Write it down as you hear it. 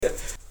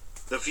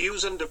The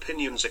views and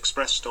opinions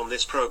expressed on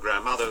this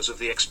program are those of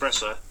the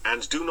expresser,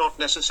 and do not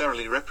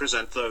necessarily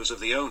represent those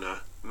of the owner,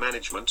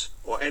 management,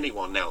 or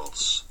anyone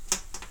else.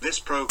 This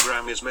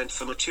program is meant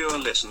for mature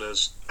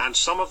listeners, and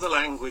some of the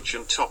language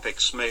and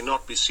topics may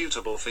not be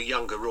suitable for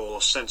younger or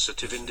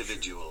sensitive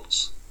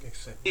individuals.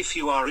 If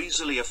you are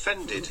easily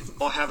offended,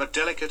 or have a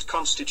delicate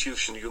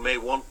constitution, you may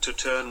want to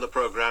turn the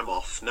program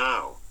off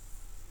now.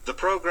 The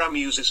program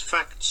uses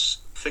facts,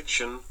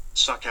 fiction,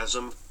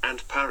 sarcasm,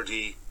 and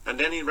parody, and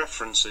any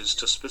references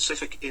to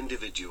specific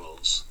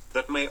individuals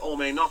that may or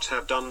may not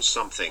have done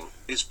something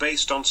is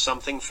based on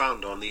something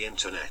found on the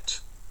internet.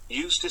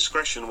 Use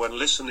discretion when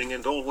listening,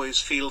 and always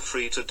feel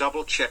free to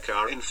double check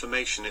our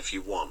information if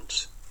you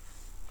want.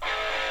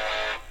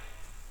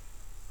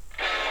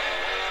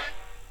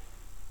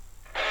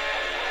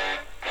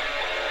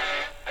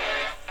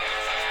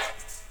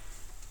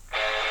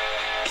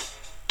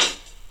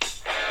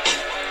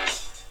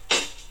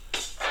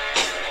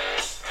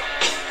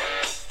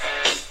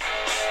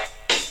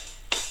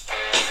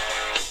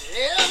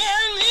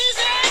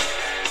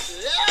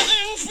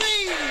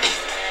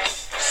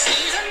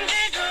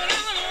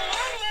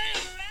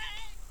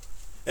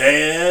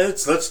 And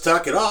let's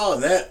talk it all,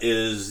 and that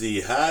is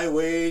the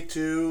Highway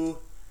to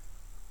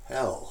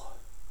Hell.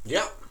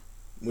 Yeah.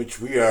 Which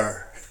we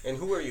are. And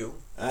who are you?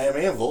 I am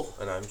Anvil.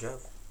 And I'm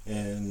Jeff.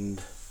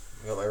 And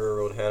I got my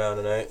railroad hat on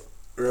tonight.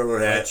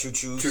 Railroad hat.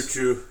 Choo-choos.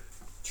 Choo-choo.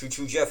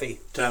 Choo-choo Jeffy.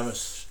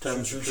 Thomas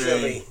Choo-choo Train.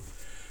 Chevy.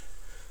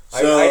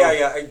 So,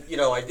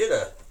 I did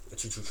a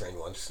choo-choo train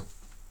once.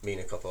 Me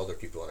and a couple other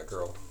people and a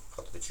girl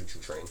got to the choo-choo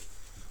train. It was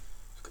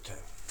a good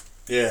time.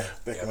 Yeah,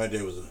 back in my day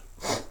it was a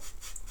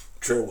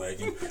trail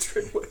wagon.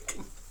 Trail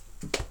wagon.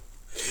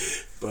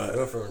 But I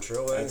went from a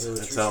trail wagon to a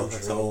that's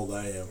choo-choo how old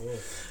I am. Yeah.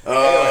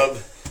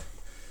 Anyway.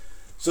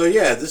 So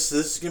yeah, this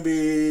is gonna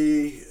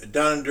be a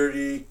down and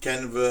dirty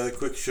kind of a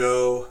quick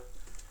show.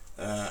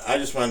 I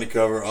just wanted to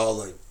cover all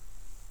the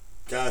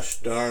gosh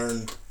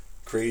darn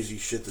crazy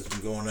shit that's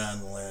been going on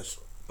in the last.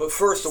 But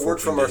first, a word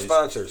from our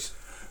sponsors.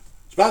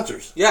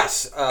 Sponsors.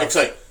 Yes.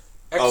 Excite.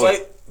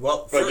 Excite.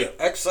 Well, yeah.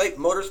 Excite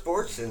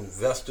Motorsports in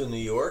Vesta, New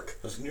York.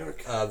 Vesta, New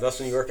York.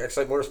 Vesta, New York.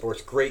 Excite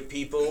Motorsports. Great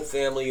people,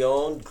 family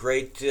owned.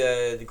 Great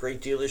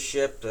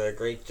dealership.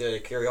 Great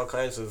carry all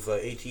kinds of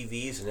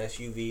ATVs and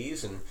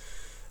SUVs and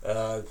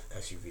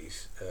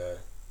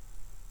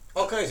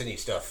all kinds of neat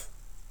stuff.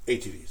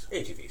 ATVs.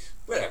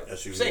 Whatever.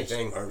 SUVs. Same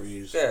thing.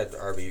 RVs. Yeah,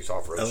 RVs,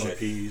 off-road shit.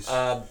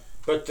 LMPs.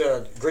 But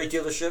great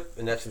dealership,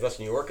 and that's in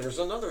Vesta, New York. And there's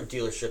another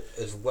dealership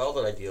as well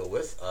that I deal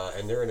with,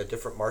 and they're in a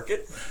different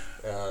market,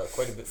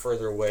 quite a bit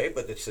further away,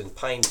 but it's in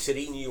Pine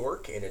City, New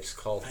York, and it's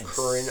called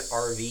Curran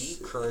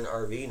RV. Curran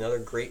RV, another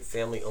great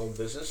family-owned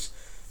business.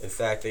 In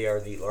fact, they are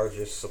the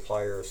largest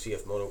supplier of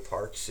CF Moto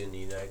parts in the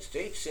United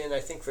States, and I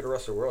think for the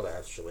rest of the world,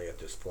 actually, at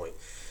this point.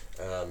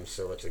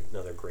 So it's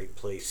another great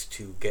place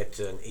to get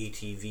an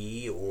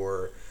ATV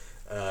or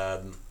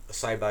a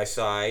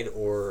side-by-side,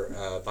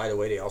 or by the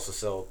way, they also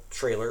sell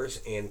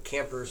trailers and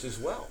campers as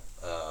well.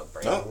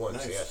 Brand new ones.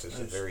 Nice, Yes, it's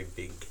nice. a very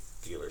big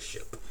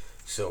dealership.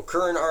 So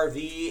Curran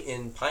RV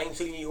in Pine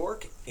City, New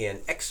York,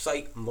 and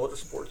Excite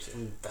Motorsports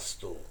in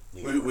Vestal,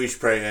 New York. We should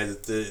probably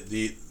add that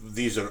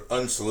these are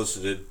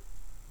unsolicited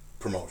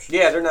promotions.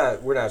 Yeah, they're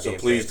not. We're not. So being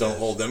please paid don't for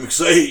hold this.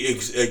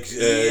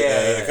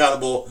 them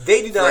accountable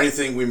They do for not.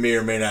 anything we may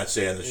or may not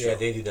say on the show. Yeah,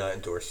 they do not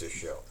endorse this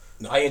show.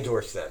 No. I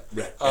endorse them.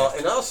 Right.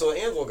 And also,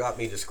 Anvil got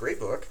me this great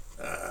book.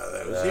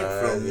 That was it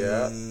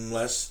from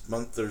last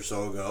month or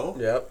so ago.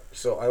 Yep.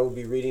 So I will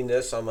be reading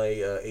this on my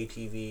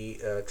ATV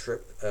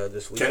trip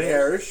this week. Kenny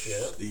Irish,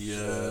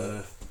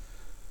 Yeah.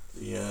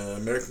 the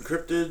American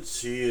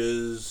Cryptids. He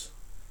is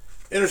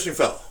interesting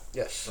fellow.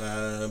 Yes.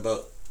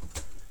 About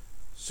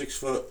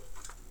 6'2",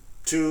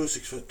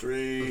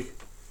 6'3",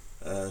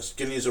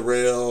 skinny as a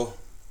rail,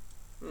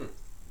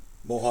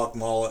 mohawk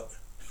mullet.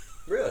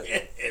 Really?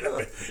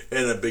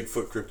 and a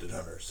Bigfoot cryptid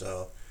hunter.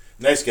 So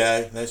nice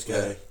guy.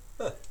 Yeah.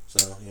 Huh.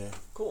 So yeah.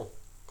 Cool.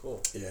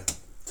 Yeah.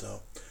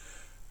 So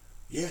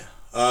yeah.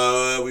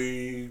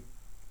 We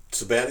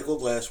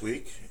sabbaticaled last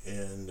week,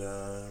 and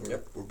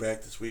we're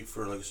back this week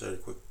for, like I said,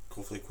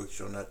 hopefully a quick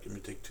show. Not going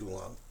to take too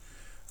long.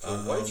 So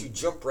why don't you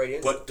jump right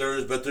in? But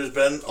there's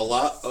been a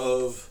lot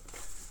of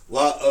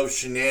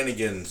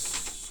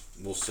shenanigans,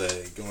 we'll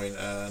say, going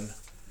on.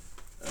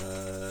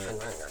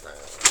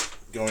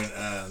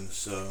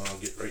 So I'll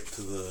get right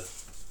to the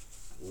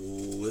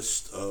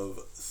list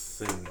of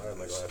things. I have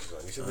my glasses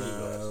on. You should read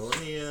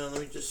glasses. Let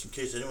me just, in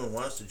case anyone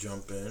wants to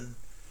jump in.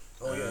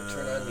 Oh yeah,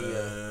 turn on the.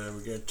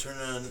 We're gonna turn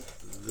on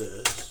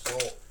this,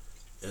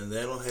 and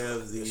that'll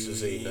have the. This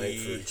is a night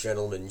for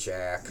Gentleman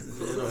Jack.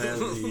 It'll have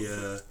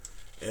the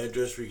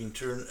address we can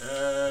turn on.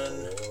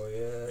 Oh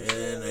yeah.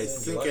 And I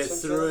think I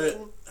threw it.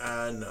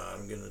 No,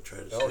 I'm gonna try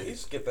to. Oh,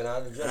 he's skipping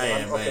out of the I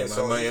am. I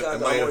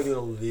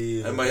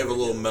might have a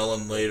little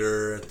melon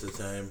later at the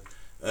time.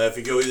 If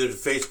you go either to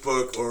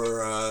Facebook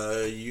or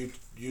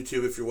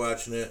YouTube, if you're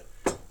watching it,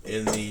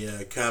 in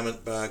the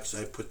comment box,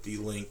 I put the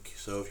link.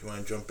 So if you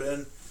want to jump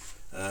in,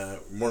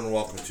 more than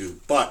welcome to.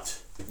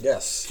 But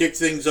yes, kick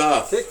things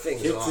off.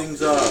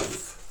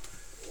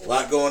 A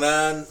lot going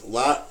on. A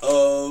lot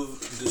of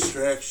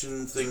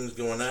distraction things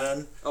going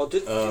on. Oh,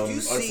 did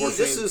you see?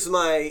 This is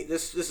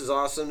this is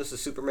awesome. This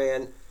is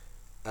Superman.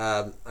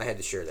 I had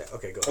to share that.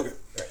 Okay, go ahead.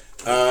 Okay.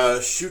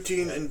 Right.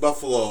 Shooting in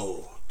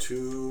Buffalo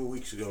 2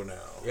 weeks ago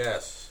now.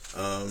 Yes.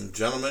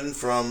 Gentleman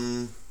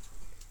from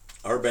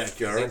our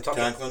backyard,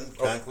 Conklin,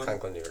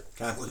 Conklin, New York.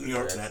 Conklin, New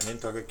York, right. Not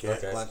Nantucket,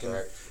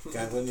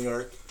 Conklin, New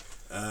York.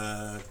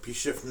 Piece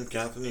ship from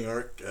Conklin, New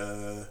York.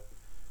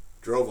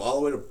 Drove all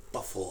the way to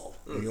Buffalo,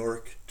 New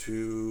York,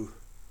 to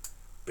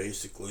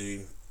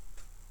basically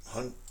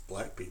hunt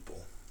black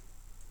people.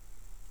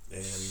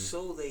 And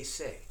so they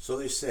say. So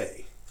they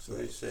say.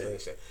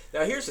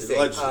 Now here's the thing.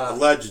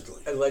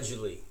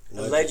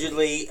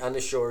 Allegedly on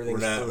the shore. We're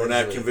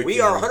not convicted. We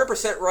are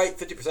 100% right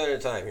 50%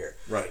 of the time here.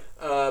 Right.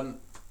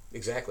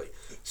 Exactly.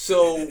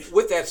 So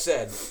with that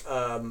said,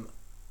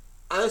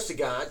 honest to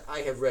God, I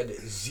have read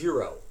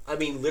zero. I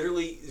mean,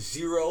 literally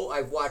zero.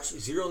 I've watched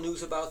zero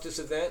news about this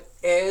event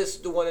as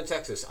the one in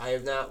Texas. I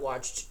have not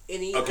watched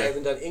any. Okay. I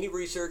haven't done any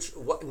research.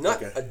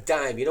 Not a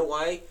dime. You know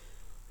why?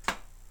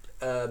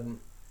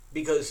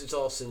 Because it's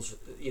all since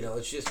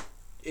it's just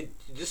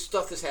this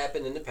stuff has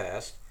happened in the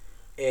past,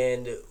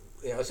 and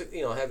I was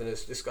having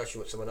this discussion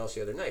with someone else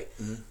the other night.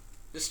 Mm-hmm.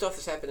 This stuff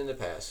has happened in the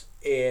past,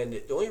 and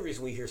the only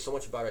reason we hear so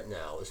much about it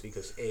now is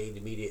because the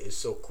media is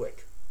so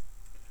quick.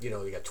 You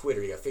got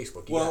Twitter, you got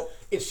Facebook, you got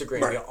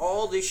Instagram, right. You got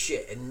all this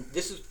shit, and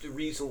this is the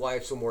reason why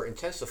it's so more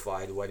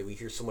intensified. Why do we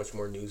hear so much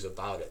more news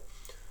about it?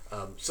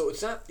 So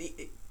it's not.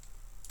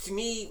 To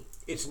me,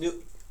 it's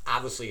new.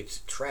 Obviously,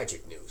 it's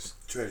tragic news.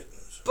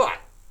 But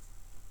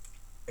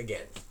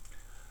again,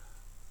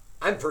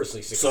 I'm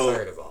personally sick and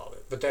tired of all of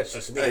it. But that's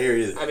just me. I hear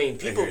you. I mean,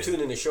 people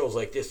tune into shows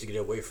like this to get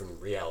away from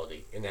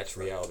reality, and that's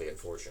reality,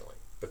 unfortunately.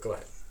 But go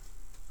ahead.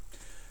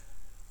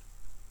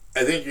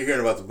 I think you're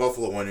hearing about the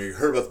Buffalo one. You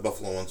heard about the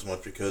Buffalo one so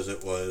much because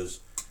it was,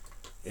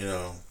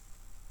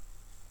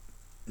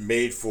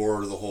 made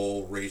for the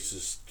whole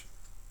racist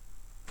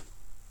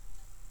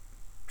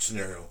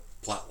scenario,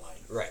 plot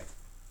line. Right.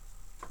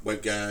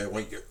 White guy,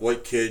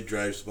 white kid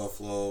drives to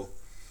Buffalo,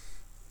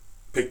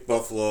 picked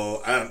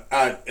Buffalo.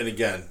 And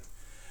again,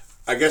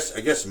 I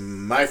guess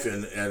my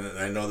fin, and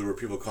I know there were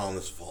people calling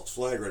this a false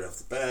flag right off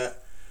the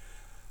bat.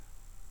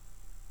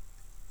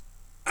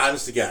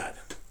 Honest to God,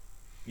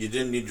 you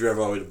didn't need to drive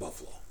all the way to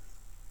Buffalo.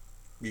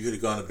 You could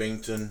have gone to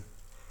Binghamton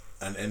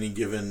on any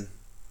given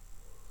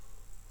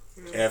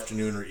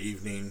afternoon or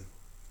evening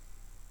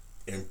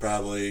and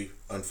probably,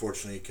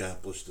 unfortunately,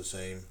 accomplished the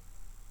same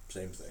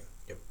thing.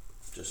 Yep.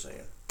 Just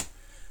saying.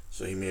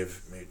 So he may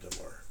have made them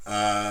more.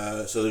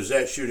 So there's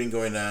that shooting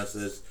going on.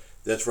 So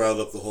that's riled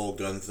up the whole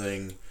gun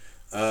thing.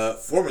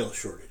 Formula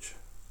shortage.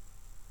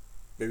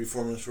 Baby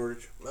formula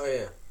shortage? Oh,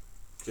 yeah.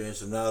 Okay,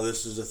 so now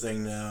this is a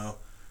thing now.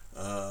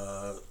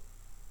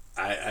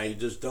 I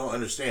just don't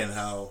understand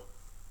how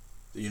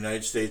the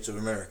United States of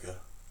America,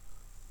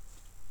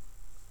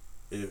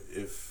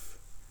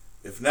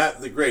 if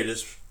not the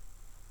greatest,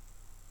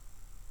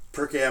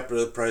 per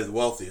capita, probably the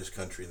wealthiest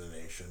country in the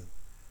nation,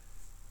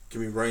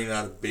 can be running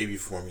out of baby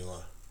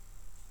formula.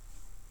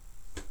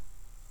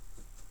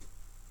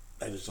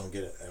 I just don't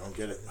get it. I don't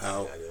get it.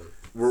 How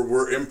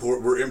we're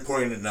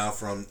importing it now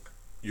from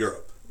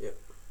Europe. Yep.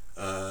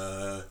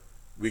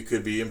 We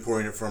could be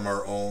importing it from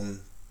our own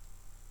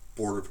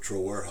Border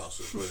Patrol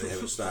warehouses where they have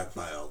it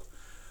stockpiled.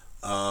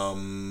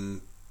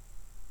 And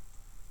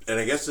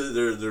I guess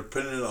they're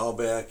putting it all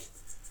back.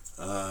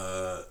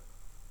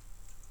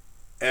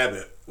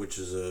 Abbott, which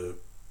is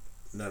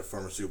not a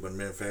pharmaceutical but a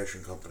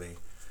manufacturing company,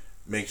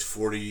 makes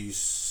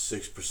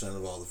 46%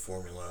 of all the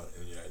formula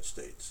in the United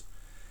States.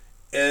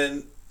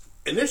 And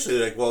initially,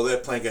 they're like, well,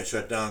 that plant got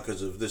shut down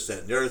because of this, that,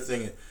 and the other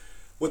thing.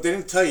 What they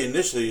didn't tell you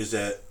initially is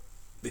that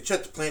they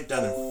shut the plant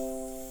down in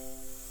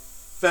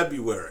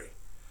February.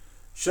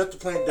 Shut the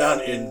plant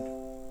down in...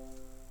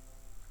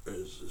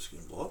 Is this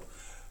going to blow up?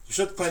 You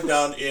shut the plant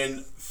down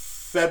in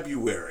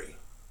February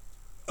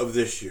of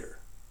this year.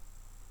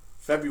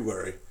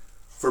 February.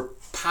 For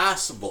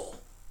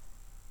possible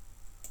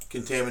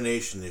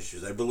contamination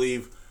issues. I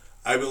believe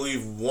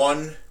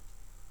one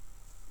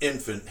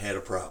infant had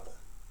a problem.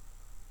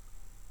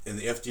 And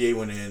the FDA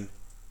went in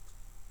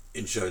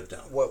and shut it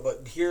down.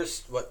 But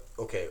here's what...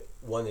 Okay,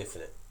 one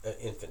infant.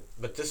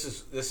 But this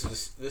is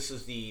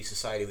the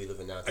society we live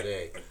in now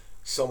today.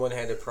 Someone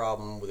had a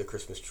problem with a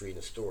Christmas tree in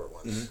a store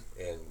once,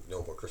 and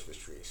no more Christmas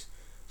trees.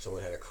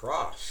 Someone had an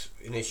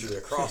issue with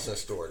a cross in a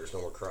store. There's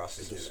no more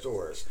crosses in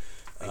stores.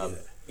 And I'm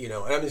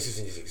just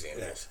using these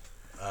examples.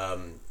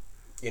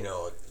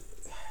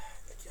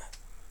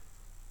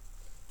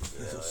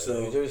 There's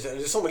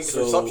so many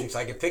different subjects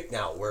I could pick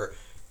now where,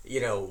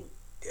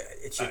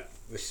 it should.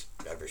 I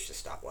should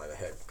stop while I'm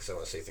ahead because I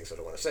want to say things I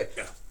don't want to say.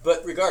 Yeah.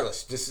 But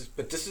regardless, this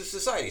is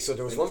society. So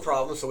there was one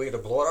problem, so we had to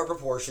blow it out of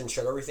proportion,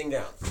 shut everything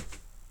down.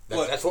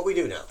 That's what we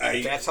do now.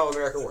 That's how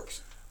America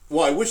works.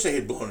 Well, I wish they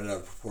had blown it out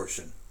of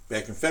proportion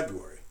back in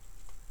February.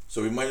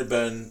 So we might have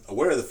been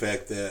aware of the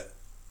fact that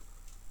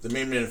the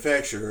main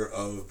manufacturer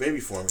of baby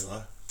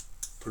formula,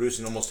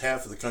 producing almost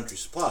half of the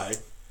country's supply,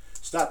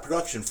 stopped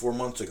production 4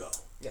 months ago.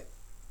 Yeah.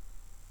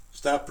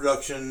 stop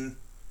production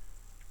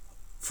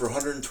for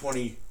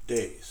 120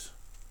 days.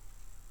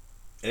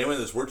 Anyone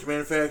that's worked in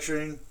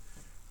manufacturing,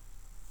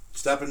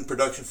 stopping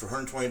production for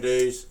 120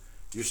 days,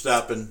 you're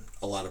stopping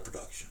a lot of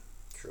production.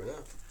 True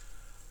enough.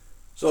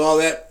 So all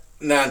that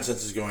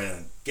nonsense is going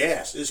on.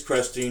 Gas is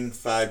cresting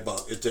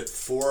 $5. It's at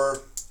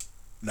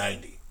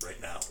 $4.90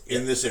 right now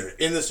in this area.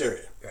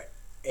 Right.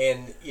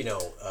 And,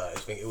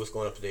 it was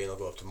going up today and it'll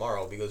go up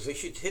tomorrow because they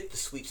should hit the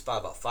sweet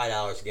spot about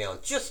 $5 a gallon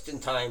just in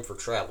time for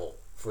travel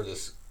for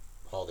this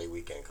holiday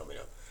weekend coming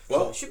up.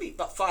 Well, so it should be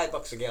about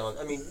 $5 a gallon.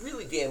 I mean,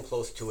 really damn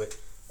close to it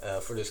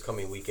for this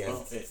coming weekend.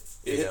 Well,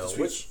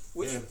 which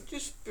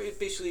just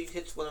basically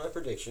hits one of my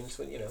predictions.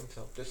 When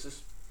so this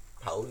is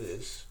how it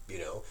is.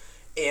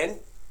 And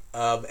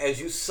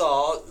as you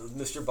saw,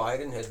 Mr.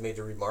 Biden has made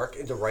the remark,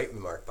 and the right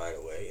remark, by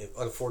the way.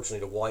 Unfortunately,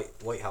 the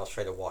White House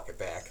tried to walk it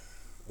back,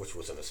 which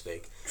was a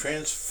mistake.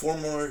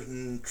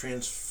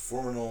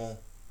 Transformational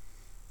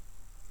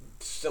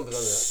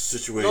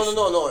situation.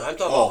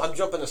 No. I'm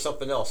jumping to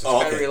something else. It's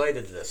kind of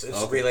related to this.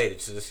 It's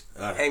related, so just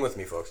hang with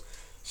me, folks.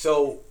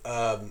 So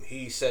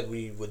he said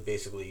we would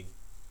basically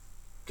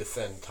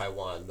defend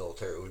Taiwan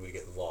military. We would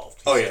get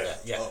involved.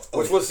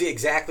 Which was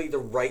exactly the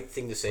right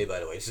thing to say, by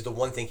the way. This is the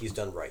one thing he's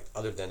done right,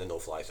 other than the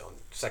no-fly zone.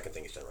 Second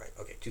thing he's done right.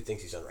 Okay, two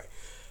things he's done right.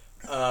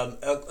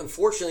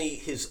 Unfortunately,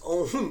 his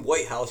own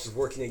White House is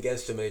working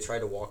against him, and they tried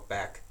to walk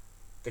back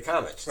the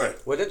comments. Right.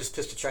 Well, that just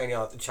pissed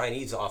the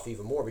Chinese off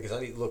even more because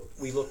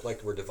we look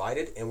like we're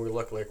divided and we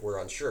look like we're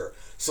unsure.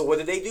 So what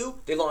did they do?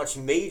 They launched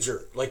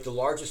major, like the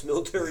largest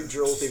military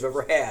drills they've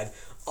ever had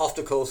off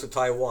the coast of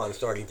Taiwan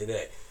starting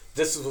today.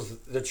 This was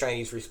the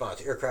Chinese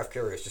response. Aircraft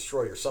carriers,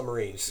 destroyers,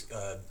 submarines,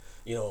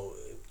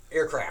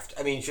 aircraft.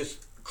 I mean,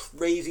 just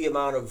crazy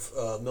amount of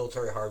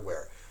military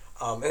hardware.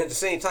 And at the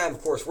same time,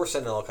 of course, we're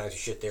sending all kinds of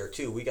shit there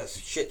too. We got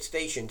shit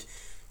stationed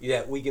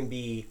that we can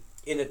be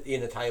in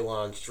the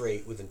Taiwan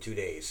Strait within 2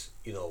 days.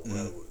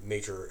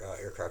 Major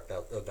aircraft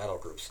battle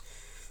groups,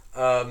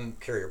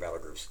 carrier battle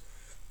groups.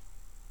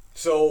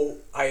 So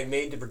I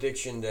made the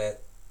prediction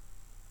that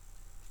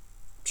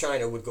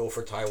China would go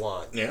for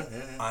Taiwan. Yeah.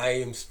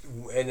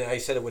 And I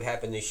said it would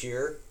happen this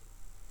year.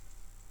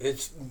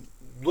 It's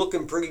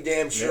looking pretty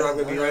damn sure I'm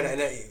going to be right.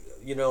 And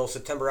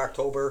September,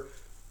 October,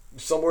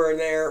 somewhere in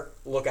there,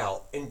 look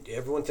out. And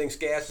everyone thinks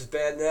gas is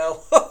bad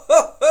now. Ho,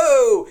 ho,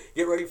 ho!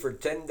 Get ready for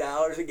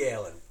 $10 a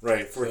gallon.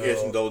 Right,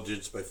 forecasting double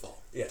digits by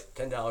fall. Yeah,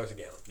 $10 a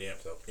gallon. Yeah,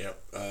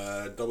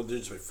 double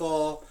digits by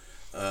fall.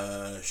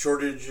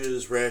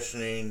 Shortages,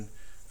 rationing.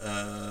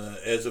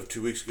 As of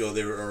 2 weeks ago,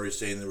 they were already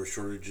saying there were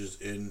shortages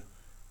in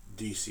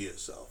D.C.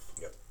 itself.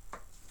 Yep.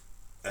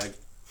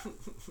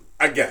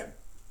 Again,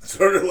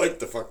 sort of like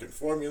the fucking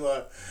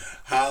formula.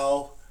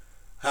 How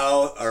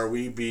are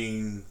we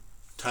being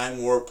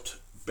time warped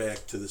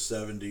back to the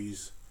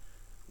 70s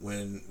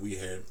when we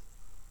had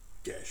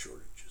gas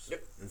shortages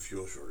and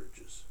fuel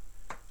shortages?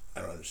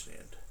 I don't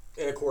understand.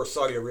 And of course,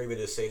 Saudi Arabia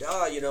just said,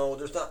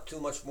 there's not too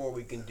much more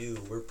we can do.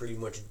 We're pretty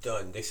much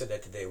done. They said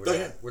that today.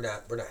 We're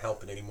not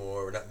helping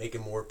anymore. We're not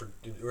making more.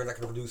 We're not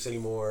going to produce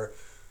anymore.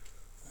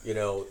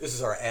 This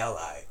is our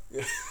ally,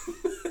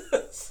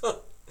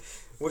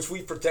 which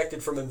we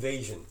protected from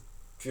invasion.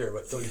 For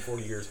 30,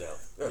 40 years now.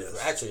 Yes.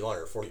 Actually,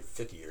 longer, 40,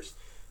 50 years.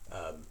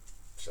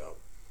 So,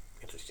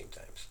 interesting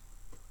times.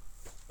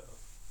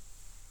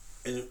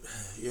 And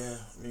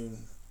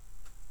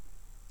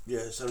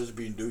Saudis are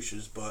being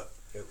douches, but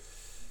we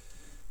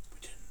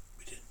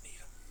didn't need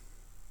them.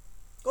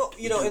 Well,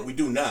 we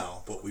do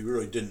now, but we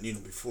really didn't need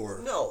them before.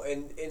 No,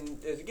 and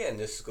again,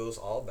 this goes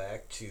all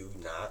back to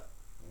not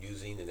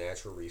using the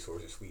natural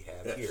resources we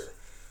have here.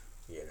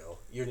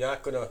 You're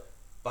not gonna,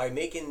 by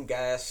making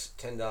gas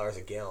 $10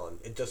 a gallon,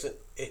 it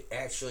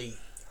actually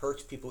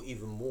hurts people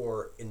even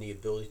more in the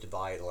ability to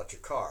buy an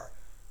electric car.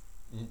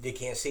 They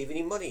can't save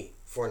any money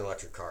for an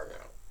electric car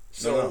now.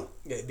 So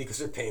because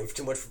they're paying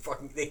too much for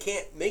they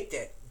can't make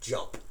that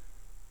jump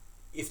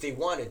if they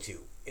wanted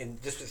to.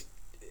 And this is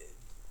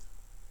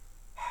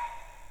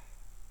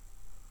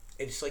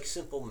it's like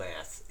simple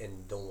math,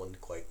 and no one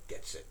quite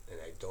gets it. And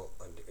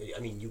I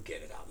mean, you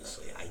get it,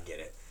 obviously. I get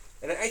it.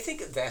 And I think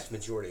a vast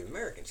majority of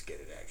Americans get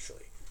it,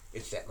 actually.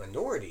 It's that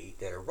minority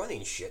that are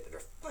running shit that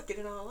are fucking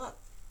it all up.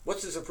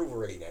 What's his approval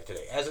rating at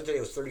today? As of today,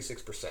 it was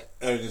 36%.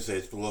 I was going to say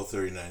it's below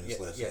 39 this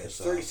last time. Yeah, it's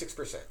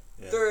 36%.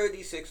 Yeah.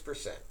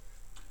 36%.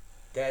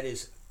 That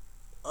is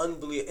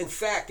unbelievable. In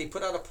fact, they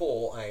put out a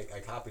poll, I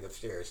copied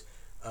upstairs,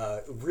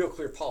 Real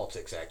Clear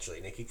Politics, actually,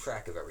 and they keep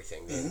track of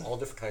everything. They have all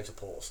different kinds of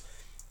polls.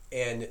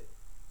 And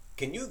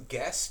can you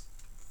guess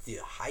the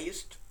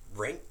highest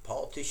ranked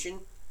politician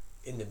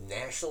in the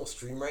national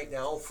stream right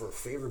now for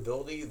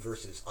favorability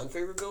versus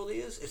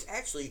unfavorability is? It's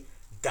actually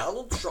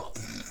Donald Trump.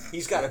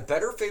 He's got a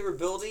better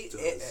favorability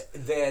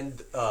than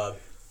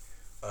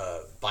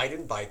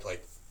Biden by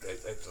like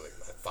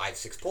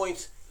 5-6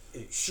 points.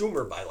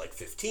 Schumer by like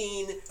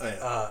 15.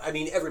 I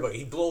mean, everybody.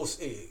 He blows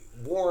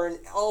Warren.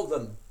 All of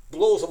them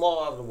blows them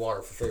all out of the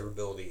water for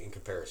favorability in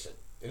comparison.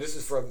 and this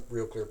is from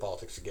Real Clear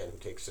Politics again, who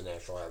takes the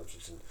national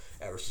averages and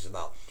averages them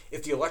out.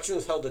 If the election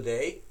was held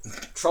today,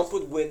 Trump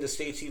would win the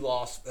states he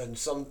lost in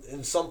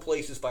some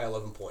places by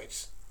 11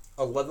 points.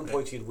 11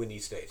 points he'd win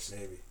these states.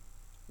 Maybe.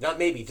 Not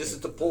maybe. This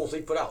is the polls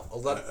they put out.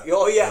 11,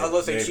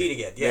 unless they cheat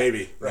again. Yeah.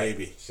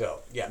 Maybe. So,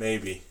 yeah.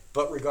 Maybe.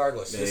 But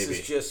regardless, this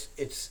is just,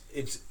 it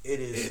is,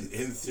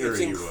 in theory, it's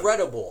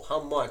incredible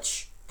how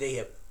much they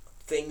have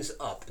things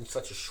up in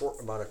such a short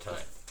amount of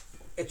time.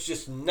 It's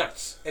just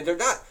nuts. And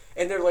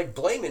they're like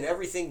blaming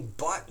everything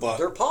but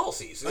their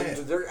policies and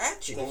their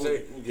actions. Well,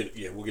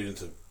 we'll get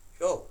into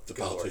the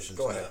politicians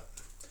Go ahead. now.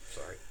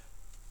 Sorry.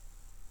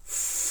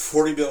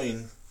 40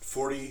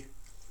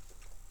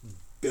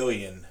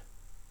 billion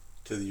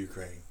to the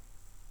Ukraine.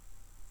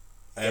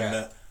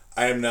 I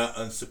am not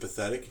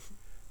unsympathetic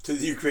to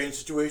the Ukraine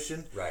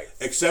situation. Right.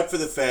 Except for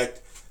the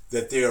fact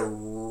that they are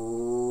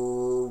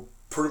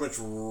pretty much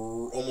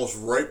almost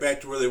right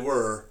back to where they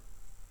were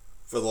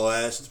for the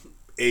last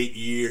 8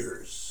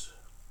 years.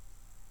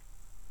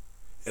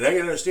 And I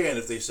can understand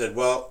if they said,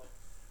 well,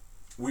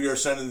 we are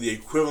sending the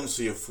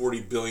equivalency of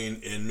 40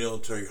 billion in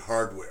military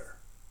hardware.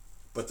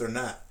 But they're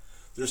not.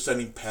 They're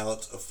sending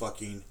pallets of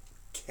fucking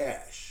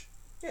cash.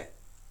 Yeah.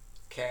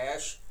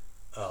 Cash,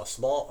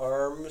 small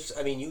arms,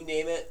 I mean, you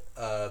name it.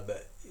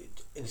 But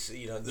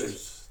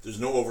there's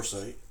no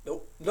oversight.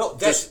 Nope. No,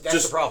 that's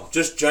the problem.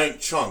 Just giant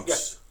chunks.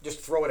 Yeah,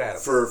 just throw it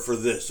at them. For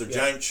this. They're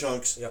giant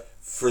chunks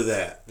for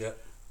that. Yep.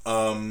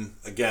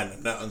 Again,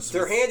 I'm not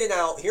they're handing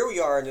out, here we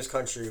are in this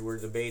country, we're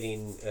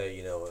debating,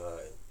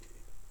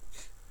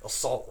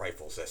 assault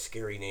rifles, that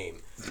scary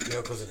name,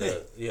 because of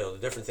the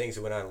different things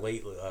that went on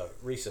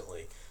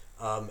recently.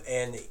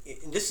 And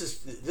this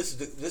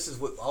is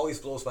what always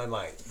blows my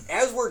mind.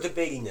 As we're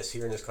debating this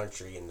here in this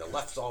country, and the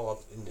left's all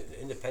up, and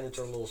the independents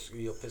are a little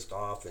pissed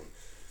off, and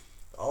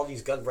all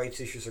these gun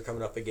rights issues are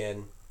coming up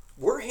again,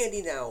 we're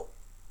handing out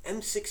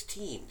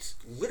M16s,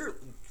 literally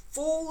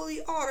fully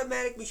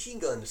automatic machine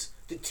guns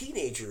to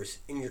teenagers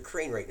in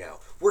Ukraine right now.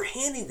 We're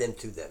handing them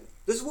to them.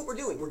 This is what we're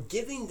doing. We're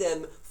giving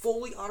them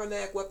fully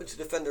automatic weapons to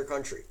defend their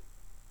country.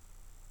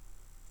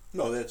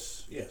 No,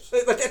 yes.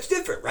 But that's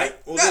different, right?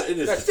 Well,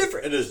 that's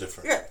different. It is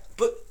different. Yeah,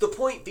 but the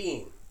point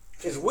being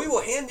is we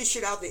will hand this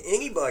shit out to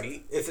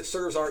anybody if it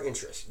serves our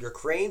interest.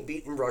 Ukraine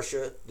beating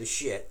Russia, the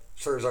shit,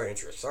 serves our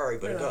interest. Sorry,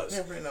 but it does.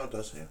 Yeah, right now it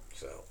does, yeah.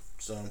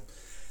 So.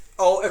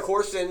 Oh, of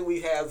course, then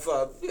we have,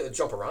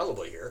 jump around a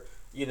little bit here,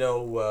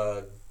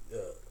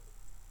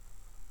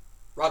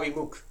 Robbie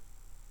Mook,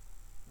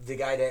 the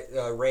guy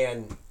that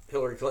ran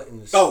Hillary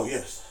Clinton's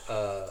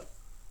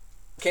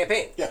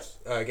campaign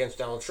against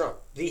Donald Trump.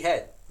 The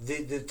head,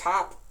 the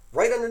top,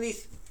 right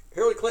underneath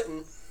Hillary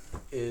Clinton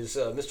is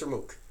Mr.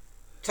 Mook.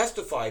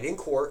 Testified in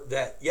court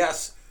that,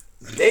 yes,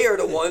 they are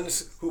the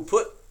ones who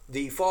put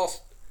the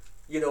false,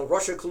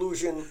 Russia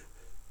collusion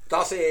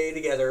dossier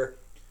together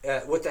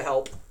with the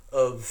help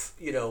of,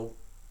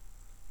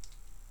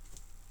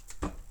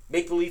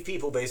 make-believe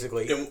people,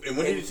 basically. And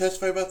when did you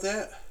testify about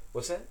that?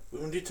 What's that?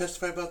 When did you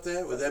testify about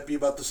that? Would that be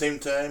about the same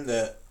time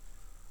that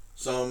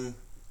some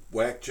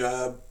whack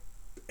job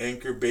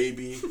anchor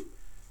baby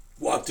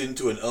walked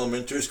into an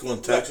elementary school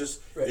in Texas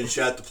and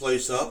shot the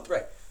place up?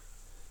 Right.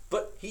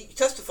 But he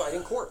testified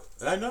in court.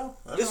 I know.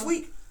 This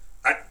week.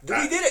 We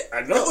did it.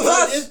 I know. It was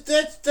us.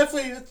 That's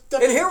definitely.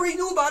 And Hillary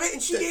knew about it,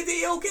 and she gave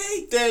the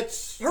okay.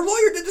 Her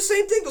lawyer did the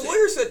same thing. The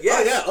lawyer said,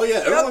 yes. Oh,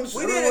 yeah. Yep,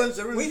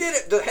 we did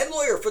it. The head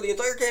lawyer for the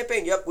entire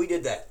campaign, yep, we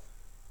did that.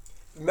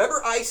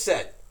 Remember I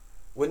said,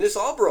 when this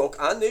all broke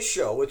on this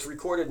show, it's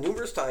recorded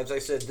numerous times, I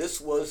said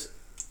this was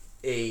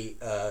a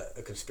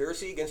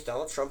conspiracy against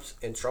Donald Trump's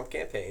and Trump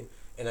campaign,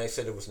 and I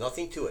said there was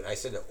nothing to it. I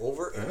said it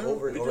over and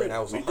over and over, and I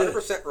was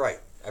 100% right.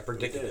 I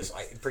predicted this.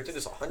 I predicted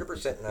this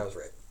 100%, and I was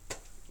right.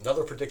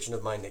 Another prediction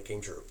of mine that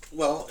came true.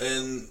 Well,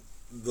 and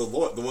the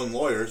one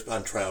lawyer's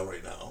on trial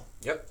right now.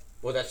 Yep.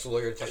 Well, that's the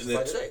lawyer that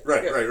testified today.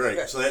 Right.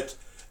 Yeah. So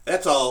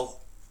that's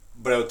all.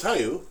 But I will tell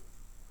you,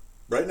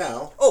 right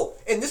now. Oh,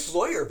 and this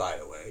lawyer, by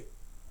the way,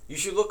 you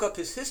should look up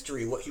his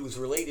history, what he was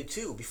related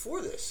to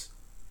before this.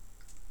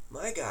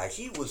 My God,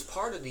 he was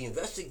part of the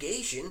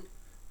investigation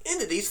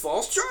into these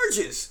false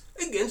charges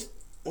against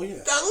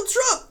Donald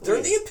Trump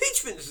during the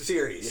impeachment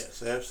series.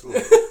 Yes,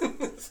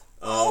 absolutely.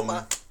 Oh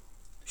my!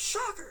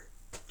 Shocker.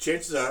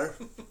 Chances are,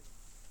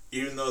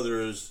 even though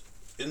there is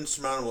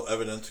insurmountable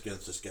evidence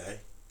against this guy,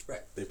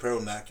 they probably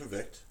will not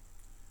convict.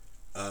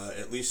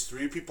 At least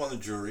 3 people on the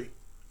jury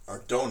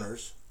are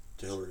donors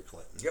to Hillary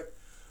Clinton. Yep.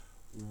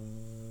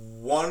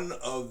 One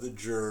of the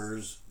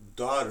jurors'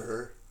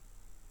 daughter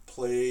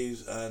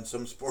plays on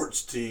some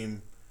sports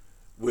team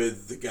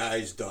with the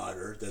guy's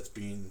daughter that's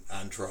being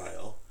on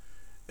trial.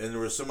 And there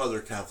was some other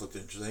conflict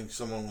of interest. I think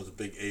someone was a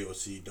big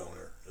AOC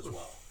donor as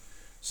well.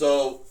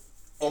 So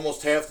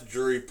almost half the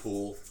jury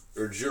pool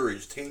or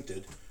jury's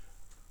tainted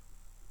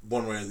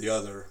one way or the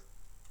other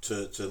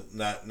to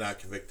not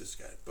convict this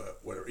guy. But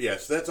whatever.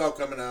 Yes, that's all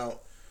coming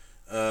out.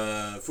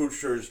 Food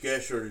shortages,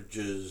 gas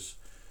shortages,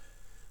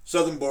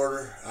 southern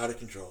border out of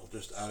control.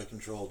 Just out of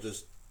control.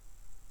 Just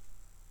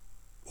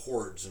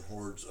hordes and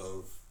hordes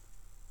of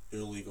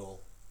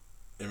illegal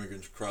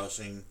immigrants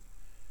crossing.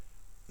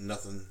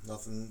 Nothing.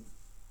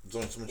 There's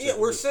only so much. Yeah,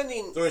 we're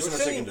sending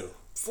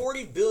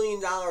 $40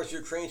 billion to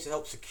Ukraine to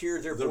help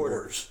secure their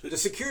borders. To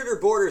secure their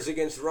borders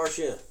against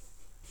Russia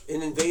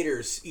and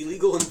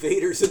illegal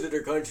invaders into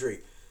their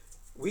country.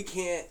 We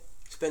can't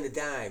spend a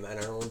dime on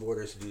our own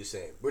borders to do the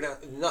same. We're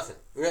not doing nothing.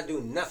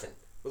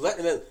 We're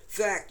letting them in. In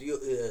fact,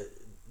 the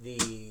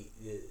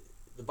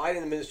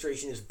Biden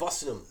administration is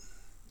busting them,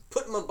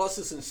 putting them on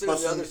buses and sending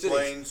them to other cities.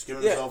 Planes,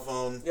 giving them a cell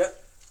phone.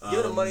 Yep.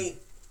 Giving them money.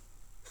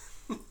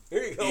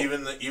 There you go.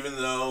 Even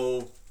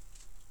though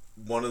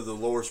one of the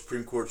lower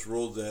Supreme Courts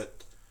ruled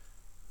that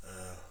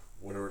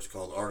whatever it's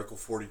called, Article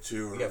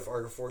 42 or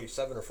Article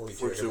 47 or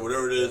 42,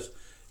 whatever it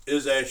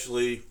is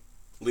actually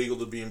legal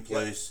to be in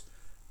place. Yep.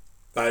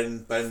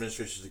 Biden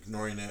administration is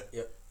ignoring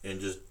it and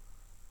just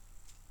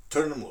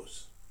turning them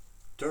loose.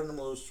 Turning them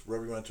loose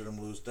wherever you want to turn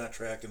them loose. Not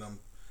tracking them.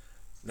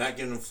 Not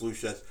giving them flu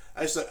shots.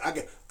 I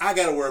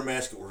got to wear a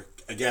mask at work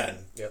again.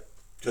 Yep.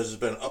 Because there's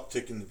been an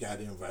uptick in the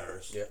goddamn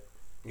virus. Yep.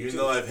 Even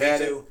though I've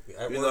had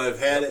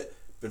it,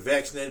 been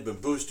vaccinated, been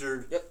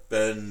boosted,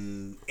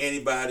 been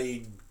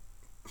antibody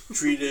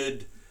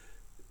treated,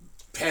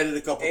 patted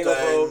a couple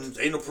times,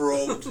 anal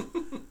probed.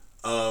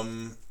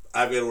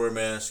 I've got to wear a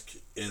mask,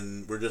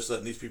 and we're just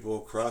letting these people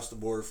cross the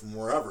border from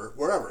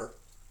wherever,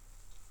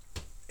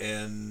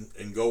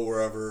 and go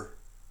wherever,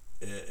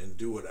 and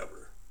do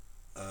whatever,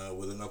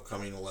 with an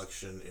upcoming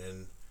election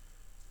in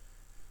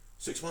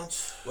 6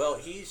 months. Well,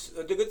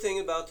 the good thing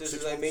about this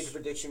is I made the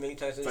prediction many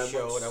times in the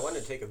show, and I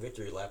wanted to take a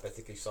victory lap. I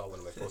think you saw one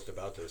of my posts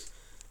about this.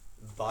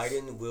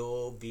 Biden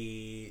will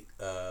be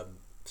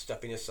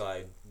stepping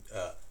aside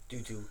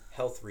due to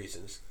health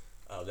reasons.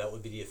 That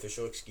would be the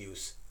official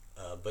excuse,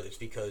 but it's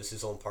because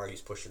his own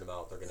party's pushing him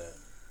out.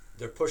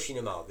 They're pushing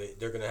him out.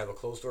 They're going to have a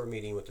closed-door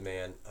meeting with the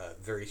man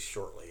very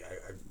shortly.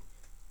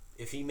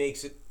 If he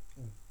makes it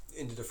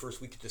into the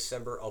first week of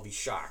December, I'll be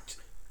shocked.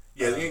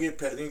 Yeah, they're going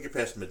to get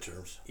past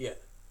midterms. Yeah.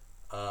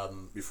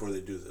 Before they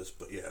do this,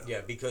 but yeah.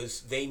 Yeah,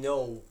 because they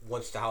know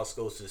once the House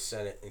goes to the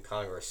Senate and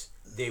Congress,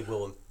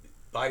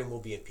 Biden will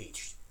be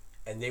impeached,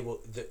 and they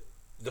will.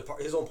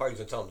 His own party's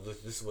gonna tell him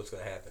this is what's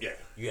gonna happen. Yeah,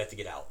 you have to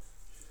get out.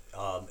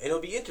 And it'll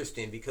be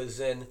interesting because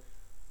then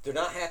they're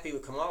not happy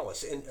with Kamala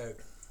and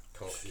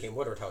Kim,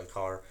 whatever how you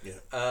call her. Yeah.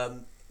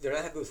 They're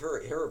not happy with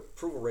her. Her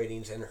approval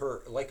ratings and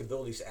her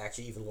likability is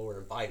actually even lower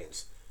than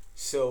Biden's.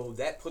 So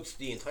that puts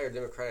the entire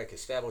Democratic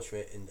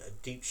establishment in a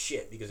deep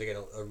shit because they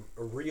got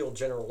a real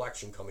general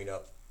election coming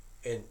up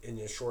in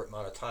a short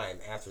amount of time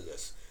after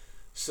this.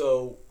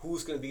 So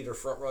who's going to be their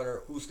front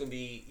runner? Who's going to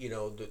be,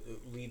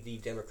 lead the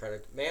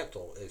Democratic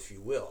mantle, if you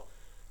will?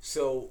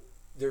 So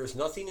there's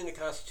nothing in the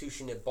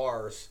Constitution that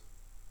bars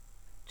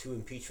two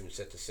impeachments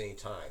at the same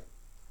time,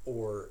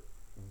 or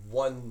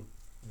one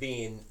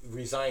being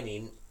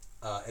resigning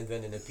and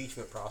then an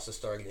impeachment process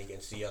starting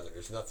against the other.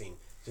 There's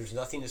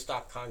nothing to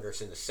stop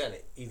Congress and the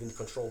Senate, even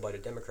controlled by the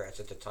Democrats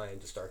at the time,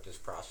 to start this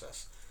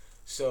process.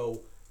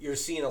 So you're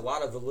seeing a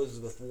lot of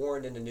Elizabeth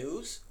Warren in the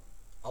news,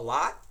 a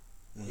lot.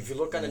 Mm-hmm. If you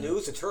look on the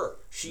news, it's her.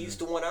 She's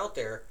the one out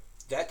there.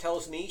 That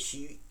tells me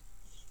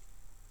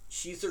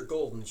she's their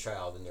golden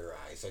child in their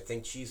eyes. I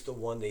think she's the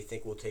one they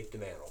think will take the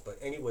mantle. But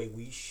anyway,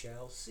 we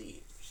shall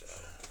see. So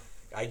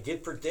I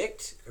did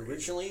predict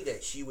originally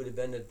that she would have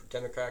been the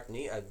Democratic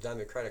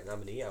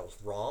nominee. I was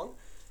wrong,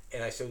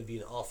 and I said it would be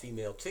an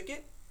all-female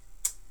ticket.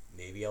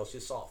 Maybe I was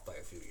just off by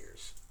a few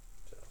years.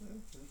 So.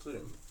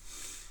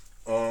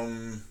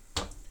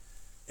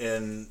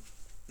 And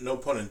no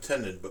pun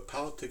intended, but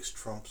politics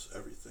trumps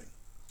everything.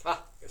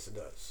 Yes it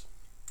does.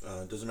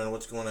 Doesn't matter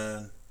what's going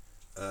on.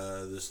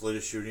 This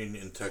latest shooting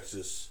in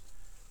Texas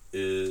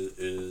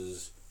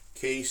is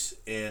case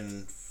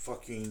in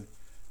fucking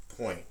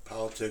point.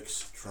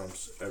 Politics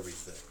trumps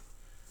everything.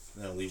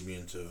 And that'll lead me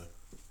into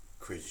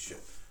crazy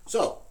shit.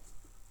 So,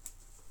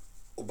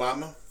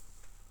 Obama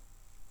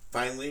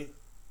finally,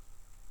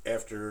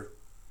 after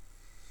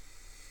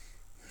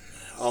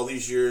all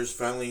these years,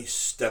 finally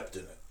stepped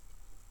in it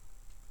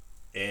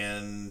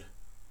and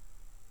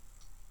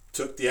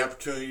took the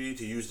opportunity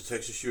to use the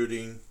Texas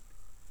shooting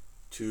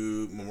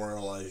to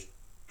memorialize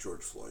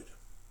George Floyd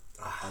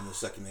on the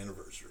second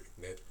anniversary.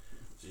 Yep.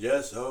 So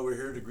yes, we're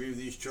here to grieve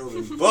these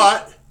children,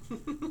 but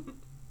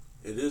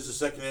it is the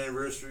second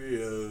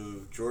anniversary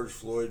of George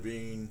Floyd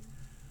being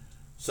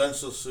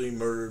senselessly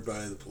murdered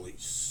by the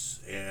police,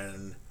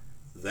 and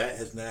that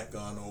has not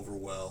gone over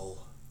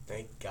well.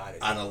 Thank God.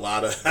 On a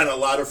lot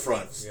of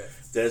fronts. Yeah.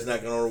 That has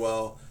not gone over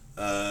well.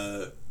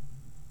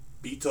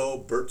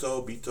 Beto.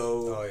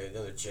 Oh yeah,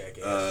 another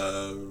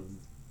jackass.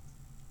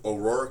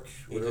 O'Rourke,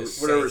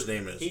 whatever his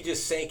name is. He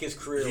just sank his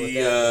career with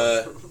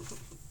that.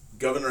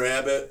 Governor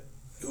Abbott,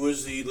 who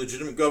is the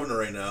legitimate governor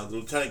right now, the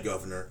lieutenant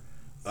governor.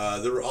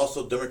 There were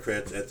also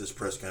Democrats at this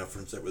press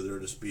conference that were there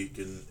to speak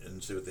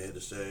and say what they had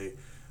to say,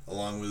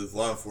 along with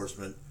law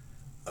enforcement.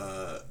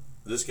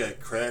 This guy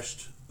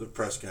crashed the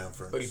press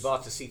conference. But he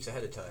bought the seats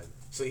ahead of time,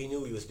 so he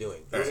knew what he was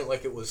doing. It wasn't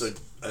like it was... So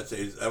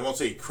I won't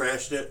say he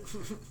crashed it,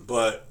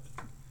 but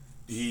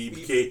he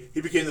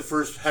became the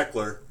first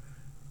heckler.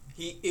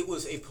 It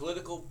was a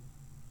political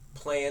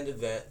planned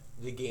event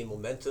to gain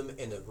momentum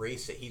in the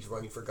race that he's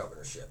running for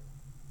governorship.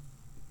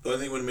 The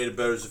only thing would have made it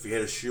better is if he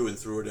had a shoe and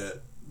threw it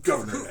at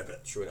Governor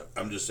Abbott. True enough.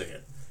 I'm just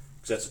saying.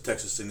 Because that's a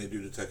Texas thing they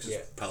do to Texas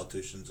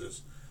politicians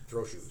is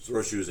throw shoes.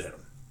 Throw shoes at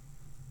them.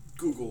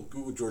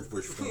 Google George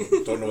Bush.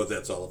 Don't know what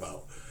that's all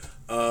about.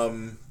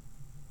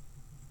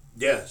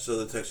 Yeah, so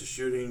the Texas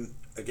shooting,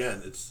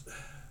 again, it's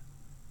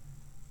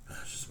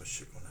just so much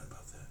shit going on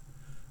about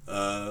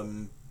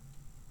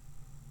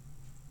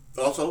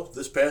that. Also,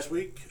 this past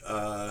week,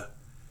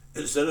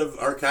 instead of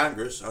our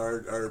Congress,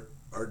 our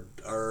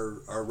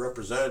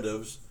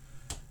representatives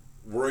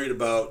worried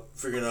about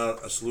figuring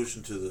out a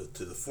solution to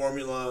the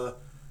formula,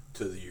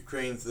 to the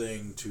Ukraine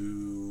thing,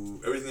 to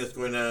everything that's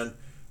going on,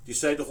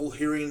 decide to hold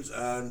hearings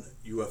on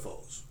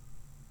UFOs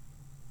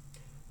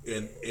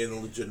and the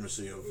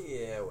legitimacy of.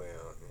 Yeah,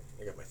 well,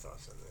 I got my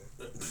thoughts on that.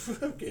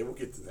 Okay, we'll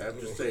get to that. I'm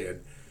just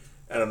saying,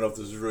 I don't know if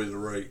this is really the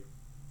right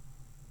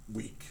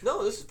week.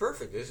 No, this is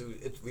perfect.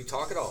 We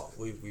talk it all.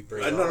 We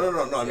bring.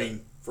 No. I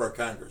mean, for our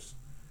Congress.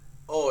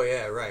 Oh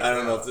yeah, right. I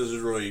don't know if this is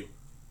really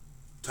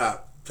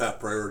top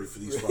priority for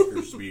these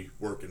fuckers to be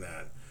working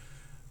on.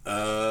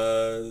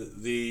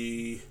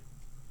 The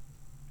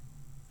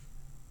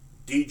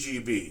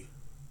DGB,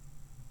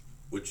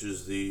 which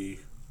is the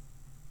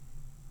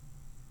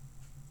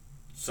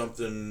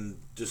something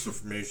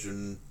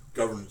disinformation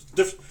governance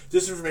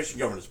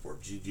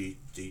board,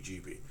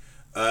 DGB,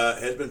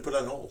 has been put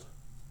on hold.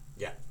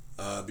 Yeah.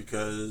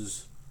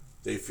 Because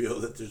they feel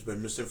that there's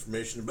been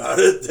misinformation about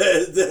it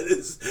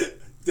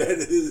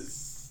that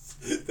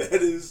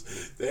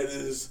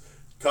is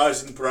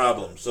causing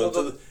problems.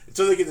 So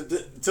until they get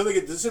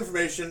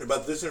disinformation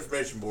about the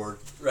disinformation board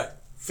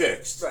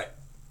fixed,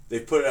 they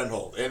put it on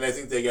hold, and I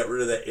think they got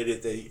rid of that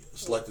idiot they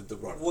selected to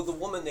run. Well, the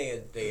woman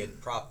they had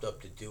propped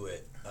up to do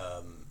it,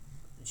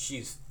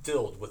 she's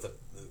filled with a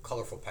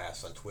colorful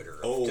past on Twitter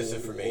of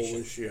disinformation. Oh,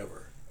 is she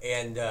ever?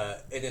 And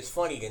it's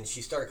funny, and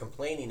she started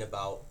complaining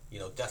about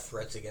death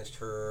threats against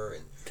her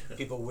and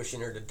people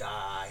wishing her to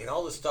die and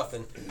all this stuff,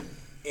 and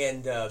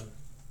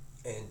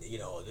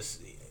this.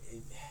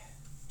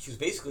 She was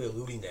basically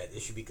alluding that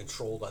it should be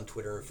controlled on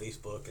Twitter and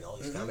Facebook and all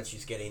these comments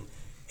she's getting,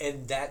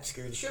 and that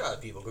scared the shit out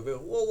of people.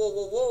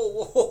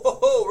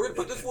 Whoa! We're gonna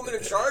put this woman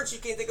in charge. She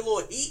can't take a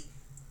little heat.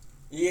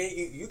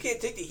 You can't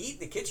take the heat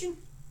in the kitchen.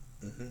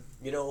 Mm-hmm.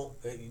 No.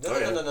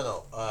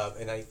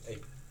 And I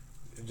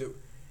do.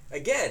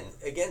 Again,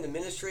 the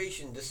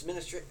administration,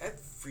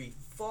 every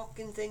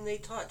fucking thing they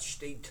touch,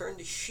 they turn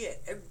to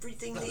shit.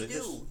 Everything they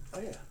do.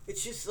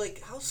 It's just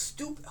like, how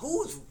stupid.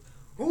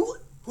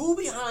 Who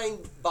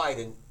behind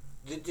Biden?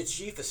 The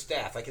chief of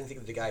staff, I can't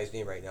think of the guy's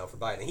name right now for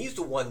Biden. He's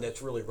the one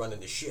that's really running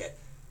the shit.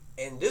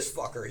 And this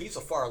fucker, he's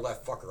a far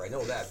left fucker. I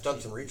know that. I've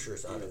done some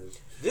research on him.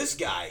 This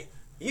guy,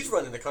 he's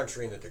running the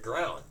country into the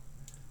ground.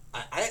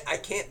 I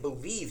can't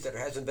believe that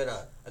there hasn't been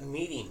a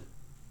meeting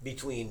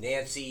between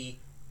Nancy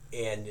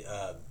and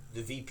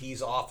the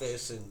VP's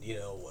office and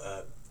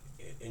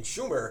and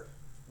Schumer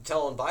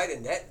telling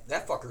Biden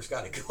that fucker's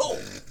got to go.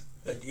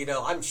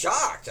 I'm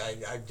shocked.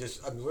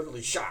 I'm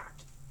literally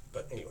shocked.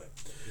 But anyway.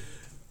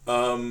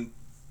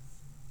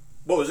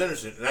 What was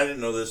interesting, and I didn't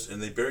know this,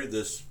 and they buried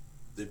this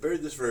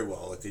very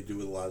well, like they do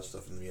with a lot of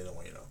stuff in the Vienna,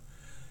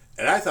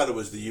 And I thought it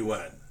was the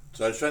UN.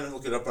 So I was trying to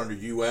look it up under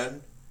UN,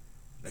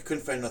 and I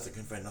couldn't find nothing.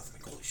 I'm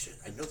like, holy shit,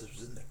 I know this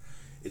was in there.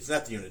 It's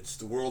not the UN, it's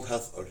the World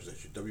Health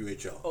Organization,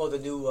 WHO. Oh, the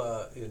new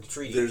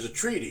treaty. There's a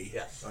treaty.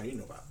 Yes. Oh, you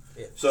know about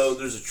it. Yeah. So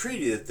there's a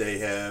treaty that they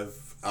have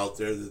out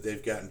there that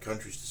they've gotten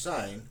countries to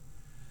sign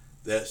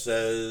that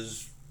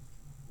says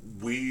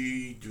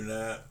we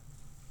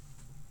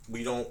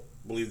don't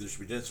believe there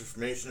should be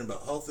disinformation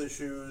about health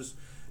issues,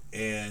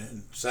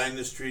 and sign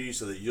this treaty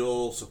so that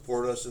you'll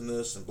support us in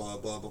this, and blah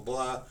blah blah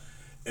blah.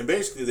 And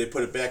basically, they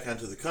put it back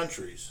onto the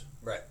countries,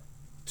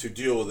 to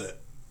deal with it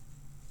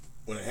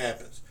when it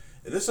happens.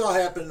 And this all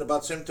happened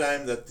about the same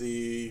time that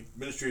the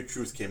Ministry of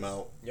Truth came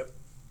out,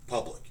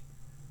 public,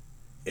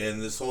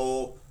 and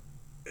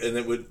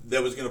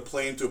that was going to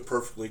play into it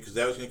perfectly, because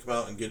that was going to come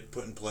out and get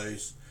put in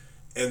place.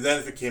 And then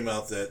if it came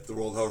out that the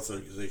World Health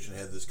Organization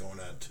had this going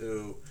on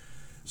too.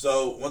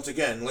 So once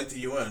again, like the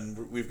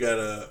UN, we've got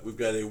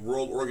a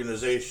world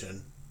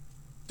organization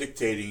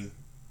dictating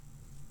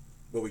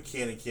what we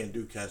can and can't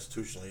do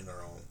constitutionally in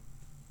our own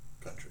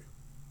country.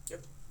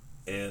 Yep.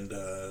 And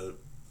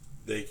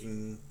they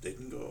can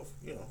go,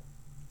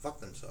 fuck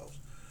themselves.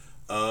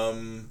 But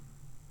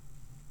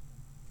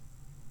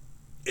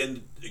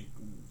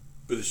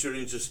the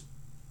shooting is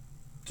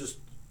just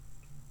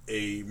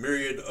a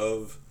myriad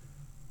of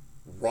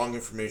wrong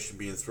information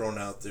being thrown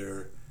out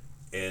there,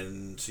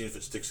 and seeing if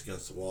it sticks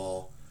against the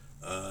wall.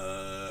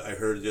 I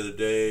heard the other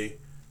day,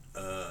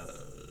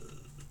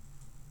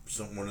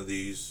 one of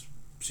these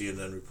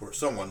CNN reports,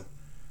 someone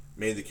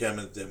made the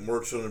comment that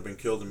more children have been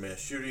killed in mass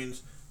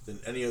shootings than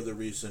any other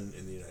reason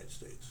in the United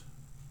States.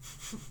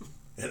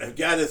 And I've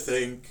got to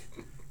think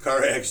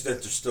car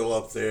accidents are still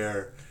up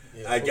there.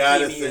 Yeah, I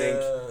gotta think.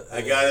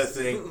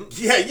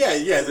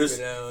 Yeah. There's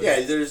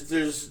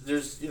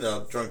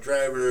drunk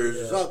drivers.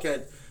 There's all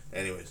kinds.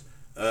 Anyways,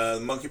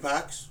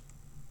 monkeypox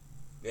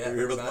Yeah, have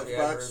you heard about the monkeypox?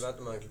 Yeah, I heard about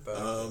the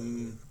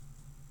monkeypox.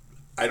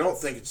 I don't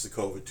think it's the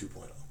COVID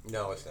 2.0.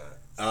 No, it's not.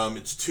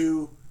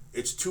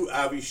 It's too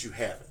obvious you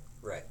have it.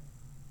 Right.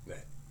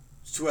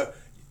 It's too.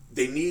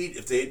 They need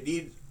if they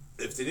need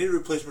a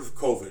replacement for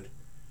COVID,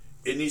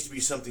 it needs to be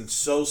something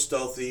so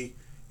stealthy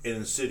and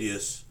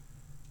insidious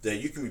that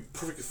you can be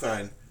perfectly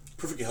fine,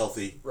 perfectly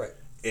healthy, right,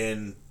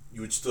 and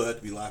you would still have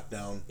to be locked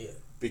down. Yeah.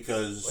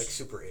 Because like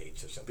super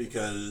AIDS or something.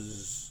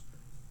 Because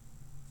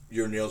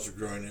your nails are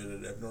growing at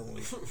an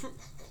abnormally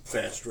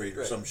fast rate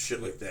or some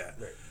shit like that.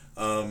 Right.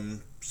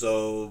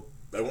 So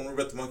I won't worry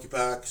about the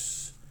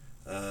monkeypox.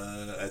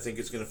 I think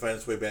it's going to find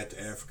its way back to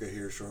Africa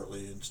here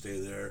shortly and stay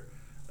there.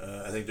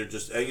 I think it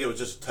was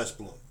just a test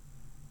balloon.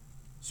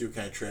 See what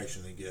kind of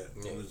traction they get.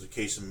 Yeah. There's a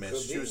case in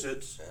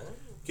Massachusetts. I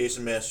think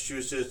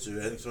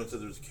someone said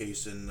there was a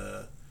case in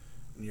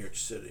New York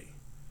City.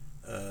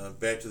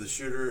 Back to the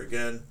shooter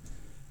again.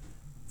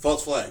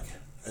 False flag.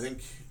 I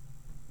think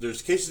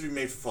there's cases to be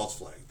made for false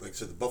flag. Like I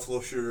said, the Buffalo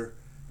shooter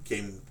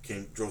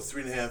drove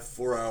 3.5,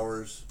 4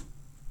 hours.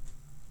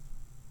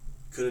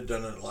 Could have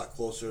done it a lot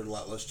closer, a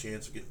lot less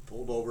chance of getting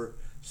pulled over,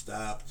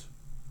 stopped.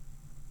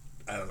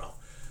 I don't know.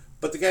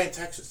 But the guy in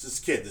Texas, this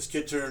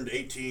kid turned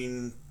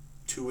 18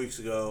 2 weeks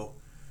ago.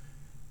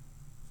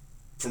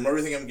 From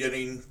everything I'm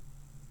getting,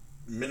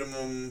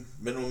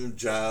 minimum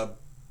job,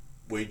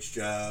 wage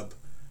job,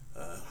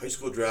 high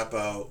school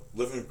dropout,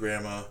 living with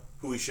grandma,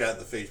 who he shot in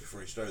the face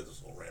before he started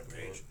this whole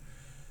rampage,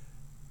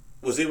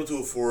 was able to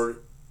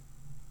afford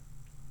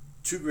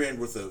 $2,000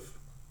 worth of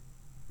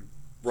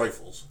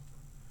rifles,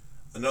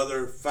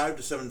 another $500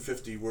 to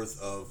 $750 worth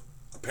of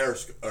a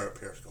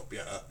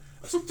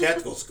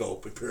tactical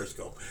scope,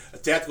 a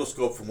tactical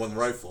scope from one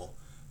rifle,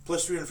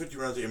 plus 350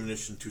 rounds of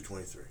ammunition,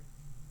 223.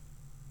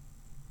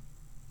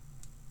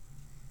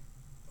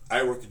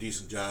 I work a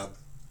decent job.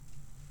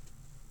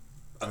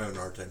 I'm having a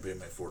hard time paying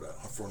my $400 a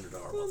month.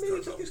 Well, maybe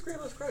he took his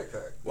grandma's credit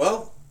card.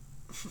 Well,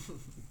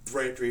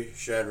 trajectory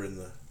shattering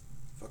the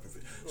fucking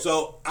face. Yeah.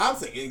 So I'm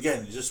thinking,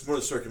 again, just more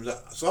the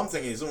circumstances. So I'm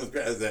thinking he's only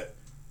that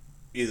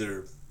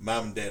either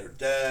mom and dad are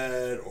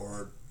dead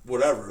or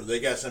whatever. They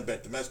got sent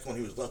back to Mexico and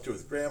he was left here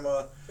with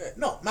grandma. Right.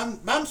 No,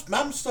 mom's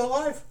still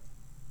alive.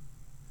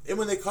 And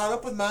when they caught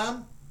up with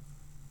mom,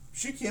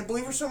 she can't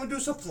believe her son would do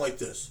something like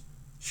this.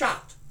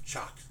 Shocked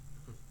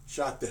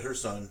that her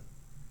son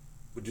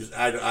would do.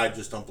 I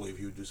just don't believe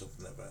he would do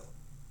something that violent.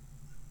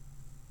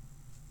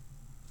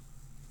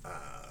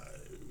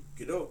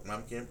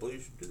 Mom can't believe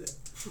you should do that.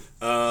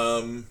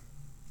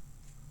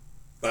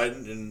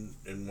 Biden,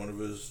 in one of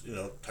his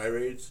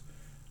tirades,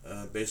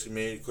 basically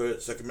made it clear that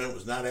the Second Amendment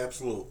was not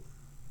absolute.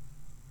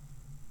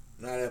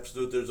 Not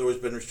absolute. There's always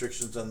been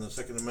restrictions on the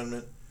Second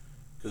Amendment.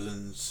 Because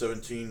in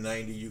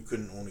 1790 you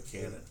couldn't own a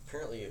cannon.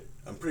 Apparently,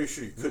 I'm pretty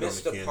sure you could own a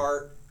cannon. Missed the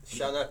part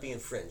shall not be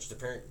infringed.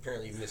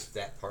 Apparently, you missed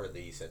that part of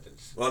the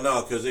sentence. Well,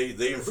 no, because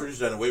they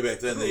infringed on it way back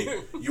then.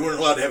 You weren't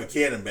allowed to have a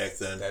cannon back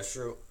then. That's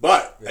true.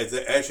 But yeah.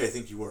 I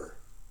think you were.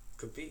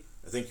 Could be.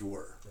 I think you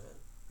were. Yeah.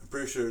 I'm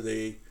pretty sure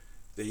they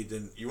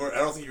didn't. You weren't. I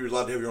don't think you were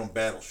allowed to have your own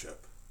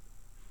battleship.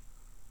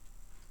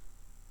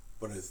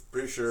 But I'm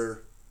pretty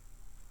sure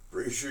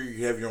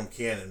you have your own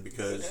cannon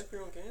because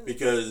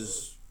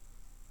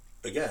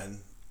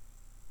again,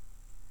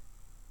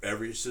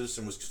 every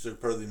citizen was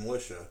considered part of the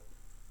militia,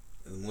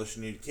 and the militia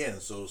needed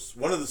cannons. So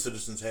one of the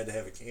citizens had to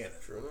have a cannon.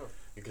 Sure enough.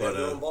 You could have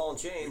your own ball and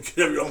chain. You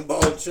could have your own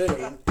ball and chain,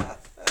 and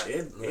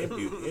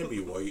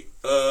be white.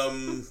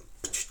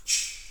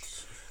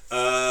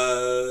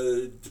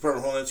 Department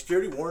of Homeland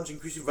Security warns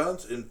increasing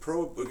violence and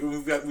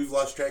we've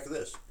lost track of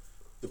this.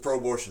 The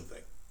pro-abortion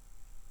thing.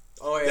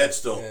 Oh yeah.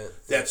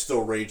 That's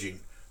still raging.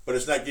 But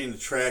it's not getting the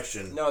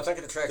traction. No, it's not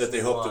getting the traction that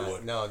they hoped it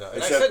would. No.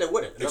 And I said it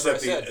wouldn't. Except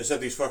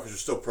these fuckers are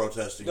still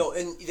protesting. No,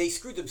 and they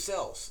screwed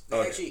themselves.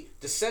 Actually,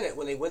 the Senate,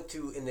 when they went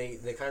to, and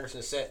the Congress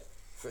and the Senate,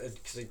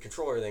 because they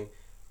control everything,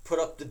 put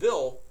up the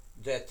bill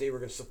that they were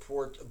going to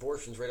support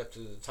abortions right up to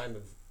the time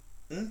of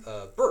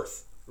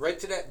birth. Right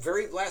to that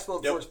very last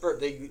moment before its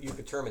birth, you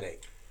could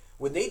terminate.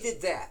 When they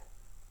did that,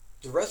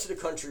 the rest of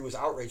the country was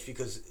outraged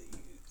because,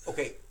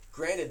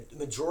 granted,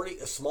 majority,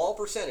 a small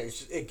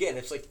percentage, again,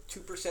 it's like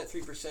 2%,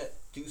 3%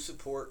 do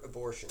support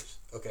abortions.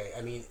 Okay,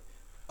 I mean,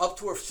 up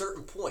to a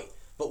certain point.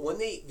 But when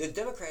the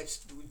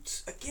Democrats,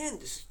 again,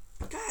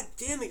 God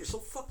damn it, you're so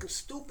fucking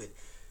stupid.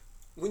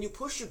 When you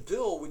push a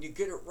bill, when you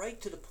get it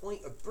right to the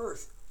point of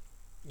birth,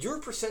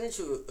 your percentage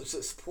of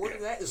support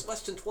of that is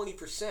less than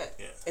 20%.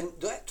 Yeah. And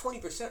that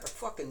 20% are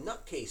fucking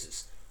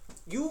nutcases.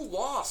 You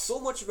lost so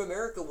much of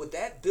America with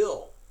that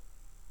bill.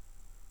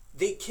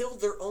 They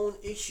killed their own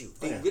issue.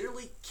 They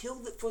literally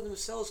killed it for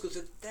themselves because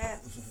they're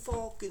that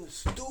fucking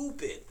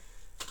stupid.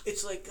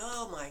 It's like,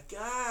 oh my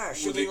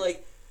gosh.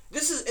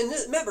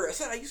 Remember, I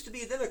said I used to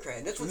be a Democrat,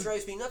 and that's what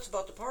drives me nuts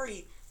about the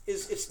party,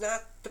 is it's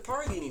not the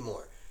party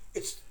anymore.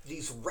 It's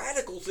these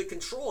radicals that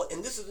control it,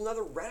 and this is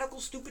another radical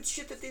stupid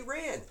shit that they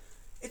ran.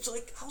 It's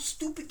like, how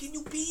stupid can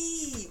you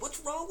be? What's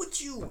wrong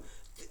with you?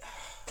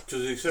 To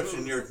the exception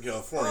of New York and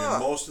California,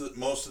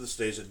 most of the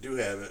states that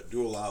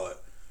do allow it,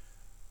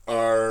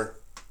 are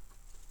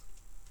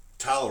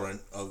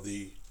tolerant of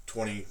the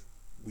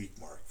 20-week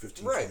mark,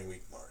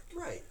 20-week mark.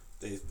 Right.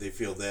 They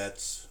feel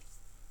that's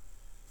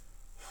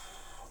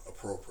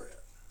appropriate.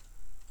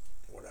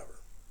 Whatever.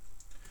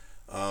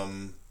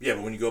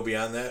 But when you go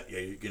beyond that,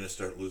 you're going to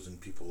start losing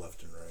people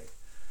left and right.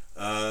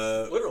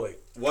 Literally.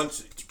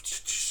 Once,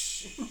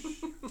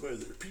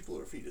 whether people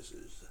or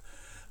fetuses.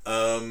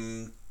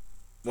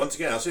 Once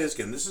again, I'll say this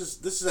again. This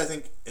is I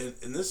think,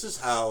 and this is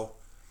how,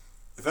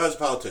 if I was a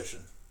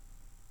politician.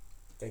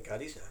 Thank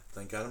God he's not.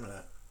 Thank God I'm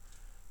not.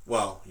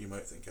 Well, you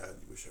might think God,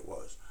 you wish I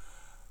was.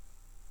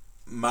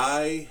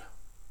 My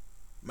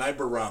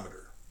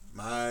barometer,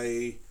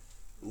 my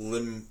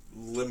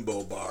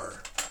limbo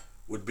bar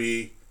would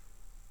be,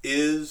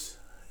 is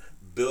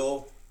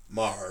Bill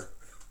Maher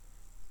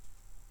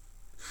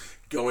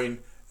going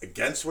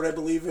against what I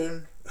believe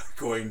in,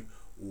 going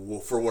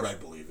for what I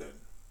believe in?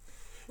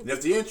 And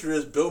if the answer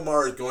is Bill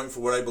Maher is going for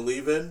what I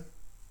believe in,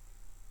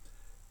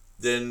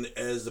 then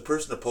as the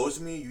person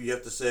opposing me, you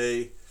have to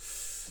say,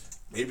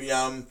 maybe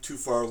I'm too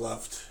far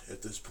left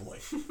at this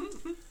point.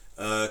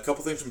 A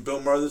couple things from Bill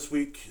Maher this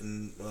week,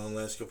 in the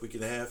last week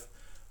and a half.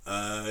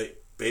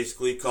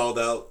 Basically called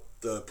out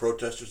the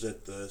protesters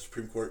at the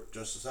Supreme Court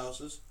justice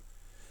houses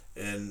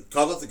and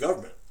called out the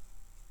government.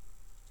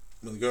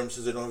 When the government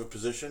says they don't have a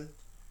position,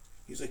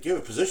 he's like, you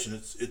have a position.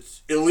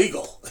 It's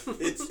illegal.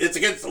 it's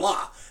against the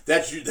law.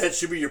 That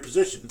should be your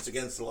position. It's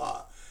against the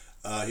law.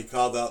 He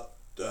called out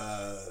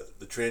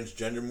the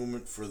transgender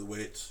movement for the way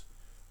it's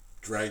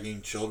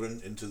dragging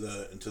children into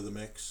the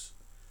mix.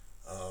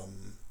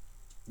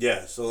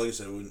 So like I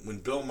said, when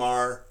Bill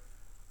Maher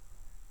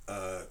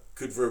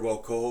could very well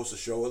co-host a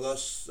show with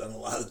us on a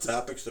lot of the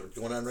topics that are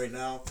going on right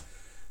now,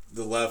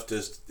 the left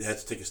has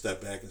to take a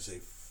step back and say,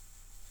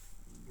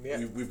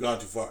 we've gone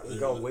too far. We've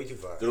gone way too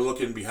far. They're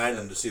looking behind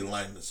them to see the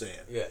line in the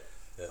sand. Yeah.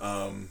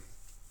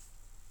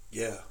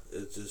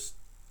 It's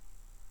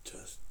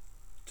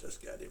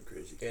just goddamn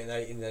crazy. And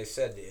I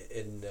said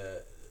in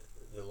the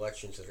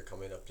elections that are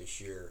coming up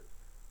this year,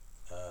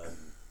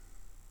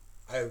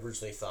 I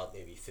originally thought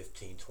maybe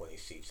 15, 20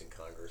 seats in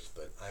Congress,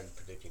 but I'm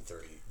predicting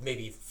 30,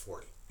 maybe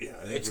 40. Yeah,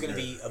 I think it's going to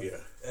be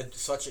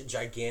such a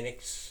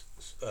gigantic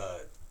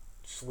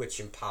switch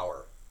in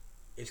power.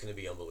 It's going to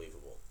be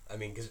unbelievable. I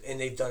mean, and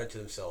they've done it to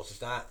themselves.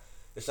 It's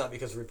not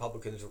because the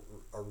Republicans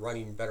are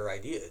running better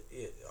ideas.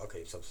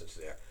 Okay, in some sense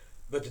they are.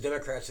 But the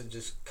Democrats have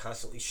just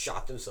constantly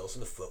shot themselves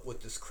in the foot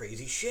with this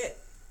crazy shit.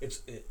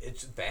 It's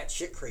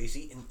batshit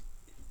crazy. And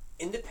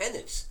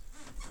independence.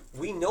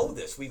 We know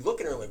this. We look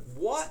at her like,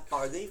 what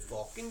are they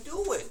fucking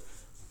doing?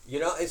 You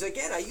know, it's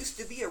again, I used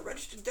to be a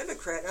registered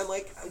Democrat. And I'm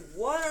like,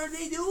 what are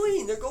they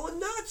doing? They're going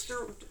nuts.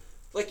 They're,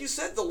 like you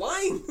said, the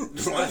line.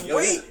 It's like,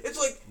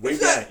 way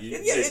back.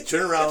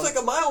 Turn around. It's like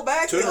a mile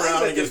back. Turn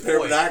around and get a pair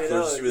of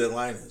binoculars to see where that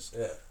line is.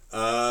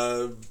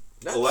 Yeah.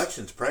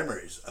 Elections,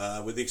 primaries,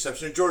 with the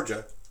exception of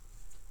Georgia,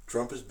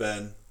 Trump has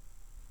been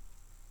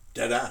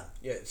dead on.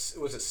 Yeah,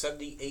 was it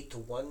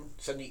 78-1?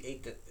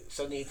 78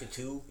 to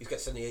 2? He's got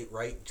 78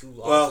 right, 2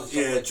 losses.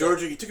 Well, yeah, like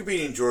Georgia, he took a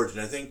beating in Georgia,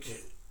 and I think,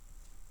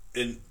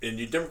 and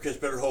you Democrats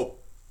better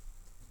hope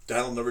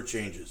Donald never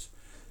changes.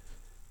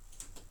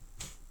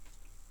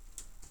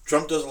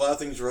 Trump does a lot of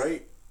things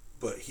right,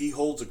 but he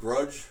holds a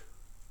grudge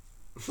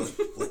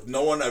like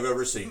no one I've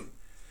ever seen.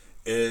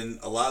 And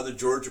a lot of the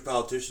Georgia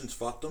politicians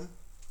fucked him,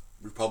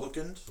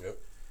 Republicans. Yep.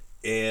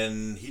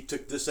 And he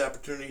took this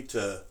opportunity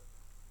to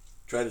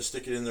try to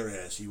stick it in their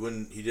ass. He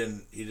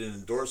didn't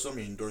endorse them.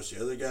 He endorsed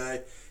the other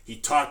guy. He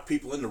talked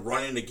people into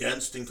running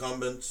against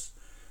incumbents.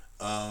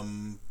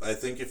 I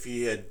think if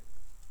he had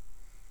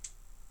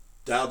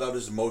dialed out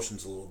his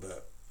emotions a little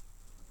bit,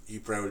 he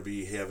probably would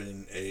be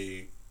having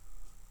a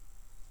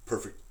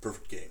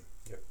perfect game.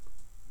 Yep.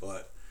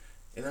 But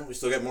we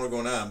still got more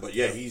going on. But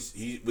yeah,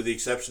 he with the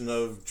exception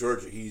of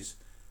Georgia, he's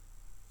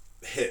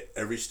hit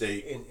every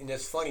state. And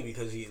that's funny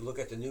because you look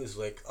at the news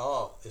like,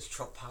 oh, is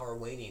Trump power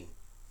waning?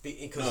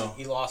 Because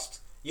he lost.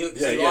 But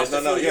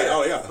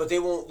they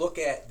won't look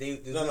at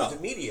the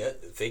media,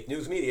 the fake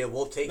news media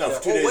won't take.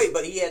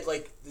 But he had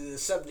like the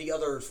 70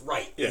 others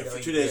right. Yeah, for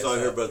 2 days all I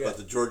heard about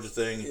the Georgia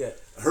thing. Yeah.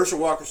 Herschel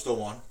Walker still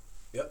won.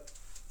 Yep.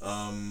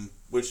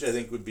 Which I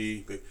think would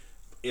be, but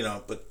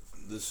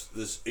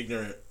this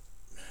ignorant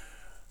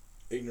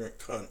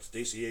cunt,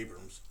 Stacey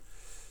Abrams.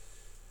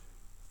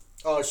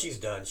 Oh, she's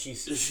done. She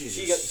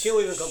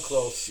won't even come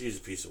close. She's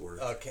a piece of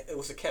work. It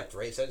was Kemp,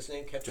 right? Is that his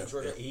name? Kemp in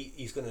Georgia. Yeah.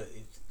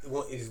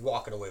 He's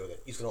walking away with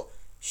it.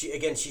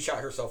 She shot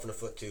herself in the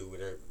foot too with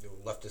her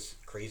leftist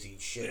crazy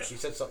shit. Yeah. She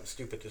said something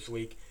stupid this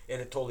week,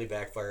 and it totally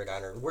backfired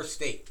on her. Worst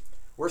state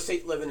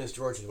living is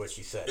Georgia, is what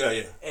she said.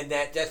 Yeah. And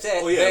that's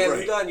it.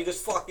 You're done. You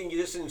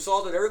just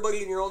insulted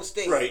everybody in your own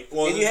state. Right.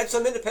 Well, and you had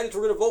some independents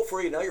who were going to vote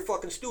for you. Now you're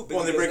fucking stupid.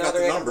 Well, they break out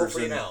the numbers,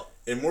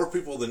 and more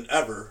people than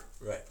ever.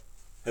 Right.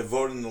 Have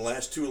voted in the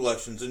last 2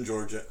 elections in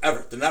Georgia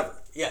ever.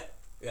 Yeah.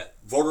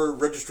 Voter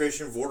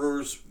registration,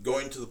 voters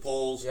going to the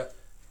polls,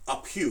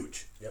 up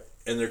huge. Yep.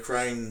 And they're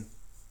crying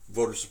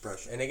voter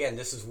suppression. And again,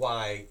 this is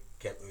why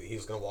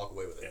he's going to walk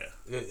away with it.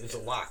 Yeah. It's a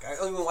lock. I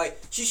don't even know why.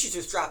 She should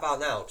just drop out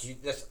now.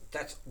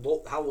 That's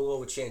how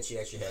low a chance she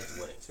actually has of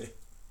winning.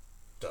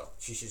 So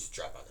she should just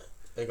drop on that.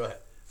 Hey, go ahead.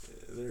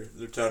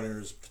 They're touting her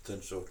as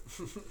potential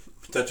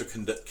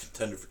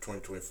contender for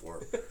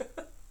 2024.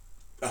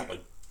 I'm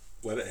like,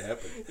 let it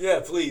happen. Yeah,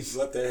 please.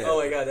 Let that happen. Oh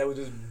my God, that would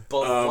just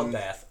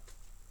bloodbath.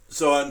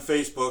 So on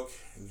Facebook,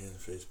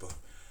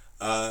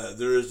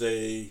 there is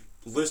a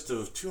list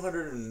of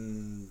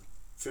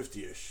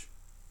 250-ish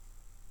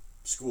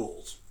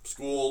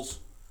schools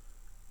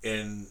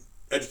and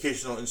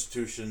educational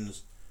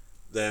institutions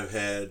that have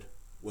had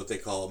what they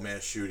call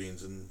mass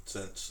shootings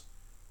since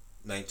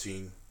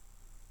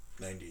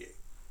 1998.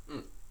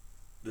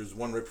 There's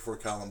one right before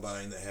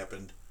Columbine that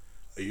happened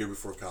a year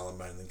before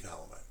Columbine, then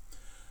Columbine.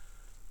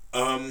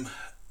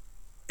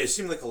 It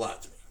seemed like a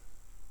lot to me.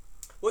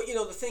 Well,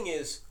 the thing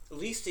is, at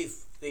least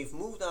they've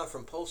moved on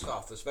from post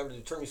office. Remember,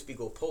 the term used to be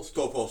go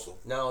postal. Go postal.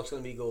 Now it's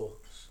going to be go.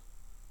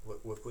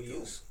 What we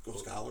use? Go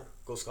scholar.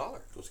 Go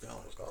scholar. Go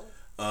scholar. Go scholar.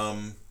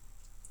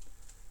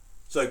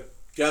 So I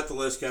got the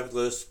list,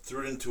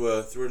 threw it into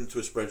a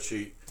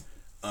spreadsheet.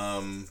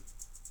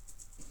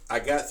 I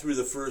got through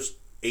the first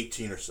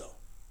 18 or so.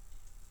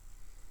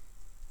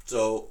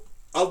 So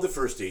of the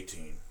first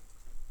 18,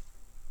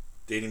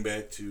 dating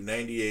back to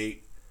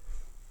 98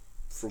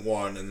 for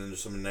one, and then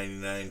there's some in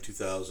 99,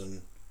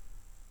 2000.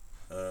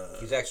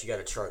 He's actually got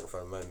a chart in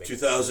front of him.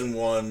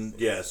 2001,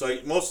 yeah. So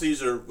most of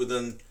these are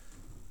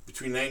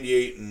between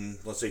 98 and,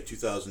 let's say,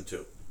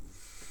 2002.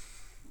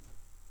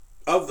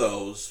 Of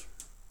those,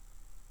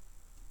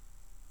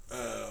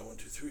 1,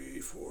 2, 3,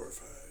 4,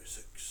 5,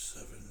 6,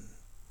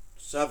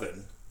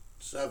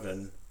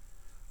 7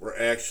 were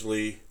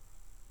actually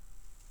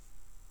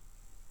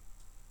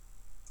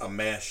a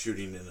mass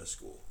shooting in a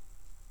school.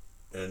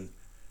 And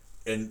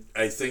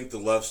I think the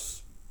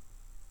left's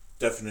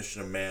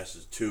definition of mass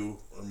is 2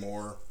 or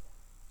more.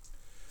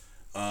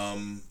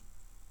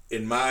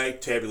 In my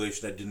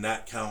tabulation, I did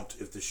not count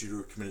if the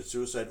shooter committed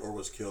suicide or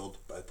was killed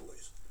by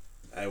police.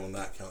 I will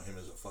not count him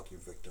as a fucking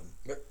victim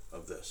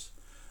of this.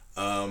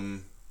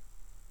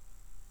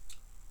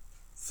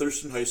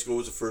 Thurston High School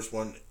was the first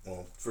one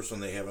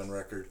they have on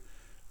record.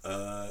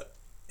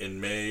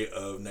 In May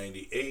of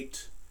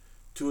 98,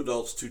 2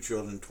 adults, 2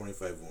 children,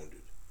 25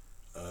 wounded.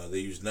 They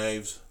used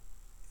knives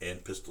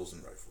and pistols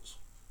and rifles.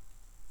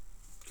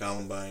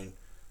 Columbine,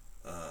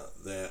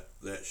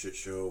 that shit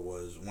show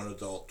was 1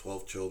 adult,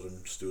 12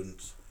 children,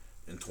 students,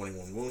 and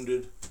 21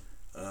 wounded.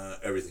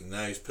 Everything: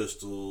 knives,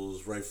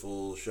 pistols,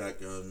 rifles,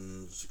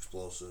 shotguns,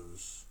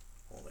 explosives,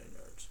 whole 9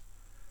 yards.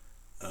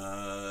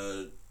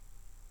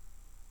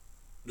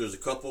 There's a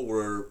couple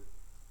where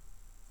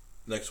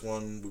next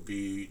one would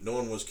be no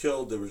one was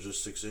killed, there was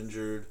just 6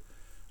 injured.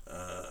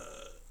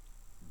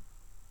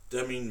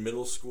 Deming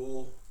Middle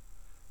School.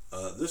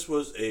 This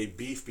was a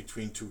beef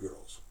between 2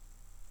 girls.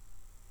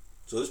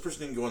 So this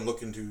person didn't go and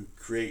looking to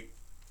create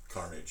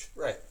carnage.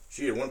 Right.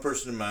 She had one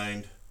person in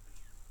mind.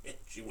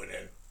 She went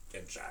in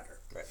and shot her.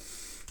 Right.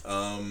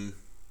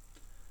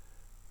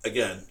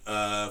 Again,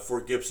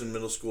 Fort Gibson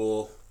Middle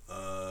School,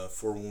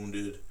 4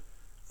 wounded.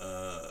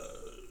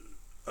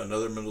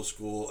 Another middle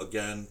school,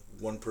 again,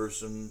 one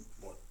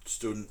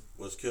student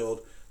was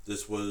killed.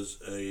 This was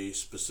a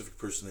specific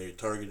person they had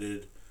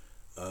targeted.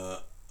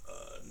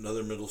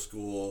 Another middle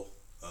school,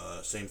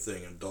 same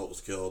thing, an adult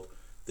was killed.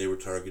 They were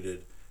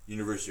targeted.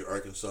 University of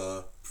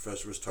Arkansas,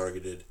 professor was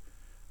targeted.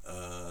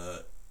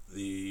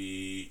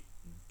 The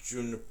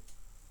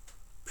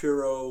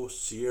Junipero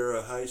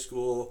Sierra High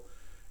School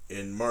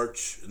in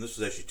March, and this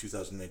was actually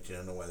 2019. I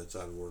don't know why that's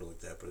out of order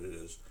like that, but it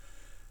is.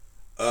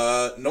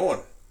 No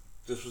one.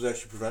 This was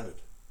actually prevented.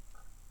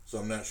 So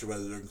I'm not sure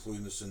whether they're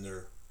including this in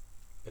their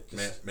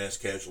mass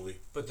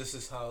casualty. But this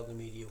is how the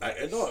media works.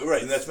 I know,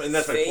 right, and that's my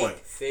point.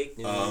 Fake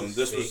news.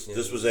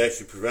 This was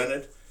actually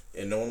prevented,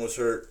 and no one was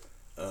hurt.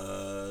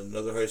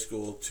 Another high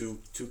school, two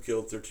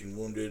killed, 13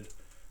 wounded,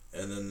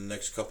 and then the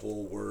next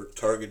couple were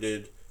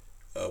targeted.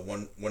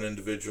 One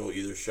individual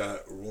either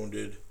shot or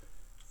wounded.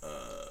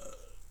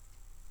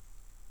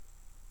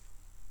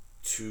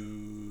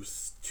 Two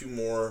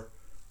more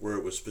where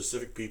it was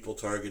specific people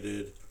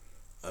targeted.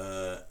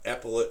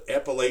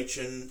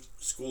 Appalachian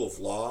School of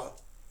Law.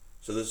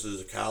 So this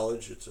is a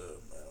college. It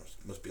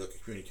must be like a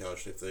community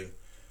college type thing.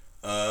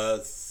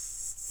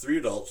 3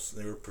 adults,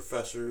 they were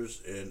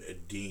professors and a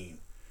dean,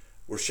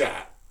 were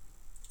shot.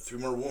 3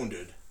 more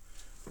wounded.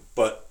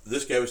 But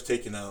this guy was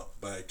taken out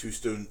by 2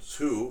 students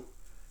who,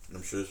 and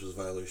I'm sure this was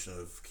a violation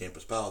of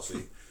campus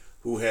policy,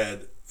 who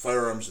had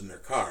firearms in their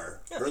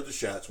car, heard the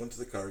shots, went to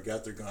the car,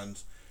 got their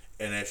guns,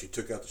 and actually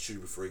took out the shooter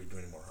before he could do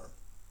any more harm.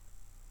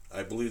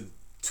 I believe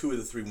 2 of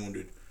the 3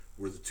 wounded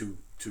were the two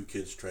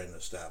kids trying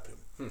to stop him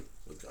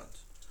with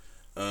guns.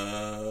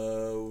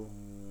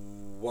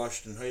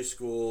 Washington High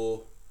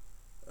School,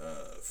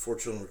 4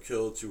 children were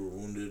killed, 2 were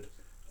wounded.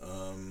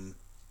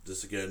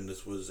 This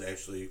was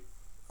actually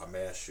a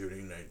mass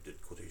shooting. I did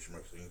quotation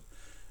marks things.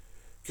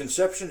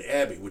 Conception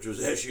Abbey, which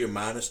was actually a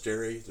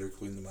monastery. They're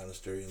including the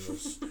monastery in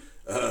this.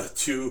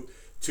 2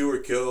 were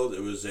killed.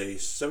 It was a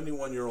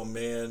 71-year-old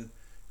man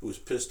who was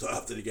pissed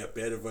off that he got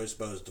bad advice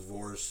about his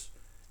divorce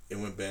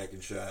and went back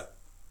and shot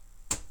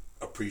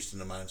a priest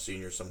and a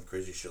Monsignor, some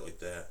crazy shit like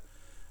that.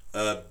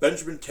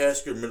 Benjamin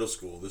Tasker Middle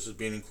School. This is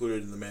being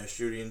included in the mass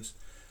shootings.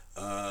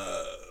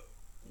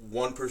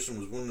 One person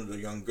was wounded, a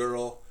young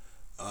girl.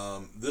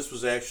 This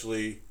was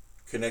actually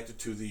connected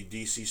to the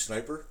DC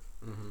sniper.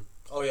 Mm-hmm.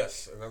 Oh,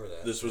 yes, I remember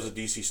that. This was a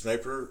DC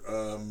sniper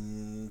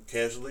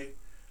casualty.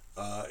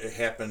 It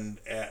happened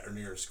at or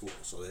near a school,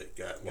 so it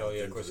got. Oh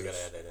yeah, of course you got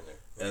to add that in there.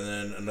 And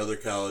then another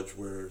college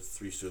where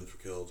 3 students were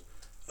killed.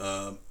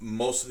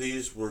 Most of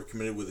these were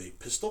committed with a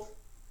pistol.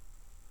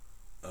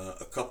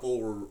 A couple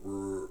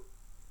were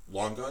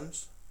long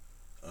guns.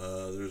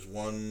 There's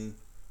one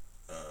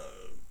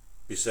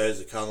besides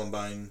the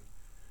Columbine,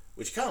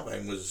 which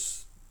Columbine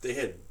was. They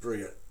had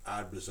very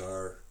odd,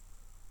 bizarre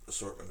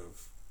assortment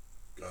of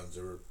guns.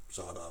 They were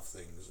sawed-off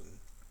things and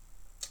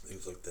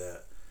things like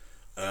that.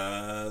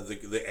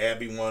 The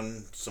Abbey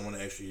one, someone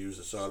actually used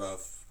a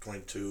sawed-off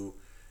 .22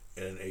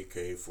 and an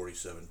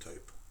AK-47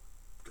 type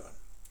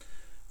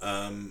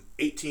gun.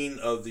 18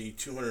 of the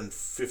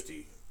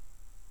 250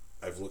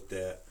 I've looked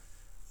at.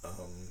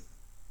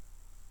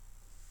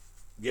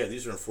 Yeah,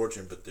 these are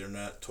unfortunate, but they're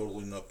not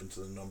totaling up into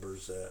the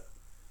numbers that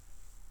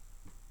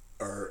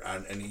are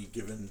on any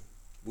given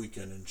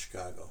weekend in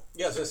Chicago.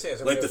 Yeah, I was going to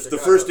say. Like the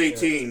first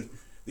 18...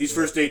 These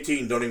first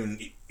 18 don't even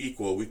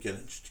equal a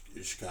weekend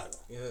in Chicago.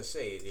 I was going to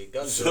say, the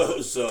guns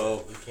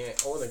so you can't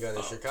own a gun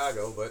in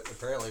Chicago, but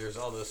apparently there's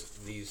all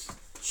these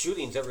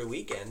shootings every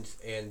weekend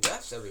and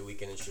deaths every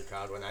weekend in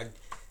Chicago, and I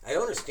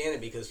don't understand it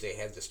because they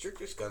have the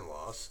strictest gun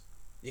laws.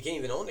 You can't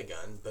even own a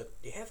gun, but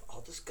you have all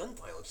this gun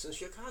violence in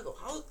Chicago.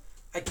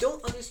 I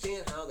don't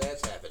understand how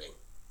that's happening.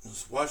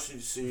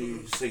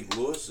 Washington, St.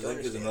 Louis, I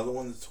think, is another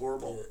one that's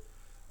horrible. Yeah.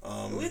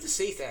 We have the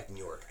SAFE Act in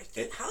New York.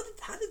 How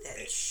did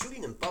that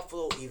shooting in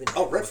Buffalo even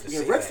happen? Oh, red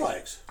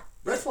flags.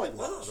 Red flag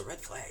laws. Oh, the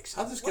red flags.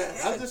 How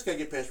did this guy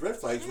get past red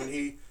flags when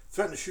he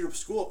threatened to shoot up a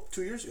school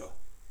 2 years ago?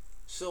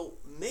 So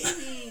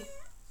maybe,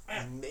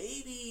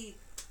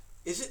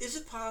 is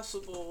it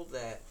possible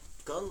that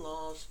gun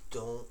laws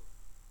don't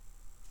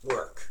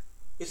work?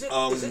 Is it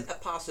a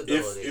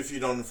possibility? If you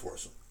don't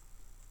enforce them.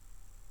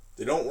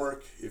 They don't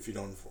work if you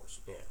don't enforce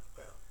them. Yeah.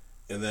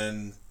 And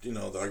then,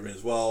 the argument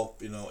is, well,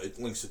 it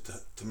links it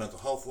to mental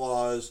health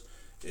laws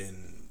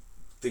and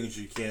things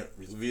you can't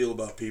reveal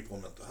about people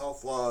in mental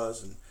health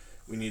laws, and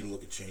we need to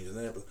look at changing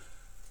that.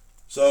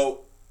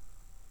 So,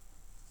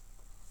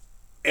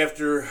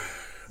 after, it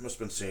must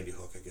have been Sandy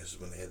Hook, I guess, is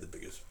when they had the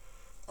biggest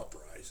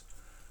uprise.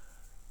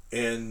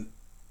 And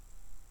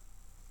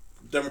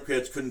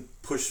Democrats couldn't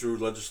push through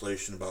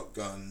legislation about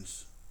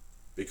guns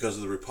because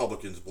of the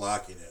Republicans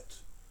blocking it.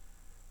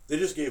 They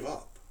just gave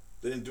up.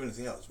 They didn't do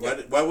anything else.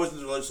 Yeah. Why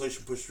wasn't the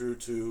legislation pushed through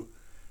to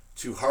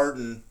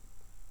harden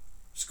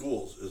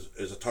schools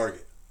as a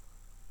target?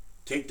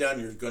 Take down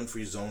your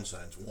gun-free zone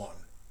signs. One.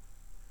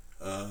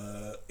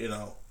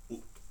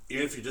 Even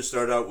if you just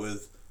start out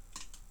with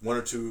one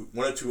or two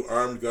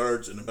armed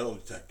guards and a metal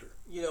detector,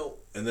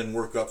 and then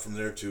work up from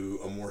there to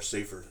a more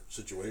safer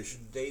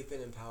situation. They've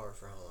been in power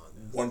for how long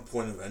now? One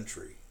point of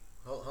entry.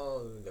 How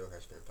long have the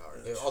Democrats been in power?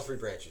 All three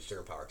branches are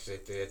in power because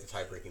they had the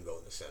tie-breaking vote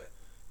in the Senate.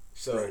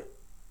 So. Right.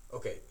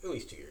 Okay, at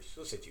least 2 years.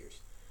 Let's say 2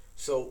 years.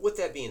 So, with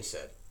that being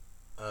said,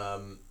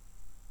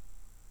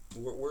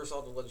 where's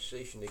all the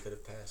legislation they could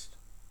have passed?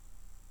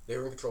 They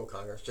were in control of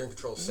Congress. They're in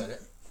control of the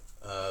Senate.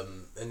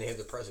 And they have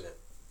the president.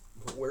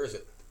 Where is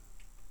it?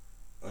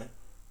 Right.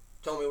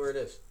 Tell me where it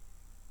is.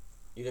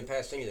 You didn't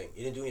pass anything.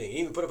 You didn't do anything. You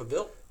didn't even put up a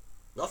bill.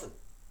 Nothing.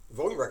 The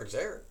voting record's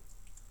there.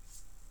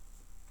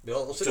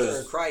 Don't sit there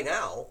and cry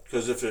now.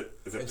 Because if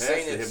it passed,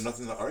 they have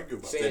nothing to argue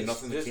about. They have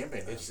nothing to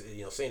campaign on. It's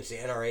saying it's the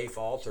NRA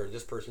fault, or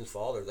this person's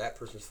fault, or that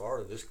person's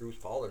fault, or this group's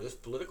fault, or this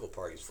political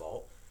party's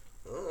fault.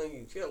 Well,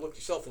 you got to look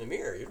yourself in the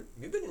mirror.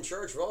 You've been in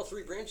charge of all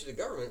three branches of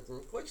government for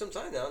quite some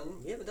time now,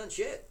 and you haven't done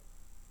shit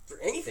for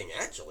anything.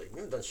 Actually, you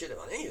haven't done shit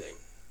about anything.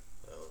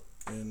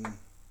 And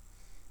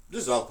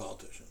this is all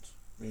politicians.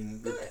 I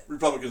mean,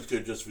 Republicans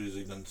could just as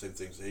easily done the same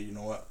thing. Say, you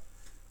know what,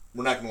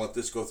 we're not going to let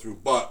this go through,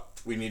 but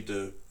we need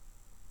to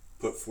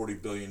put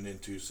 $40 billion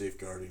into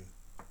safeguarding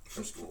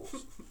our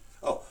schools.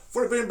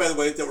 $40 billion, by the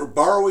way, that we're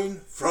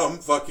borrowing from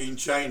fucking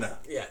China.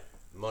 Yeah,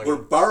 money. We're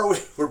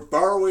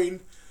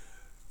borrowing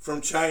from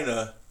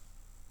China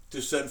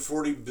to send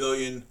 $40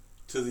 billion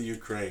to the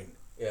Ukraine.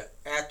 Yeah,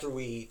 after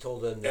we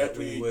told them that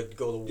we would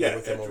go to war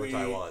with them over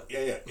Taiwan.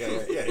 Yeah.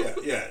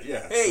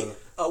 Hey,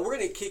 we're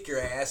going to kick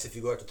your ass if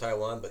you go after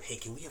Taiwan, but hey,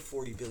 can we have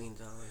 $40 billion?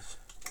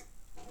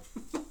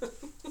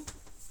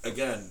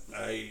 Again,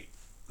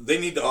 they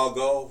need to all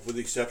go, with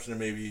the exception of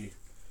maybe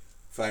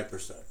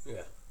 5%.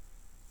 Yeah.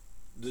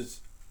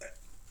 This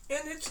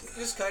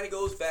kind of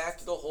goes back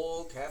to the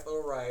whole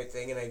Capitol riot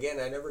thing. And again,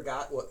 I never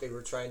got what they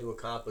were trying to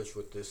accomplish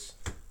with this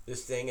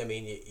thing. I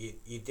mean,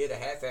 you did a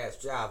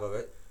half-assed job of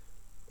it.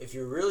 If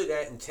you're really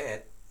that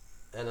intent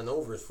on an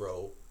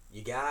overthrow,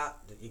 you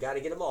got to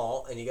get them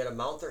all, and you got to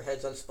mount their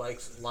heads on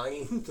spikes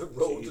lining the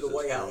road to the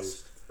White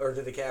House or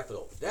to the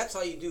Capitol. That's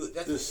how you do it.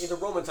 That's in the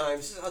Roman times.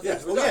 This is how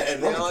things were done. Yeah,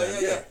 in Roman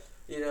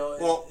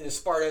times, in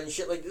Sparta and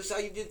shit like this is how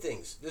you did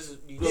things.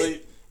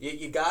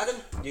 You got them.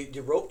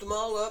 You roped them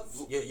all up.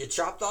 You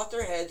chopped off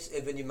their heads,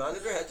 and then you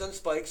mounted their heads on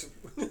spikes.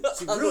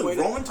 See, really,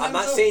 Roman times. I'm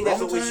not saying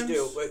that's what we should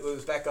do. Wait,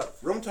 let's back up.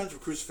 Roman times were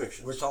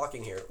crucifixions. We're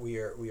talking here. We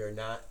are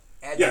not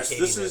advocating.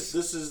 Yes,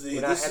 this is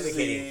We're not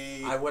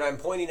advocating. What I'm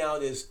pointing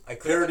out is I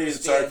couldn't parody and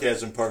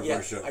sarcasm part of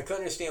our show. I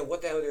couldn't understand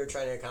what the hell they were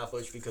trying to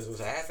accomplish because it was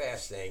a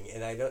half-assed thing,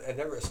 and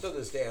still to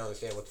this day I don't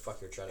understand what the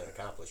fuck they're trying to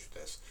accomplish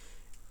with this.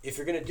 If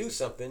you're gonna do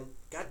something,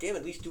 goddamn,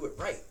 at least do it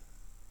right.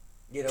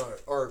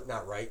 Or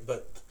not right,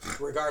 but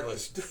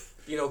regardless,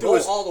 go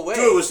all the way.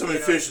 Do it with some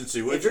efficiency.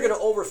 If you're going to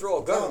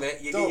overthrow a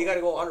government, you got to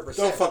go 100%.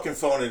 Don't fucking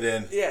phone it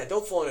in. Yeah,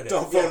 don't phone it in.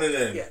 Don't phone it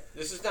in. Yeah,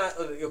 this is not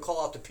you'll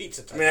call out the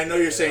pizza type. I mean, I know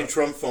you're saying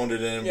Trump phoned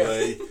it in, but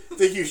I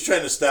think he was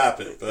trying to stop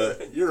it.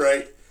 But you're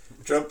right.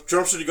 Trump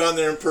should have gone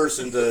there in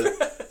person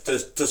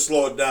to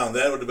slow it down.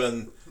 That'd have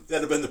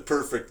been the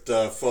perfect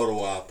photo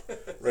op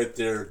right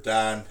there.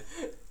 Don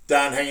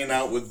hanging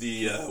out with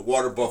the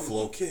water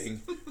buffalo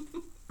king.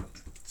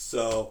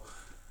 So.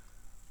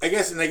 I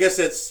guess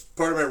that's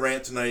part of my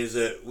rant tonight is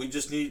that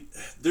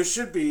there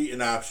should be an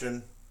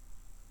option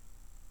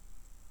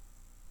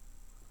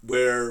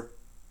where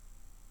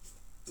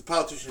the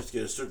politicians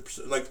get a certain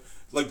percent,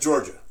 like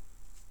Georgia.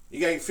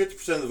 You got to get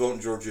 50% of the vote in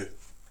Georgia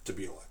to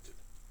be elected.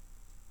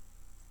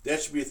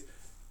 That should be,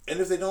 and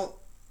if they don't,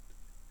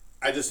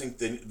 I just think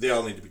they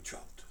all need to be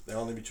trucked. They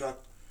all need to be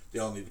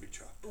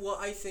trucked. Well,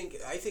 I think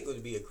it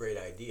would be a great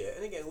idea,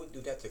 and again, we'd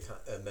have to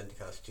amend the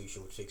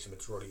Constitution, which takes a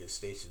majority of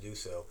states to do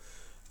so.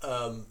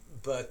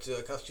 But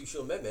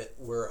constitutional amendment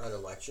where on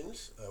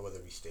elections, whether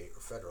it be state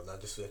or federal,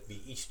 not just would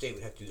be each state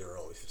would have to do their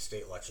own. If it's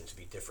state elections, would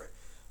be different.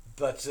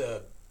 But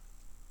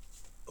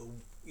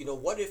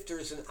what if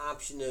there's an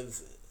option of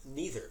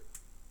neither?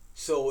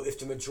 So if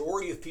the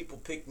majority of people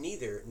pick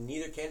neither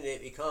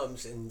candidate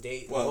becomes, and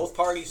both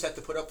parties have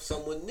to put up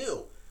someone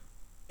new,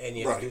 and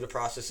you have to do the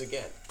process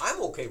again. I'm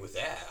okay with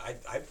that.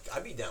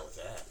 I'd be down with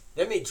that.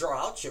 That may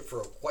draw out shit for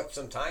quite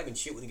some time, and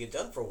shit wouldn't get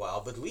done for a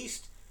while. But at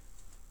least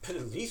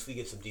we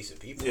get some decent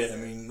people. Yeah, I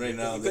mean, right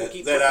now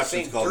that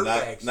option's called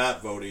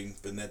not voting,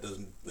 but that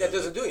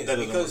doesn't do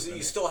anything because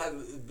you still have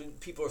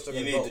people are still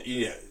going to vote.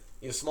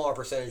 A smaller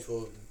percentage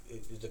will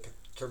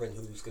determine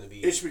who's going to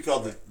be. It should be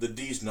called the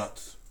D's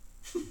Nuts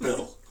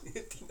bill.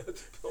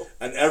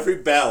 On every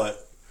ballot,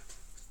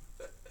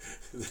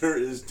 there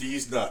is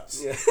D's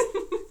Nuts. Yeah.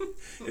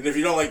 And if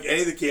you don't like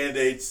any of the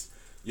candidates,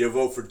 you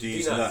vote for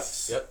D's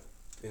Nuts. Yep.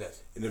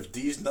 D-nuts. And if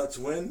D's Nuts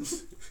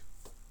wins.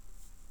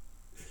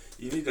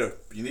 You need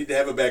to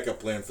have a backup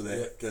plan for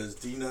that because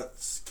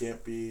D-Nuts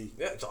can't be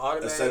it's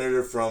automatic. A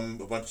senator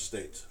from a bunch of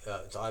states.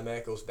 It's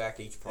automatic. Goes back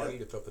to each party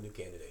to put up a new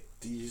candidate.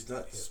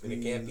 D-Nuts. And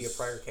it can't be a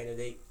prior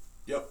candidate.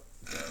 Yep.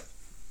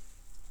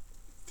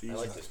 I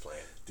like this plan.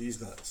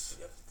 D-Nuts.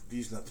 Yep.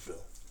 D-Nuts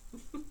bill.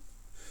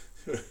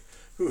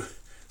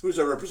 Who's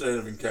our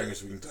representative in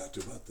Congress we can talk to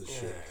about this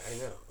shit? I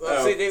know.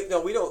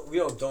 Well, we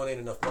don't donate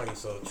enough money,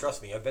 so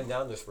trust me, I've been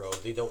down this road.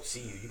 They don't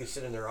see you. You can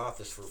sit in their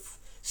office for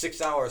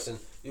 6 hours and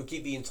you'll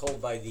keep being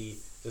told by the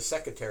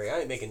secretary, I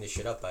ain't making this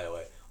shit up by the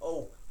way,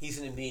 oh, he's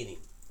in a meeting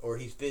or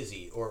he's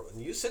busy, or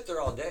you sit there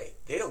all day.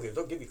 They'll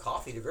give you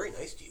coffee. They're very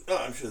nice to you. Oh,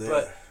 I'm sure they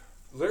are.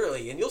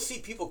 Literally, and you'll see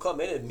people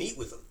come in and meet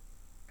with them.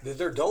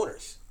 They're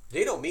donors.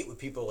 They don't meet with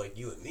people like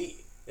you and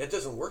me. It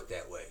doesn't work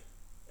that way.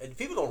 And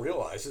people don't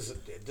realize this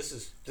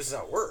is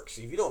how it works.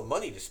 If you don't have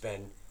money to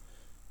spend,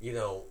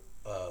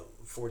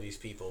 for these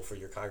people, for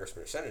your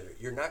congressman or senator,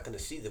 you're not going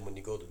to see them when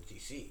you go to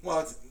D.C.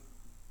 Well,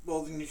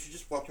 then you should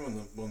just walk in one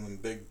of them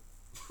big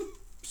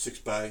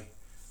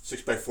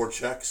 6x4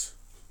 checks.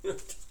 Yeah,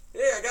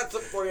 I got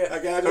something for you.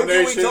 I got a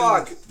donation.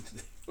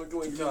 When can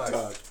we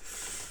talk?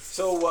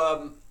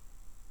 So,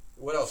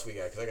 what else we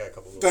got? Because I got a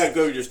couple. Go ahead,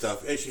 go with your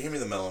stuff. Hey, hand me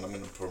the melon. I'm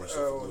going to pour myself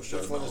a little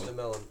shot of melon. Which one is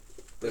the melon?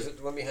 Is it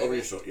the one behind over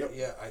your shoulder? Yep.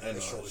 Yeah, I know. I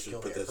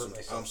should put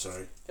that. I'm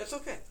sorry. That's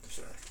okay. I'm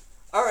sorry.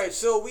 All right,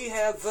 so we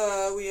have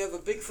a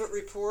Bigfoot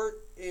report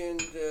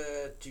and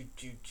I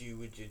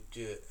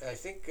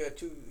think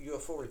 2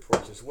 UFO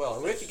reports as well.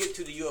 And we have to get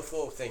to the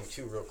UFO thing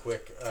too real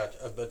quick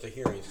about the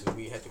hearings because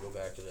we had to go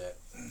back to that.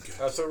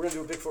 Okay. So we're going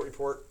to do a Bigfoot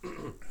report.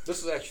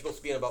 This was actually supposed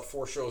to be in about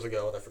 4 shows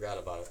ago and I forgot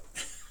about it.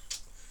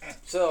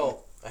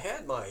 So I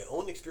had my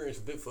own experience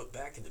with Bigfoot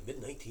back in the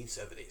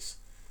mid-1970s.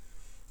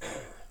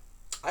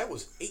 I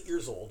was 8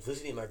 years old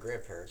visiting my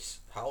grandparents'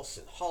 house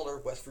in Holler,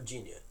 West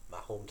Virginia, my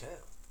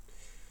hometown.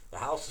 The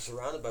house is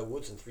surrounded by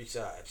woods on 3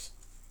 sides.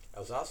 I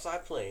was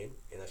outside playing,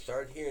 and I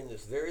started hearing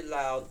this very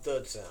loud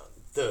thud sound.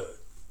 Thud,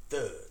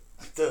 thud,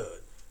 thud.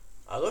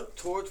 I looked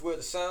towards where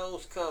the sound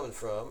was coming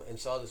from and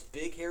saw this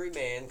big hairy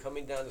man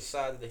coming down the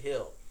side of the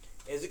hill.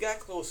 As it got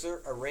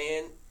closer, I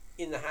ran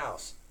in the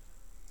house.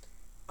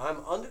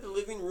 I'm under the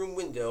living room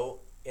window,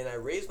 and I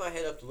raised my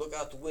head up to look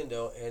out the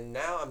window, and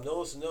now I'm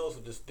nose to nose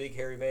with this big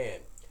hairy man.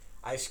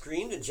 I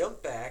screamed and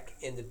jumped back,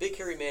 and the big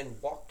hairy man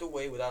walked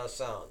away without a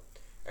sound.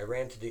 I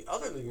ran to the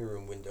other living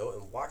room window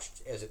and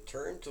watched as it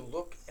turned to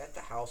look at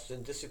the house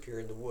and disappear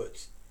in the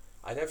woods.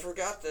 I never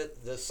forgot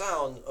the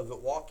sound of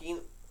it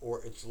walking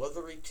or its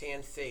leathery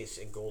tan face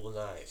and golden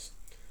eyes.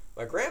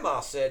 My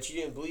grandma said she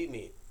didn't believe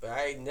me, but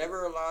I was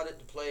never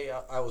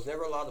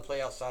allowed to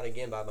play outside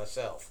again by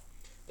myself.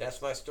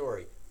 That's my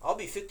story. I'll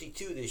be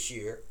 52 this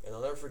year, and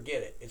I'll never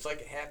forget it. It's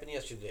like it happened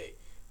yesterday.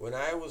 When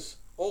I was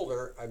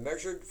older, I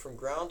measured from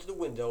ground to the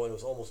window, and it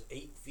was almost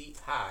 8 feet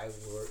high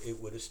where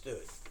it would have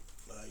stood.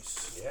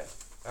 Nice. Yeah.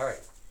 All right.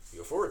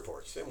 UFO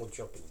reports. Then we'll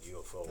jump into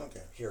UFO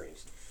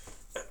hearings.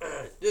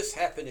 This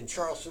happened in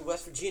Charleston,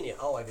 West Virginia.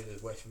 Oh, I did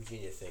the West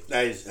Virginia thing.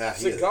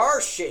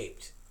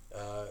 Cigar-shaped.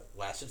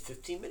 Lasted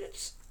 15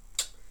 minutes.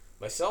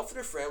 Myself and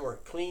a friend were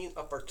cleaning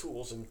up our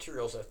tools and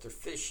materials after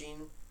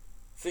finishing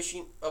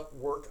up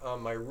work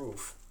on my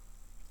roof.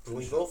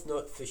 We both know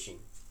it. Finishing.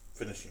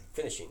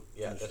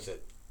 Yeah, that's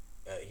it.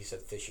 He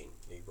said fishing.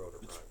 He wrote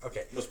it wrong.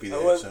 Okay. Must be the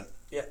accent.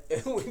 Yeah,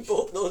 and we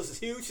both know this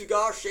huge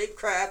cigar-shaped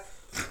craft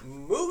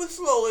moving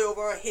slowly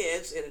over our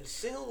heads, and a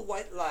single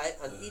white light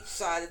on each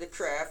side of the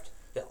craft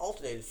that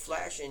alternated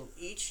flashing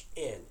each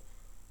end.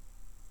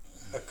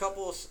 A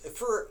couple of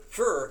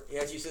fur.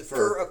 Yeah, she said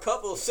fur. A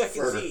couple of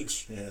seconds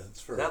each. Yeah,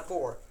 it's fur. Not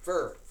four.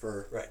 Fur.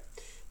 Right.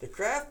 The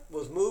craft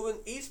was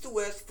moving east to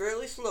west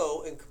fairly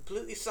slow and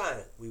completely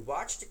silent. We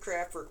watched the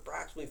craft for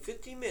approximately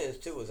 15 minutes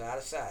till it was out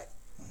of sight.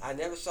 I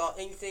never saw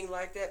anything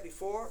like that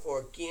before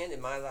or again in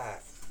my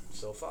life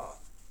so far.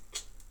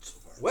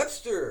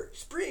 Webster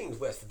Springs,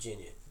 West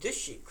Virginia.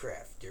 Dish-shaped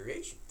craft.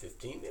 Duration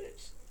 15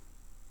 minutes.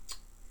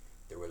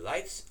 There were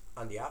lights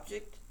on the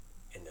object,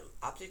 and the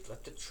object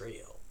left a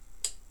trail.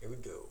 Here we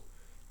go.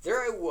 There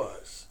I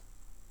was.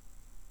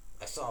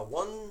 I saw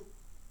one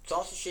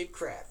saucer-shaped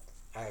craft.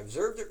 I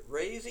observed it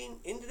raising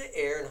into the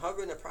air and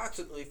hovering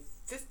approximately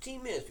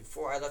 15 minutes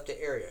before I left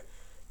the area.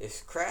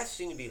 This craft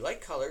seemed to be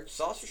light-colored,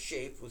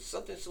 saucer-shaped, with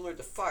something similar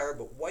to fire,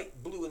 but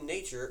white-blue in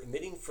nature,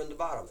 emitting from the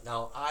bottom.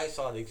 Now, I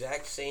saw the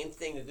exact same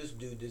thing that this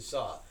dude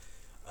saw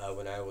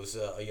when I was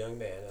a young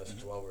man. I was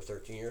 12 or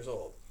 13 years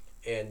old.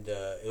 And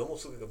it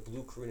almost looked like a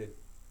blue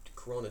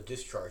corona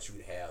discharge you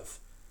would have,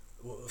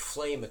 a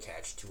flame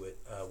attached to it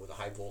with a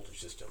high-voltage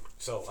system.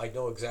 So I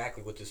know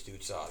exactly what this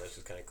dude saw. This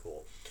is kind of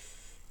cool.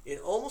 It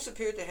almost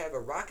appeared to have a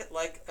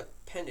rocket-like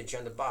appendage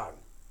on the bottom.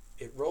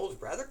 It rose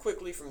rather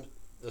quickly from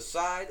the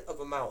side of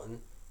a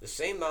mountain, the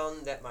same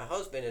mountain that my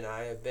husband and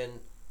I have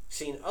been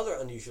seeing other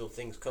unusual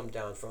things come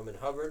down from, and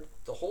hovered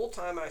the whole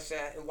time I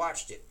sat and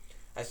watched it.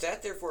 I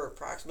sat there for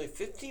approximately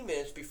 15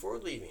 minutes before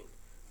leaving.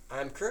 I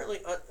am currently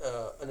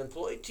an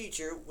employed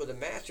teacher with a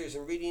master's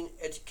in reading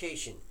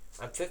education.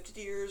 I'm 50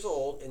 years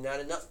old and not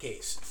a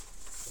nutcase.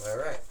 All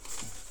right.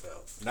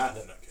 Well, not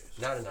a nutcase.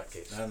 Not a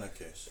nutcase. Not a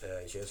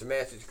nutcase. She has a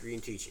master's degree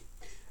in teaching.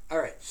 All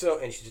right.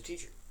 And she's a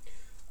teacher.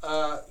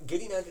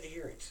 Getting on to the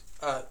hearings,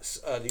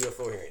 the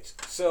UFO hearings.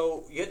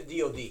 So you had the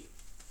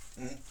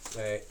DOD,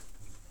 right?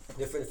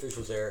 Different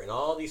officials there, and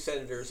all these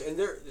senators, and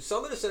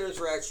some of the senators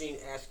were actually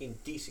asking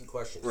decent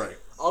questions. Right.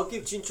 I'll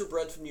give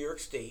Gingerbread from New York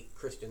State,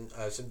 Kristen,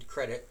 some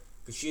credit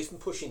because she has been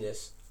pushing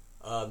this.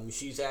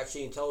 She's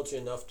actually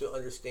intelligent enough to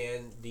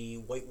understand the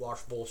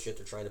whitewash bullshit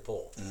they're trying to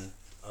pull.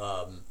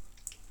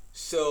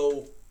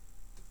 So,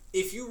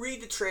 if you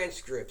read the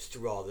transcripts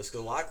through all this,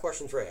 because a lot of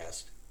questions were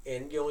asked,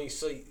 and you only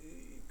see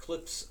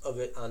clips of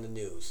it on the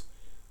news,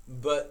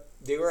 but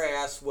they were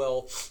asked,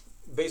 well,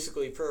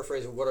 basically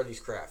paraphrasing, what are these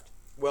craft?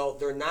 Well,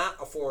 they're not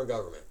a foreign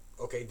government.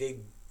 Okay, they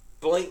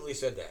blatantly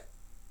said that.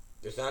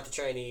 It's not the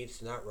Chinese,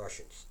 it's not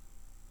Russians.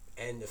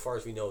 And as far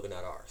as we know, they're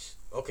not ours.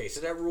 Okay,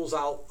 so that rules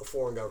out a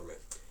foreign government.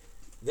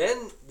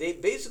 Then they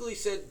basically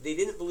said they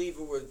didn't believe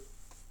it were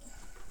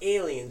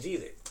aliens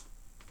either.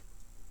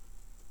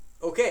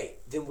 Okay,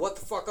 then what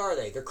the fuck are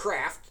they? They're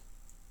craft.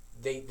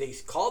 They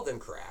called them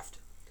craft.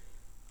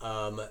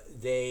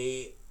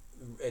 They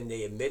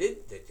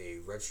admitted that they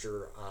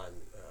register on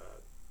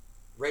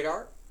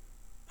radar,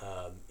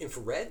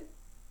 infrared,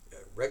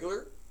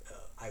 regular,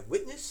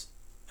 eyewitness,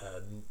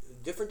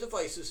 different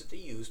devices that they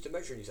use to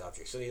measure these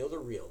objects. So they know they're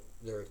real.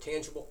 They're a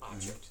tangible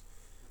object.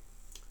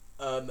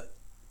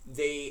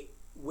 They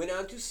went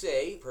on to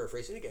say,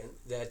 paraphrasing again,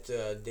 that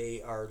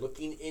they are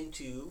looking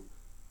into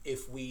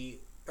if we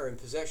are in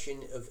possession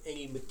of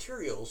any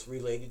materials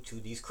related to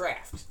these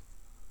craft.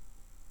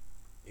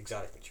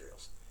 Exotic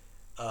materials.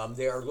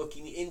 They are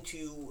looking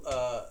into,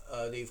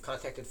 they've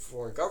contacted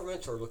foreign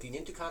governments or looking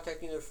into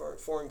contacting the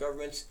foreign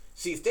governments,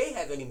 see if they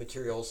have any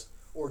materials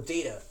or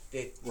data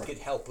that could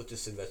help with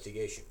this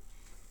investigation.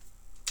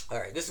 All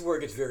right, this is where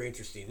it gets very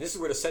interesting. This is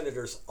where the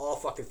senators all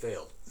fucking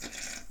failed.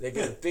 They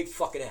get a big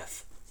fucking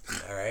F.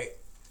 All right?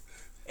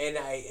 And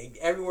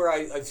everywhere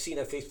I've seen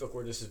on Facebook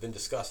where this has been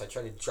discussed, I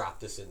try to drop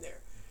this in there.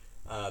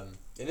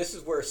 And this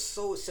is where it's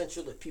so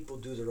essential that people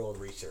do their own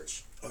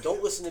research.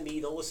 Don't listen to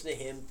me. Don't listen to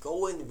him.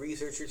 Go and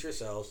research it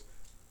yourselves.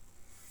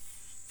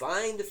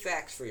 Find the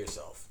facts for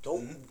yourself.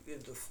 Don't.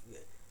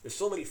 There's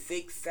so many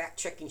fake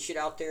fact-checking shit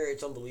out there.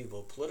 It's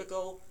unbelievable.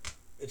 Politico,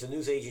 it's a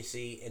news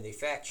agency, and they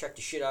fact-check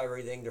the shit out of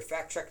everything. They're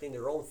fact-checking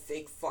their own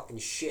fake fucking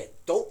shit.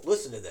 Don't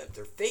listen to them.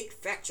 They're fake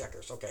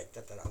fact-checkers. Okay,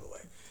 get that out of the way.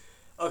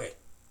 Okay.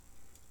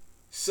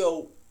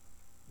 So,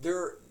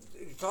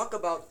 talk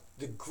about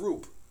the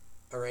group,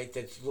 all right,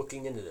 that's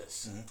looking into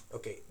this.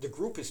 Okay, the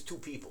group is two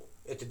people.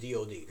 at the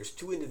DOD. There's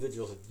 2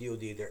 individuals at the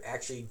DOD. They're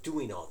actually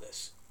doing all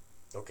this.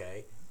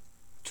 Okay?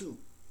 2.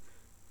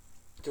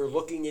 They're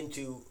looking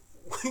into,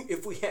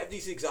 if we have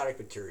these exotic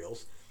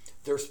materials,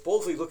 they're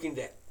supposedly looking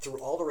through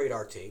all the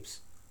radar tapes,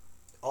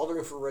 all the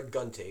infrared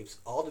gun tapes,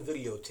 all the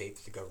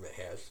videotapes the government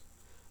has.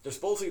 They're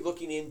supposedly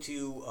looking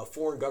into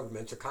foreign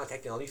governments or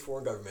contacting all these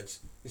foreign governments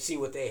and seeing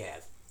what they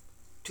have.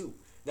 2.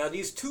 Now,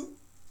 these two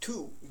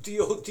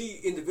DOD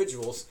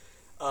individuals,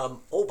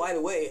 by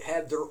the way,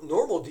 have their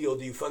normal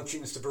DOD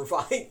functions to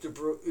perform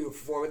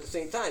at the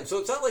same time. So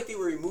it's not like they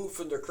were removed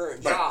from their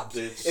current jobs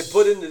and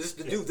put into this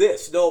to do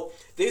this. No,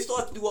 they still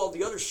have to do all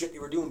the other shit they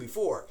were doing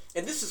before.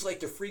 And this is like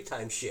their free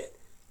time shit.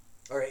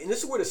 All right, and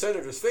this is where the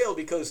senators fail,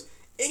 because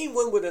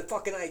anyone with a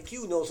fucking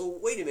IQ knows, well,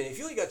 wait a minute, if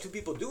you only got 2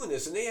 people doing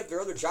this and they have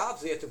their other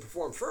jobs they have to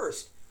perform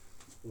first,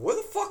 where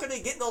the fuck are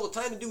they getting all the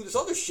time to do this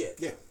other shit?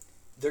 Yeah.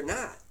 They're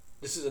not.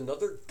 This is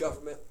another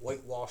government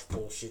whitewash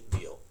bullshit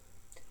deal.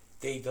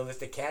 They let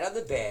the cat out of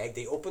the bag.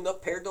 They opened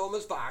up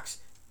Pandora's box.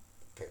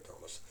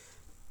 Pandora.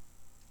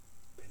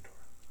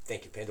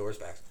 Thank you, Pandora's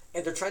box.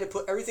 And they're trying to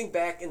put everything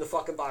back in the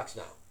fucking box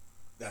now.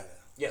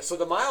 Yeah, so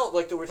the mile,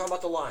 like we're talking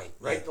about the line,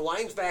 right? Yeah. The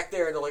line's back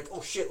there, and they're like,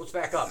 oh shit, let's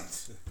back up.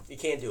 You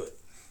can't do it.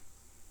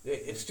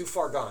 It's too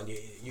far gone.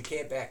 You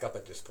can't back up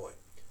at this point.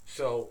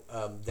 So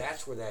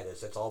that's where that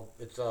is. That's all.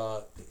 It's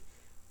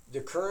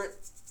the current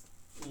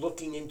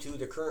looking into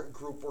the current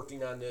group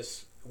working on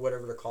this,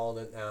 whatever they're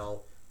calling it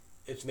now.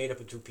 It's made up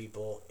of 2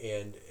 people,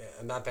 and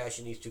I'm not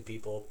bashing these 2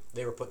 people.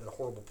 They were put in a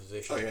horrible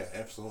position. Oh yeah,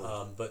 absolutely.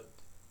 But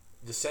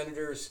the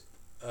senators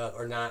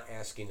are not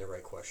asking the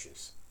right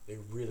questions. They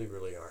really,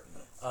 really aren't.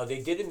 No.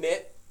 They did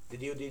admit, the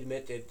DOD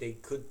admit that they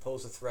could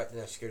pose a threat to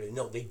national security.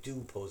 No, they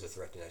do pose a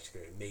threat to national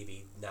security.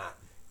 Maybe not.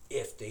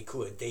 If they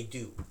could, they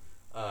do.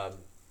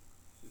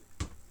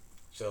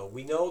 So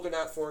we know they're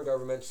not foreign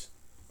governments.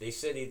 They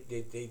said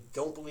they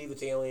don't believe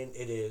it's alien.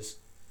 It is.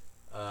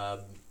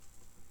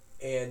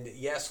 And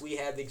yes, we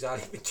have the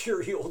exotic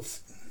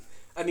materials.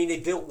 I mean, they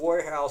built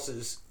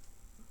warehouses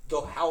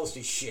to house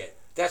this shit.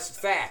 That's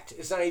fact.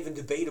 It's not even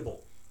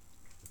debatable.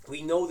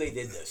 We know they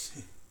did this.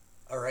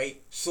 All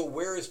right? So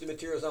where is the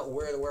materials out?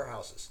 Where are the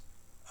warehouses?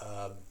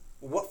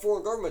 What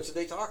foreign governments did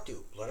they talk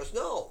to? Let us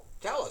know.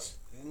 Tell us.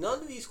 None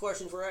of these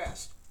questions were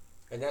asked.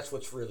 And that's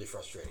what's really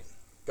frustrating.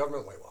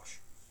 Government whitewash.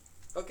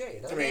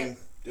 Okay. I mean,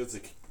 if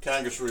the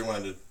Congress really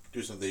wanted to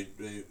do something,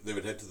 they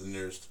would head to the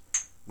nearest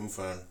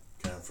MUFON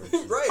conference.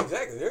 Right,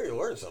 exactly. There you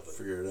learn something.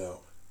 Figure it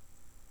out.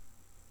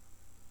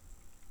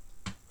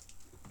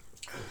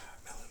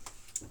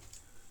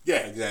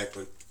 Yeah,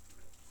 exactly.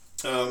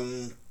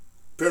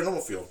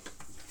 Paranormal field.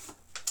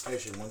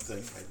 Actually, I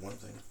had one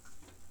thing.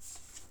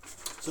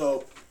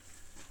 So,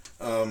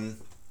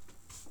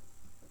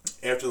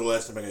 after the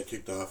last time I got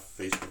kicked off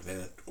Facebook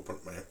and opened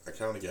up my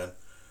account again,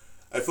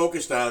 I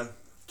focused on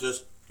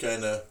just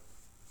kind of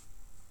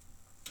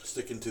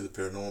sticking to the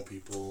paranormal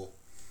people,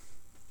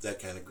 that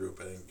kind of group.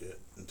 I didn't get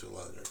into a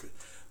lot of that.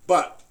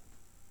 But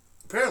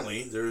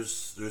apparently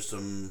there's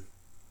some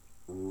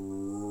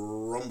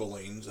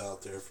rumblings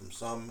out there from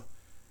some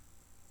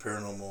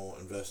paranormal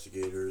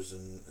investigators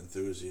and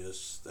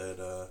enthusiasts that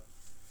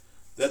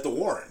the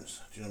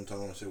Warrens, do you know what I'm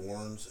talking about when I say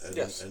Warrens?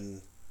 Yes.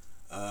 Ed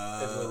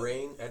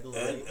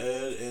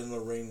and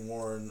Lorraine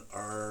Warren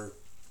are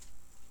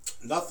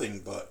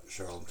nothing but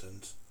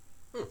charlatans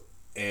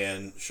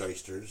and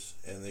shysters,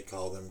 and they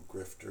call them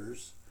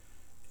grifters,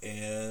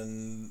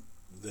 and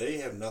they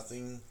have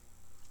nothing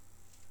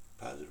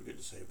positive good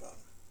to say about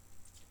them.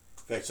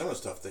 In fact, some of the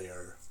stuff they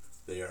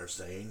are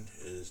saying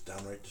is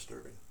downright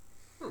disturbing.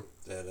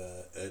 That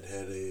Ed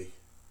had a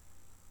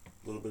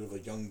little bit of a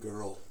young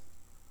girl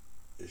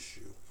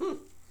issue.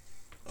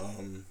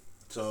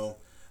 So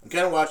I'm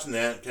kind of watching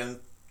that, kind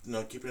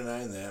of keeping an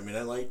eye on that. I mean,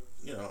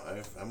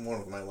 I'm one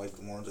of them. I like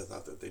the Warrens. I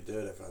thought that they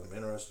did. I found them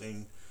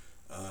interesting.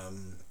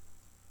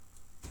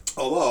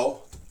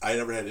 Although I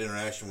never had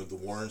interaction with the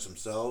Warrens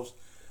themselves,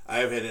 I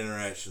have had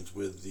interactions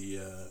with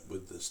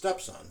the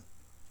stepson,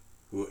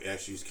 who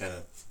actually is kind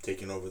of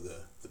taking over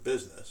the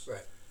business.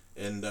 Right.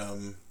 And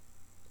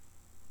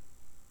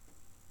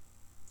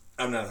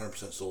I'm not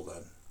 100% sold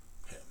on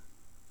him.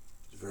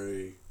 He's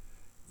very,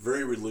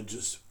 very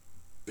religious,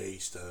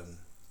 based on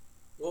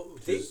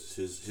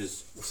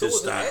his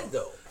style. Ed,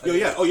 though.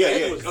 Yeah. No.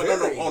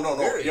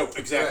 Yeah,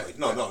 exactly.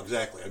 Right. No,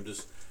 exactly. I'm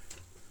just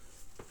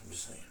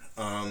saying.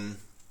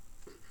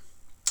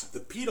 The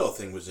pedo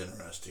thing was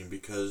interesting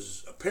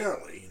because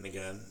apparently, and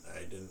again,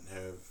 I didn't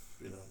have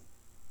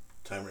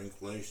time or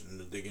inclination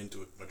to dig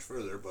into it much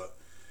further, but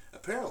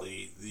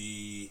apparently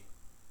the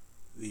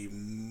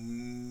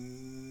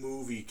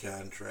movie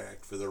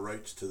contract for the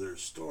rights to their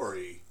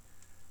story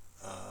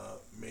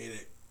made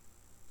it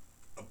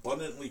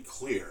abundantly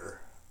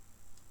clear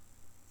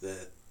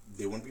that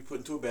they wouldn't be put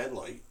into a bad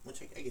light,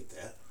 which I get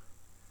that,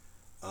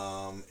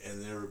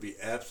 and there would be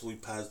absolutely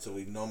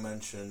positively no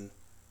mention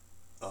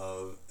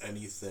of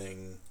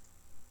anything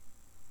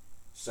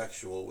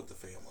sexual with the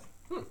family.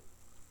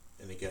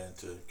 And again,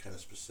 to kind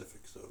of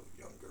specifics of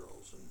young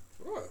girls and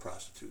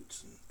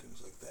prostitutes and things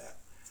like that.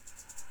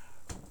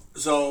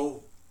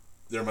 So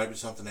there might be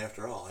something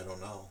after all. I don't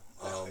know.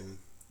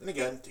 And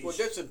again, well,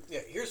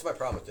 here's my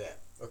problem with that.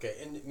 Okay,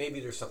 and maybe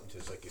there's something to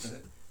this, like you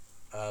said.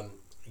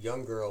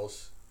 Young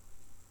girls,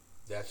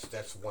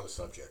 that's one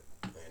subject,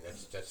 and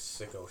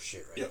that's sicko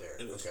shit right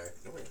there. Okay.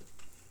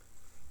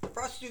 The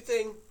prostitute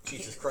thing,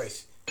 Jesus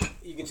Christ.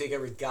 You can take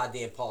every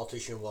goddamn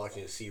politician in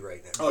Washington D.C.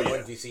 right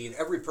now. D.C. and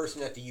every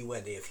person at the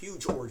UN. They have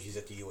huge orgies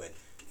at the UN.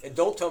 And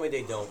don't tell me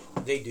they don't.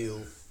 They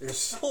do. There's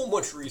so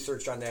much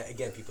research on that.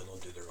 Again, people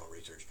don't do their own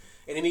research.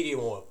 And the media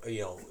won't,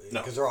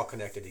 because they're all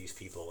connected to these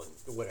people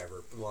and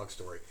whatever. Long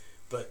story.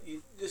 But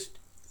just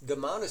the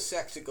amount of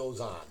sex that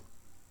goes on,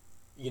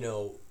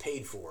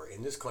 paid for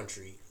in this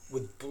country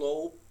would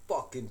blow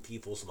fucking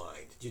people's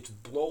minds.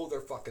 Just blow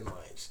their fucking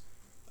minds.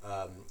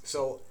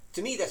 So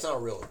to me, that's not a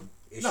real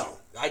issue. No,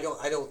 I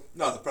don't.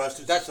 No, the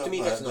prostitutes. That's to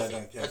me. That's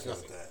nothing. That's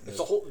nothing. It's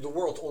the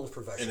world's oldest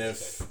profession. And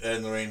if Ed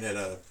and Lorraine had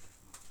a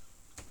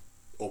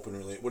open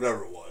relationship,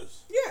 whatever it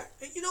was. Yeah,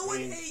 you know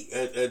what?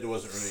 Ed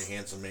wasn't really a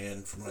handsome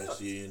man from what I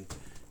see, and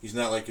he's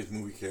not like his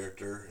movie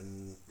character,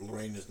 and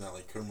Lorraine is not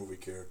like her movie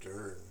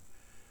character.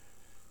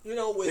 And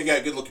they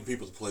got good-looking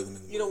people to play them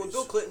in the movies. When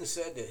Bill Clinton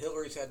said that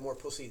Hillary's had more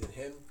pussy than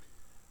him.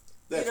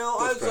 I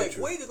was like,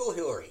 true. Way to go,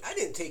 Hillary. I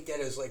didn't take that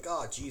as like,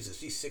 oh, Jesus,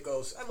 these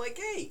sickos. I'm like,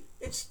 hey,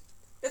 that's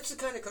the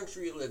kind of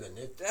country you live in.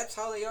 That's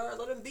how they are.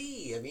 Let them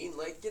be. I mean,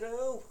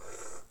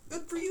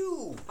 good for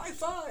you. High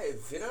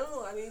five.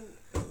 I mean,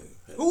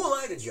 who am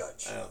I to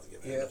judge? I don't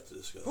think I have enough to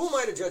discuss. Who am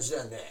I to judge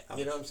on that?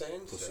 You know what I'm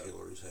saying? Pussy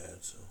Hillary's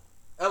had, so.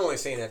 I'm only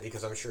saying that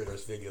because I'm sure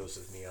there's videos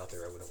of me out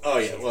there. I wouldn't. Oh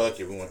yeah, well,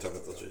 okay, we want to talk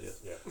about those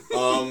videos. Yeah.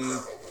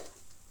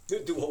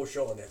 Do a whole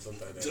show on that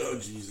sometime. Oh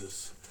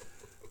Jesus.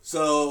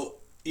 So.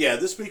 Yeah,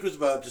 this week was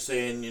about just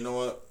saying, you know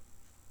what?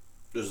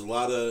 There's a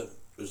lot of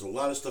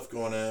stuff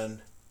going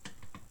on,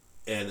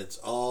 and it's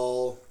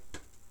all,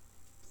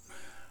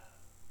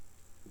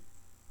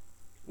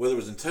 whether it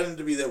was intended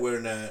to be that way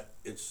or not,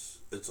 it's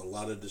a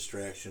lot of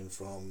distraction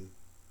from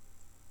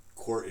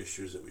core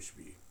issues that we should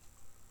be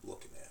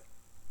looking at.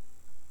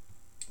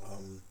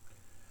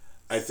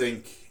 I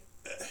think,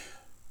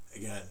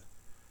 again,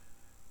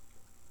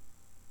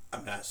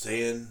 I'm not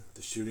saying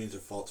the shootings are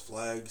false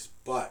flags,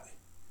 but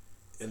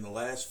in the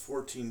last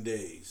 14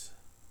 days,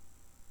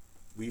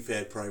 we've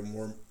had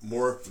probably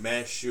more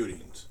mass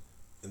shootings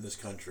in this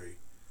country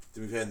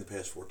than we've had in the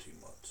past 14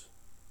 months.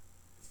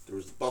 There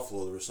was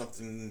Buffalo, there was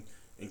something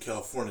in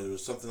California, there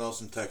was something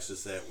else in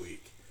Texas that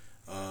week.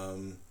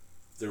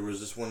 There was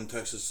this one in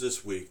Texas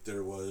this week.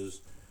 There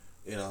was,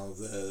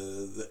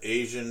 the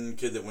Asian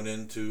kid that went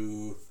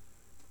into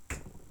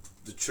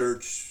the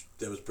church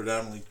that was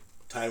predominantly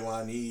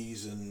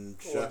Taiwanese and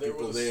shot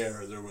people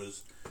there. There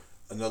was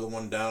another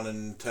one down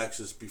in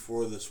Texas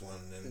before this one.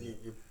 And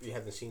you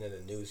haven't seen it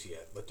in the news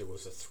yet, but there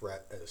was a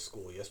threat at a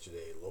school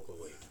yesterday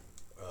locally.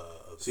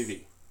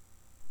 CV.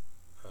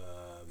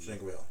 Shenango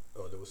Valley.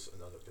 Oh, there was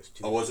another. There's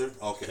two. Oh, was there?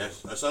 Okay,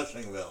 I saw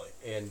Shenango Valley.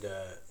 And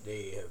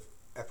they have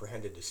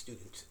apprehended the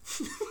student.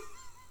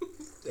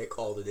 They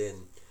called it in,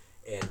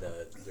 and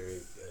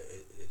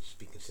it's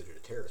being considered a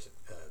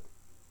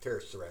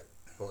terrorist threat,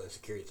 homeland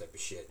security type of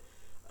shit.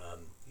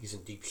 He's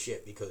in deep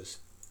shit because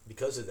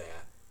of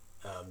that.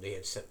 They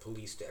had sent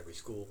police to every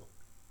school.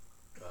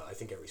 I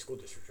think every school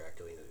district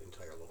actually in the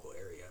entire local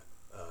area.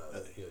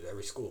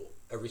 Every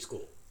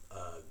school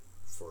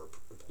for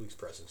police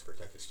presence to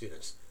protect the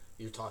students.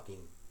 You're talking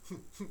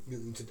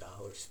millions of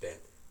dollars spent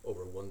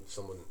over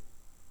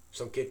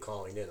some kid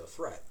calling in a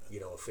threat.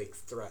 A fake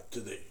threat.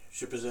 Did they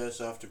ship his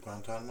ass off to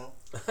Guantanamo?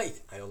 I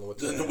don't know what.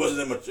 There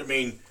wasn't that much. I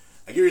mean,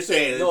 I get what you're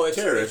saying. No, it's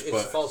terrorist,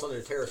 but it falls under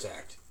the Terrorist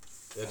Act.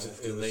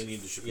 They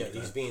need to ship him.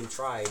 Yeah, he's being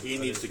tried. He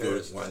needs to go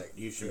to one.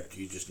 He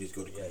just needs to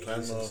go to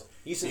Guantanamo.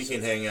 He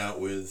can hang out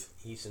with.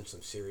 He's in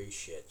some serious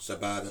shit.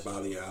 Sabada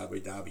Bali Abu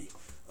Dhabi.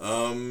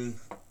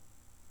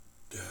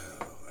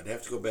 I'd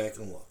have to go back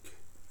and look.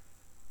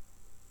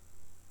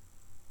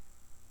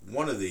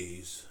 One of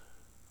these.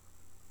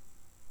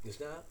 It's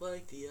not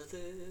like the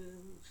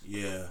others.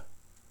 Yeah.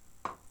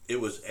 It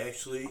was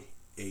actually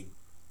a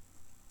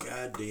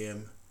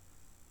goddamn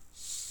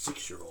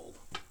 6-year-old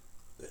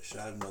that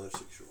shot another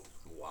 6-year-old.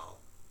 Wow.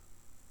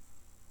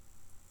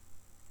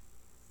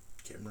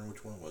 Can't remember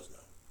which one it was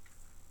now.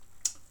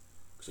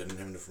 Because I didn't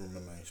have enough room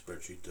in my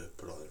spreadsheet to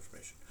put all that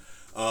information.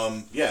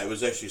 Yeah, it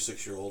was actually a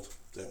 6-year-old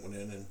that went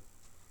in and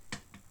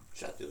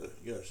shot the other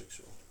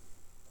 6-year-old.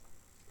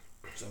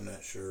 So I'm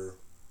not sure,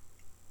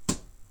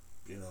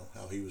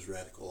 how he was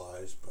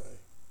radicalized by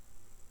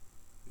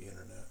the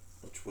internet,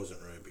 which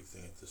wasn't really a big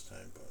thing at this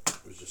time, but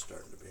it was just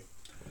starting to be.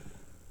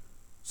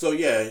 So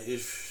yeah,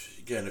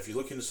 if you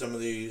look into some of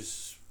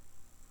these,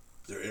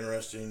 they're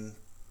interesting,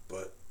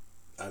 but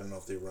I don't know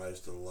if they rise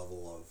to the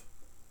level of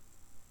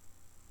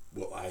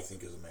what I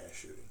think is a mass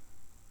shooting.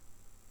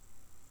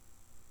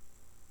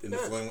 And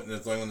if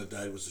the only one that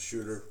died was the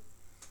shooter,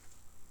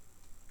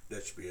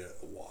 that should be a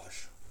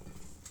wash.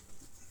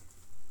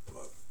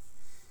 But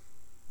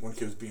one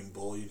kid was being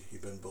bullied.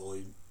 He'd been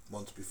bullied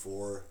months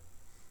before.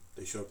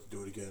 They showed up to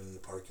do it again in the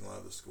parking lot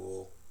of the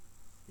school.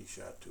 He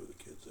shot 2 of the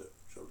kids that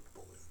showed up to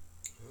bully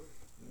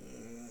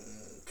him.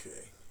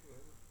 Okay.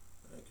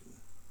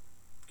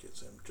 can't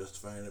say I'm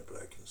justifying it, but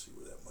I can see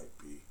where that might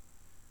be.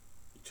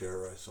 You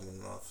terrorize someone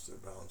enough, they're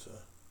bound to.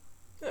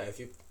 Yeah, if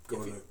you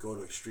go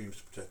to extremes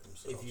to protect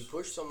themselves. If you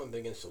push someone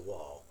against the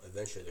wall,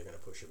 eventually they're going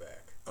to push you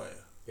back. Oh yeah.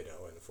 You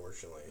know, and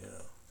unfortunately, Yeah.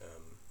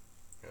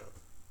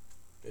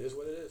 It is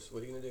what it is.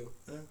 What are you going to do?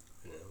 Yeah.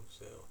 You know,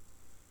 so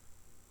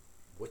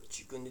what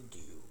you going to do?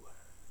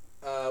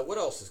 What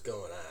else is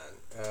going on?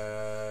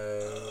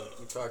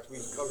 We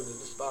covered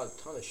just about a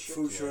ton of shit.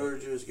 Food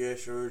shortages, gas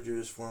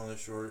shortages, formula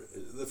shortage.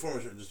 The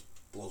formula shortage just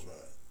blows my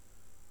mind.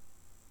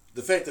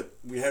 The fact that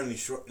we're having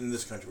these in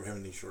this country, we're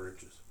having these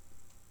shortages.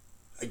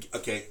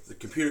 Okay, the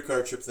computer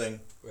card chip thing.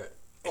 Right.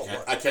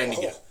 I kind of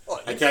get.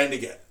 I kind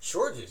of get.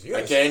 Shortages.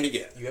 I kind of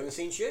get. You haven't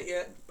seen shit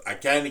yet. I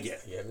kind of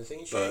get. You haven't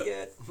seen shit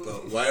yet.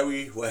 But why are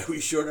we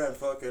short on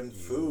fucking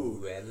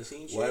food? You haven't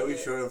seen shit. Why are we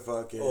short on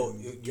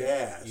fucking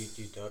gas?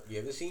 You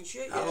haven't seen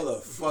shit yet. How the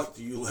fuck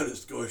do you let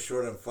us go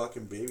short on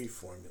fucking baby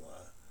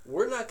formula?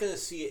 We're not going to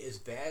see it as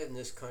bad in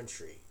this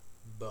country,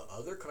 but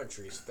other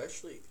countries,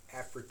 especially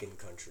African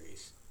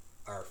countries,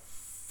 are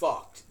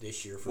fucked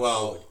this year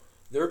for food.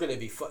 They're going to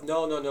be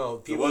No.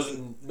 People, if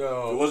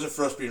it wasn't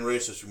for us being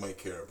racist, we might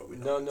care, but we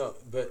don't.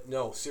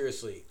 No,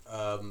 seriously.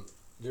 There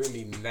are going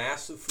to be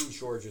massive food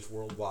shortages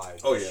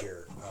worldwide this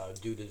year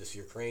due to this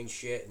Ukraine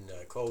shit and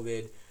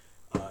COVID.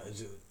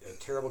 It's a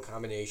terrible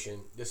combination.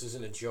 This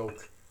isn't a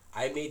joke.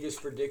 I made this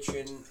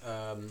prediction.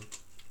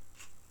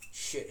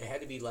 It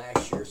had to be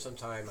last year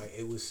sometime.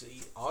 It was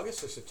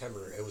August or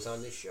September. It was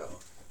on this show.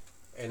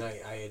 And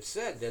I had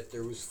said that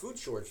there was food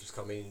shortages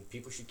coming, and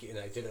people should, and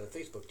I did it on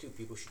Facebook too.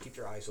 People should keep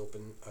their eyes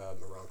open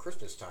around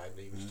Christmas time.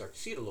 That you would start to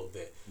see it a little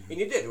bit, and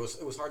you did. It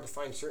was hard to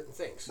find certain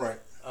things, right?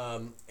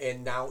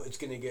 And now it's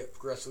going to get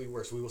progressively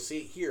worse. We will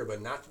see it here,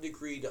 but not to the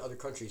degree that other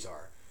countries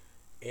are.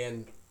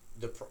 And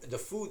the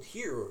food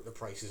here, the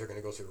prices are going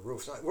to go through the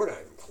roof. We're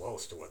not even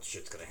close to what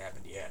shit's going to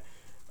happen yet.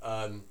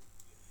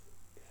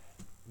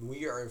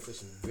 We are in for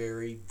some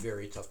very,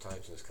 very tough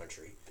times in this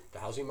country. The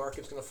housing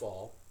market's going to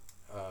fall.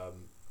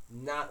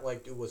 Not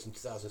like it was in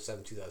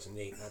 2007,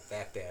 2008, not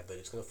that bad, but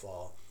it's going to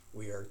fall.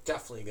 We are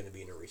definitely going to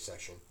be in a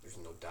recession. There's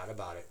no doubt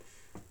about it.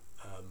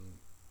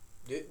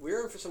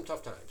 We're in for some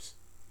tough times.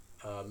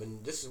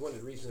 And this is one of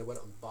the reasons I went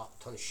out and bought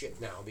a ton of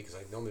shit now, because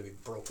I know I'm going to be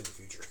broke in the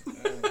future.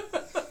 Know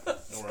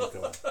where I'm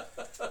going.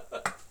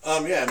 I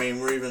mean,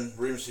 we're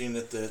even seeing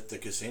at the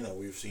casino.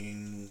 We've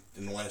seen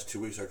in the last 2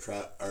 weeks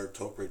our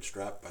toke rates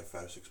dropped by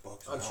 $5-6 an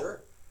hour.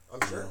 Sure. You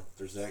know,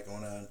 there's that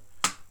going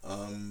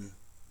on.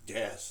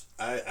 Gas.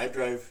 I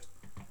drive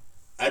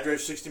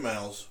 60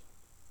 miles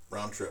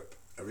round trip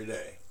every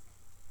day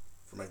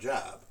for my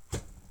job.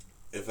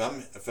 If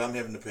I'm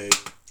having to pay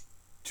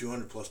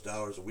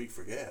 $200+ a week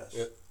for gas,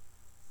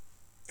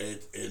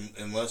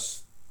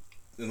 unless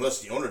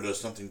the owner does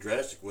something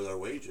drastic with our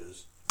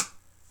wages,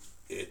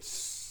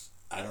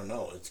 I don't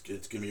know.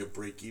 It's gonna be a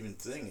break even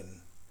thing,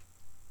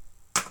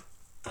 and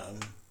I'm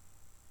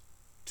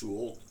too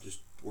old to just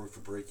work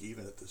for break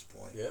even at this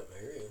point. Yep, I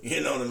hear you.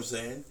 You know what I'm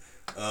saying?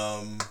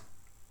 I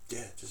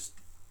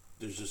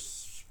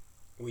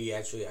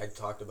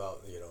talked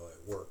about,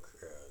 at work,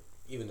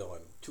 even though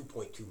I'm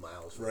 2.2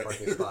 miles from a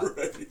parking spot,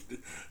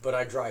 but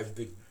I drive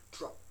big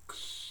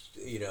trucks,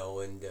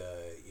 and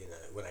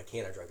when I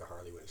can, I drive a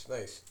Harley when it's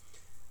nice.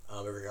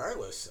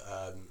 Regardless,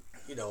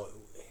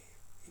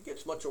 it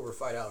gets much over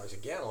 $5 a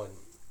gallon.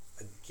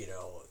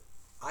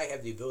 I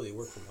have the ability to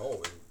work from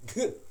home,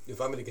 and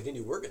if I'm going to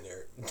continue working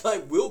there, I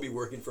will be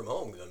working from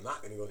home, because I'm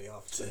not going to go to the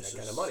office and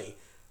spend that kind of money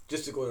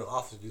just to go to an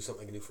office and do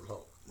something I can do from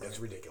home. That's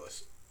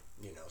ridiculous,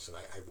 so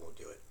I won't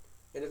do it.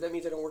 And if that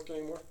means I don't work there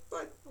anymore,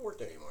 fine, I don't work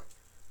there anymore.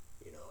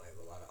 I have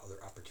a lot of other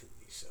opportunities.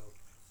 So,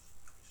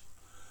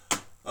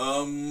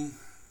 I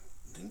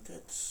think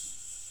that's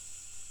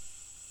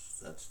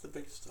the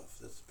big stuff.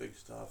 That's the big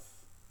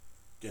stuff.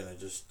 Again,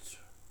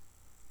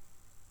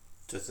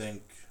 to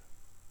think,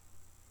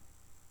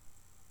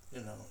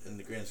 in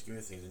the grand scheme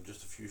of things, in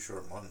just a few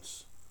short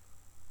months,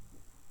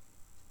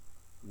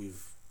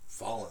 we've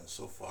fallen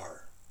so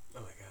far.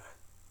 Oh my God,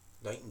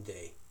 night and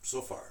day. So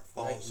far,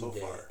 fallen so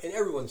far. And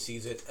everyone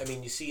sees it. I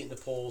mean, you see it in the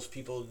polls.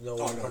 People know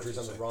the country's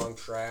on the wrong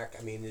track.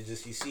 I mean, you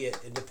see it.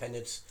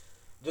 Independents,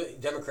 the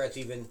Democrats,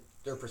 even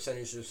their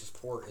percentage of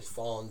support has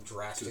fallen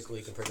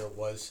drastically compared to what it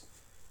was.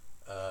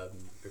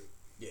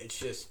 It's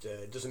just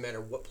it doesn't matter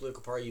what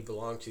political party you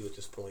belong to at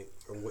this point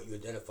or what you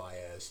identify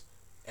as.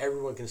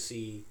 Everyone can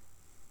see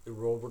the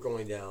road we're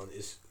going down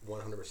is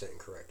 100%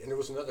 incorrect. And there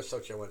was another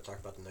subject I want to talk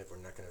about tonight. We're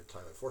not going to have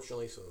time,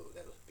 unfortunately, so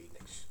that'll be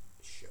next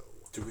show.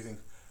 Do we think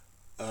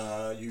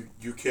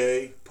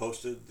UK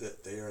posted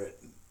that they are at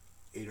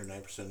 8 or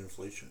 9%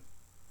 inflation?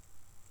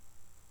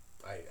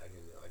 I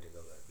didn't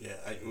know that. Yeah,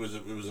 it was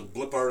a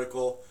blip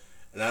article,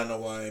 and I don't know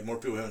why more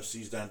people haven't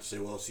seized on to say,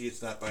 well, see,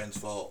 it's not Biden's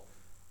fault.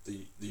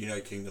 The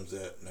United Kingdom's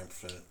at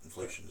 9%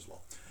 inflation as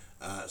well.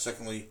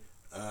 Secondly,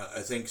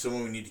 I think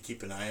someone we need to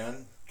keep an eye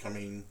on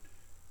coming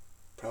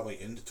probably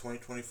into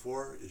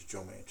 2024 is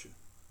Joe Manchin.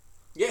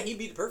 Yeah, he'd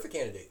be the perfect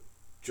candidate.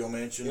 Joe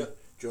Manchin. Yep.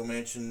 Joe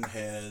Manchin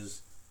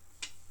has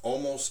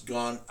almost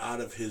gone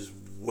out of his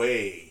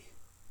way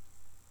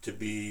to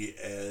be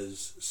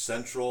as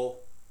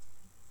central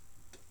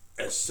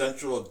a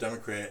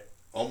Democrat,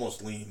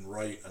 almost lean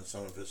right on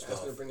some of his stuff. I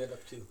was going to bring that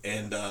up too.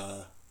 And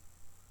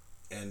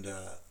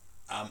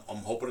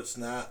I'm hoping it's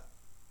not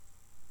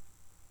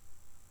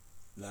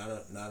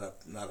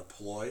a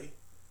ploy,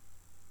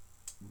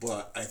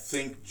 but I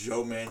think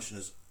Joe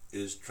Manchin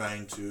is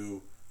trying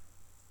to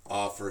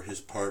offer his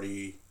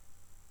party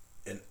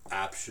an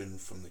option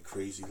from the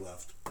crazy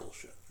left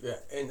bullshit. Yeah,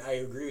 and I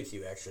agree with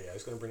you. Actually, I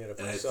was going to bring it up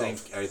and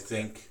myself. I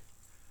think,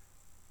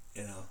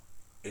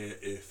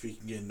 if he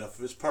can get enough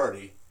of his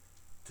party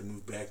to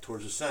move back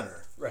towards the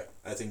center, right?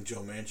 I think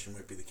Joe Manchin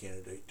might be the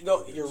candidate.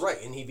 No, you're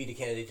right, and he'd be the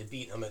candidate to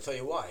beat. I'm going to tell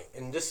you why.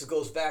 And this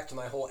goes back to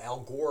my whole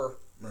Al Gore,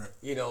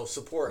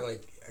 support.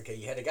 Like, okay,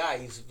 you had a guy,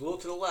 he's a little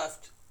to the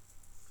left,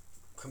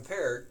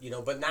 compared,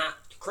 but not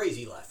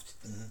crazy left.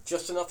 Mm-hmm.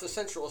 Just enough the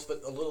centralist,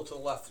 but a little to the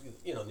left,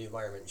 the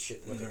environment and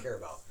shit, what they care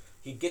about.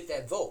 He'd get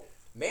that vote.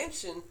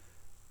 Manchin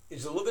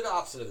is a little bit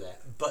opposite of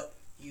that, but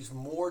he's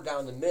more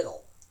down the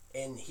middle.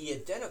 And he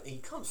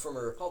comes from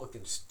a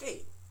Republican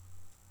state.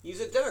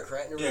 He's a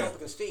Democrat in a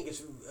Republican state and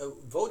gets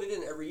voted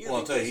in every year.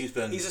 Well, I'll tell you, he's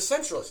a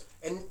centralist.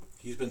 And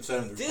he's been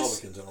sending the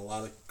Republicans on a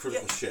lot of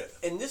critical shit.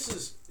 And this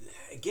is,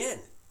 again,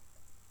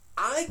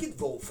 I could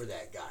vote for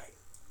that guy.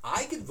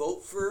 I could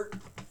vote for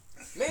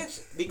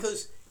Manchin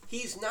because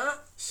he's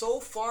not so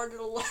far to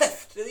the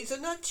left that he's a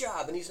nut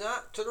job, and he's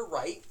not to the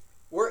right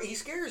where he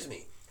scares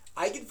me.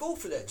 I could vote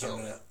for that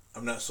gentleman.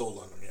 I'm not sold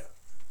on him yet.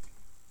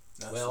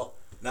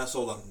 Not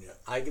sold on him yet.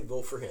 I could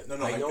vote for him. No,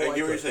 I get what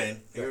you're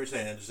saying. I get what you're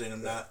saying. I'm just saying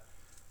I'm not.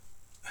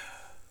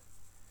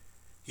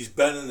 He's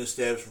been in the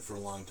establishment for a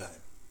long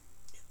time.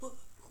 But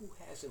who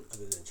hasn't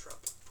other than Trump?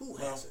 Who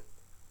hasn't?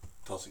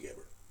 Tulsi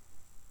Gabbard.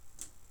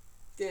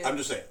 Yeah. I'm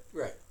just saying.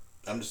 Right.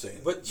 I'm just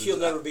saying. But she'll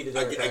never be the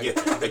Democrat. I get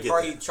that. The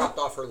party chopped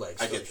off her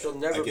legs. She'll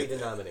never be the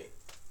that. nominee.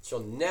 She'll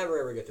never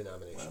ever get the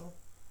nomination. Well,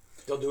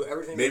 they'll do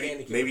everything they can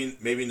to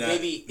keep maybe not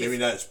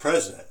as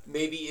president.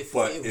 Maybe if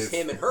it was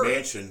him and her.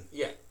 Manchin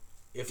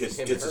gets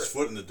his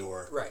foot in the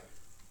door. Right.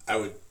 I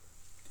would,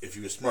 if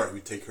he was smart, he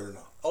would take her in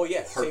a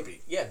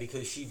heartbeat.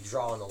 Because she'd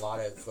draw in a lot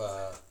of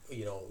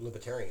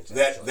libertarians.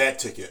 That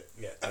ticket.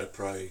 Yeah. I would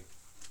probably.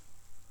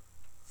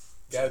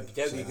 That would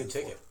be a good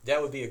ticket.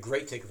 That would be a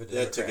great ticket for the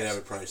Democrats. That ticket I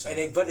would probably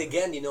sign. But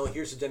again,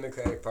 here's the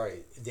Democratic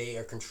Party. They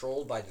are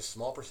controlled by the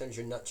small percentage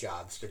of nut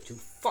jobs. They're too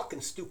fucking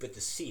stupid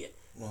to see it.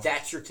 Well,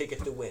 that's your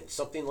ticket to win.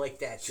 Something like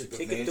that's your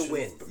ticket to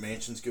win. But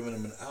Manchin's giving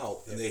them an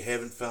out, and they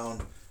haven't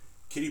found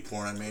kiddie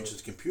porn on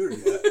Manchin's computer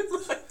yet.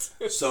 Right.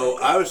 So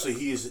obviously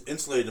he's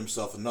insulated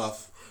himself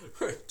enough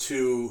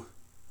to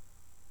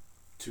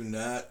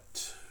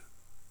not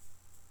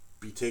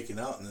be taken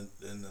out in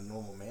the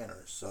normal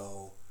manner.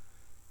 So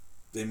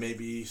they may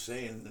be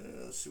saying,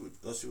 let's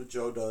see what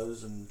Joe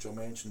does and Joe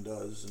Manchin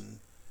does, and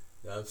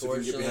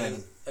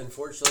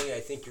unfortunately, I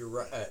think you're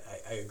right.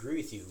 I agree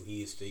with you.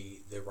 He's the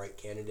right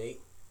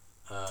candidate,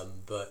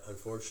 but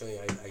unfortunately,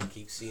 I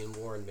keep seeing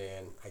Warren.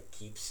 Man, I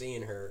keep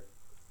seeing her.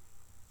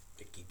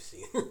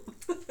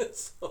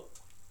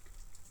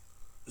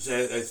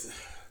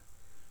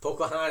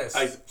 Pocahontas.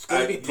 It's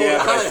going to be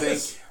Pocahontas. I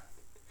think.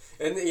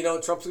 And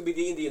Trump's going to be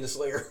the Indian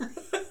Slayer. I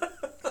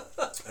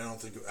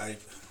don't think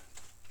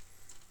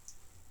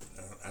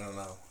I don't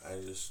know.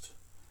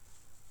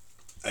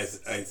 I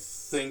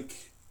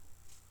think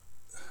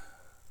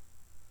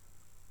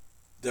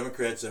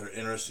Democrats that are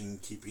interested in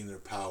keeping their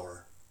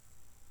power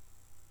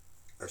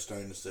are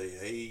starting to say,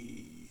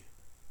 "Hey,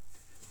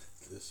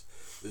 this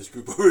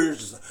group over here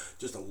is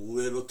just a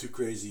little too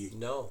crazy."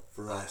 No,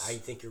 for us. I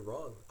think you're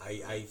wrong.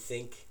 I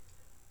think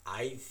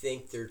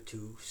they're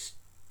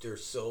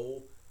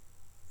so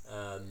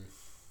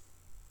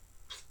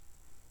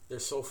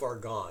far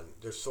gone.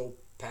 They're so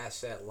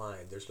past that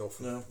line. There's no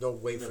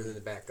way for them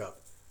to back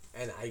up.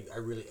 And I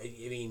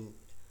mean,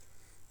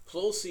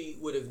 Pelosi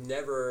would have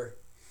never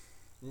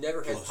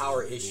had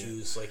power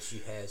issues like she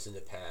has in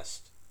the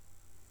past.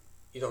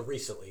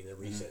 Recently, in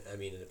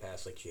the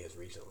past like she has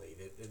recently.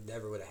 It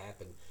never would have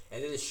happened.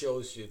 And it just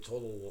shows you the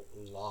total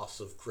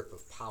loss of grip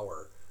of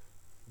power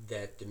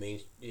that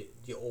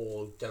the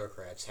old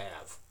Democrats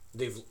have.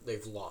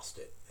 They've lost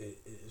it.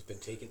 It's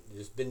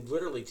been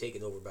literally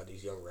taken over by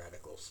these young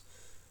radicals.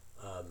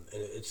 And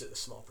it's a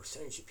small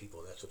percentage of people,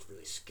 and that's what's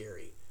really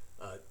scary.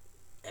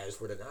 As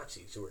were the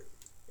Nazis, who were,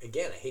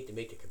 again, I hate to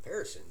make the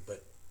comparison,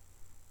 but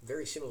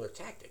very similar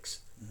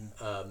tactics.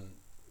 Mm-hmm.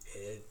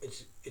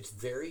 It's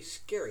very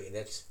scary, and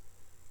it's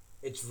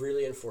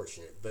really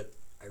unfortunate. But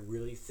I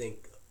really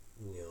think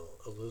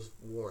Elizabeth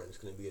Warren's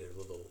going to be their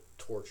little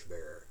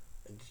torchbearer,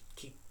 and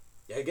keep.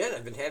 Again,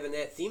 I've been having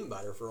that theme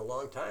about her for a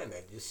long time.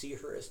 I just see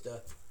her as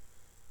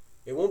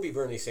it won't be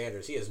Bernie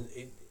Sanders. He has,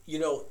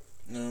 No,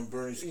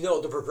 Bernie's.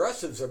 The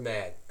progressives are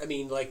mad. I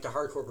mean, like the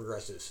hardcore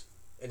progressives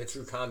and the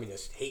true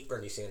communists hate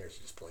Bernie Sanders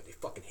at this point. They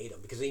fucking hate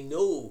him because they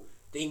knew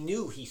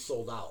he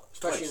sold out,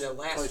 especially in that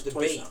last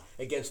debate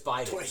against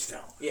Biden. Twice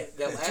now. Yeah,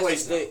 that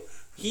last debate.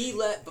 He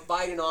let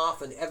Biden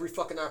off on every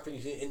fucking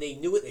opportunity, and they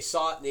knew it. They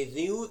saw it, and they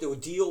knew the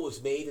deal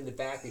was made in the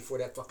back before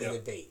that fucking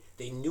debate.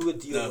 They knew a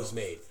deal was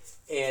made,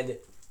 and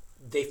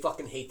they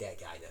fucking hate that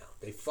guy now.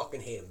 They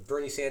fucking hate him.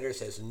 Bernie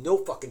Sanders has no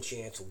fucking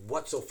chance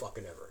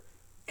whatsoever.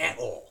 At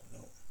all.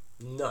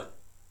 No. None.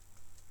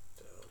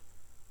 So,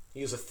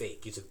 he was a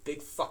fake. He's a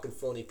big fucking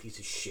phony piece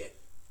of shit.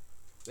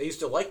 I used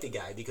to like the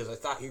guy because I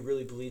thought he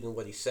really believed in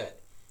what he said.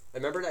 I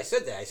remember I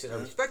said that. I said I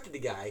respected the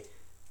guy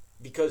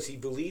because he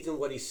believed in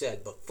what he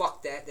said. But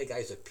fuck that. That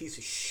guy's a piece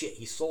of shit.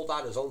 He sold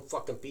out his own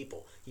fucking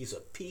people. He's a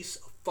piece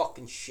of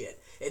fucking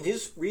shit. And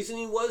his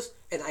reasoning was,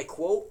 and I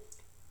quote,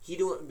 he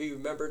don't be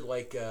remembered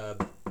like,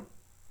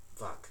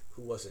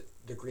 who was it?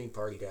 The Green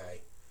Party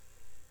guy.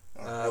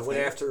 Went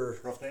after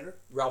Ralph Nader?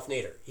 Ralph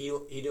Nader.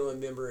 He don't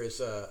remember as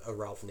a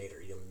Ralph Nader.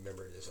 He don't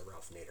remember it as a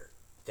Ralph Nader.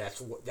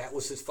 That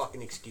was his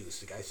fucking excuse.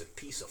 The guy's a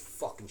piece of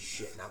fucking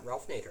shit, not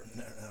Ralph Nader.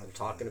 No, I'm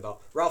talking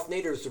about Ralph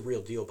Nader is the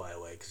real deal, by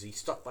the way, because he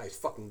stuck by his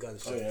fucking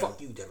guns. So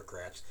fuck you,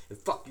 Democrats, and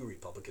fuck you,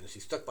 Republicans.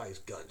 He stuck by his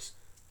guns.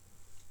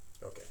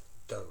 Okay,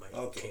 done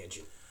my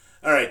tangent.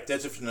 All right,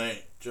 that's it for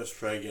tonight. Just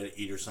try to get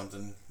to eat or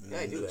something. Yeah,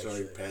 I do. It's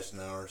already past an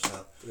hour or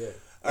so. Yeah.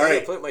 All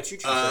right. Put my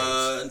choo-choo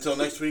until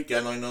next week,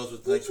 God only knows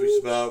what next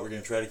week's about. We're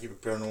gonna try to keep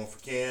it paranormal if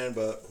we can,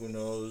 but who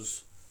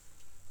knows?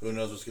 Who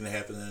knows what's gonna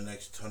happen in the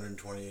next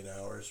 128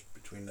 hours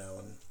between now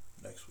and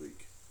next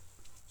week?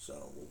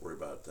 So we'll worry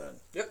about it then.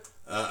 Yep.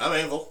 I'm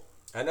Anvil.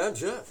 And I'm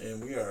Jeff.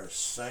 And we are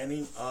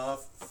signing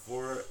off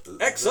for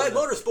Excite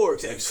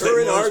Motorsports and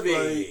Current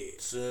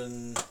RV.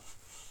 And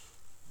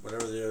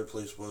whatever the other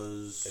place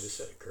was. I just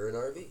said Current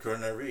RV.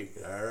 Current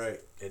RV. All right.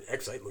 And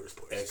Excite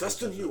Motorsports.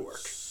 Dustin, New York.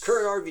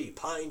 Current RV,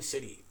 Pine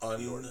City.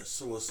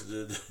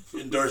 Unsolicited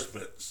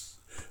endorsements.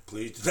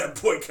 Please do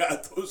not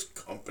boycott those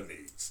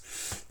companies.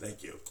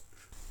 Thank you.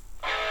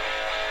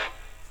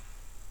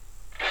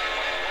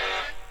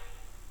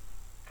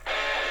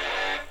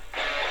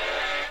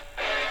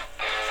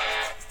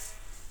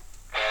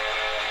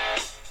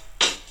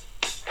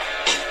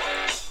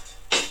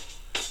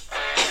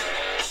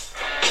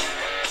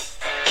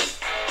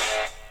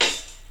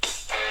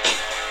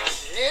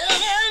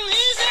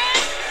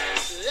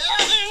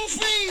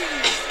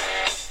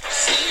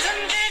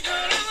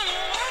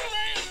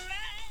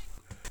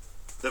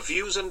 The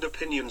views and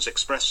opinions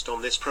expressed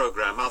on this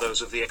program are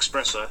those of the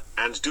expresser,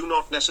 and do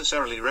not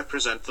necessarily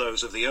represent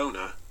those of the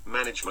owner,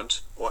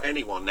 management, or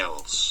anyone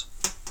else.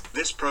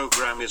 This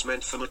program is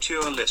meant for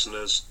mature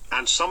listeners,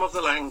 and some of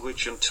the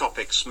language and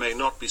topics may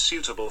not be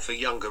suitable for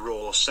younger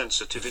or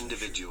sensitive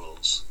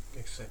individuals.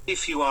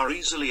 If you are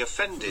easily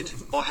offended,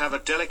 or have a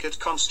delicate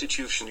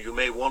constitution, you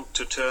may want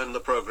to turn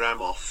the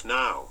program off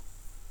now.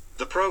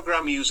 The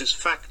program uses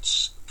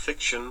facts,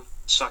 fiction,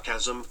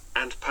 sarcasm,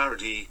 and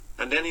parody,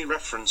 and any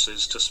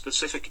references to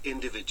specific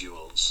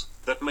individuals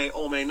that may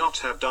or may not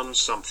have done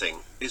something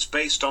is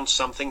based on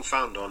something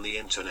found on the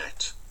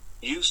internet.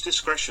 Use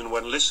discretion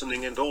when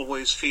listening and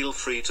always feel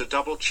free to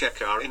double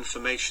check our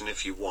information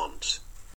if you want.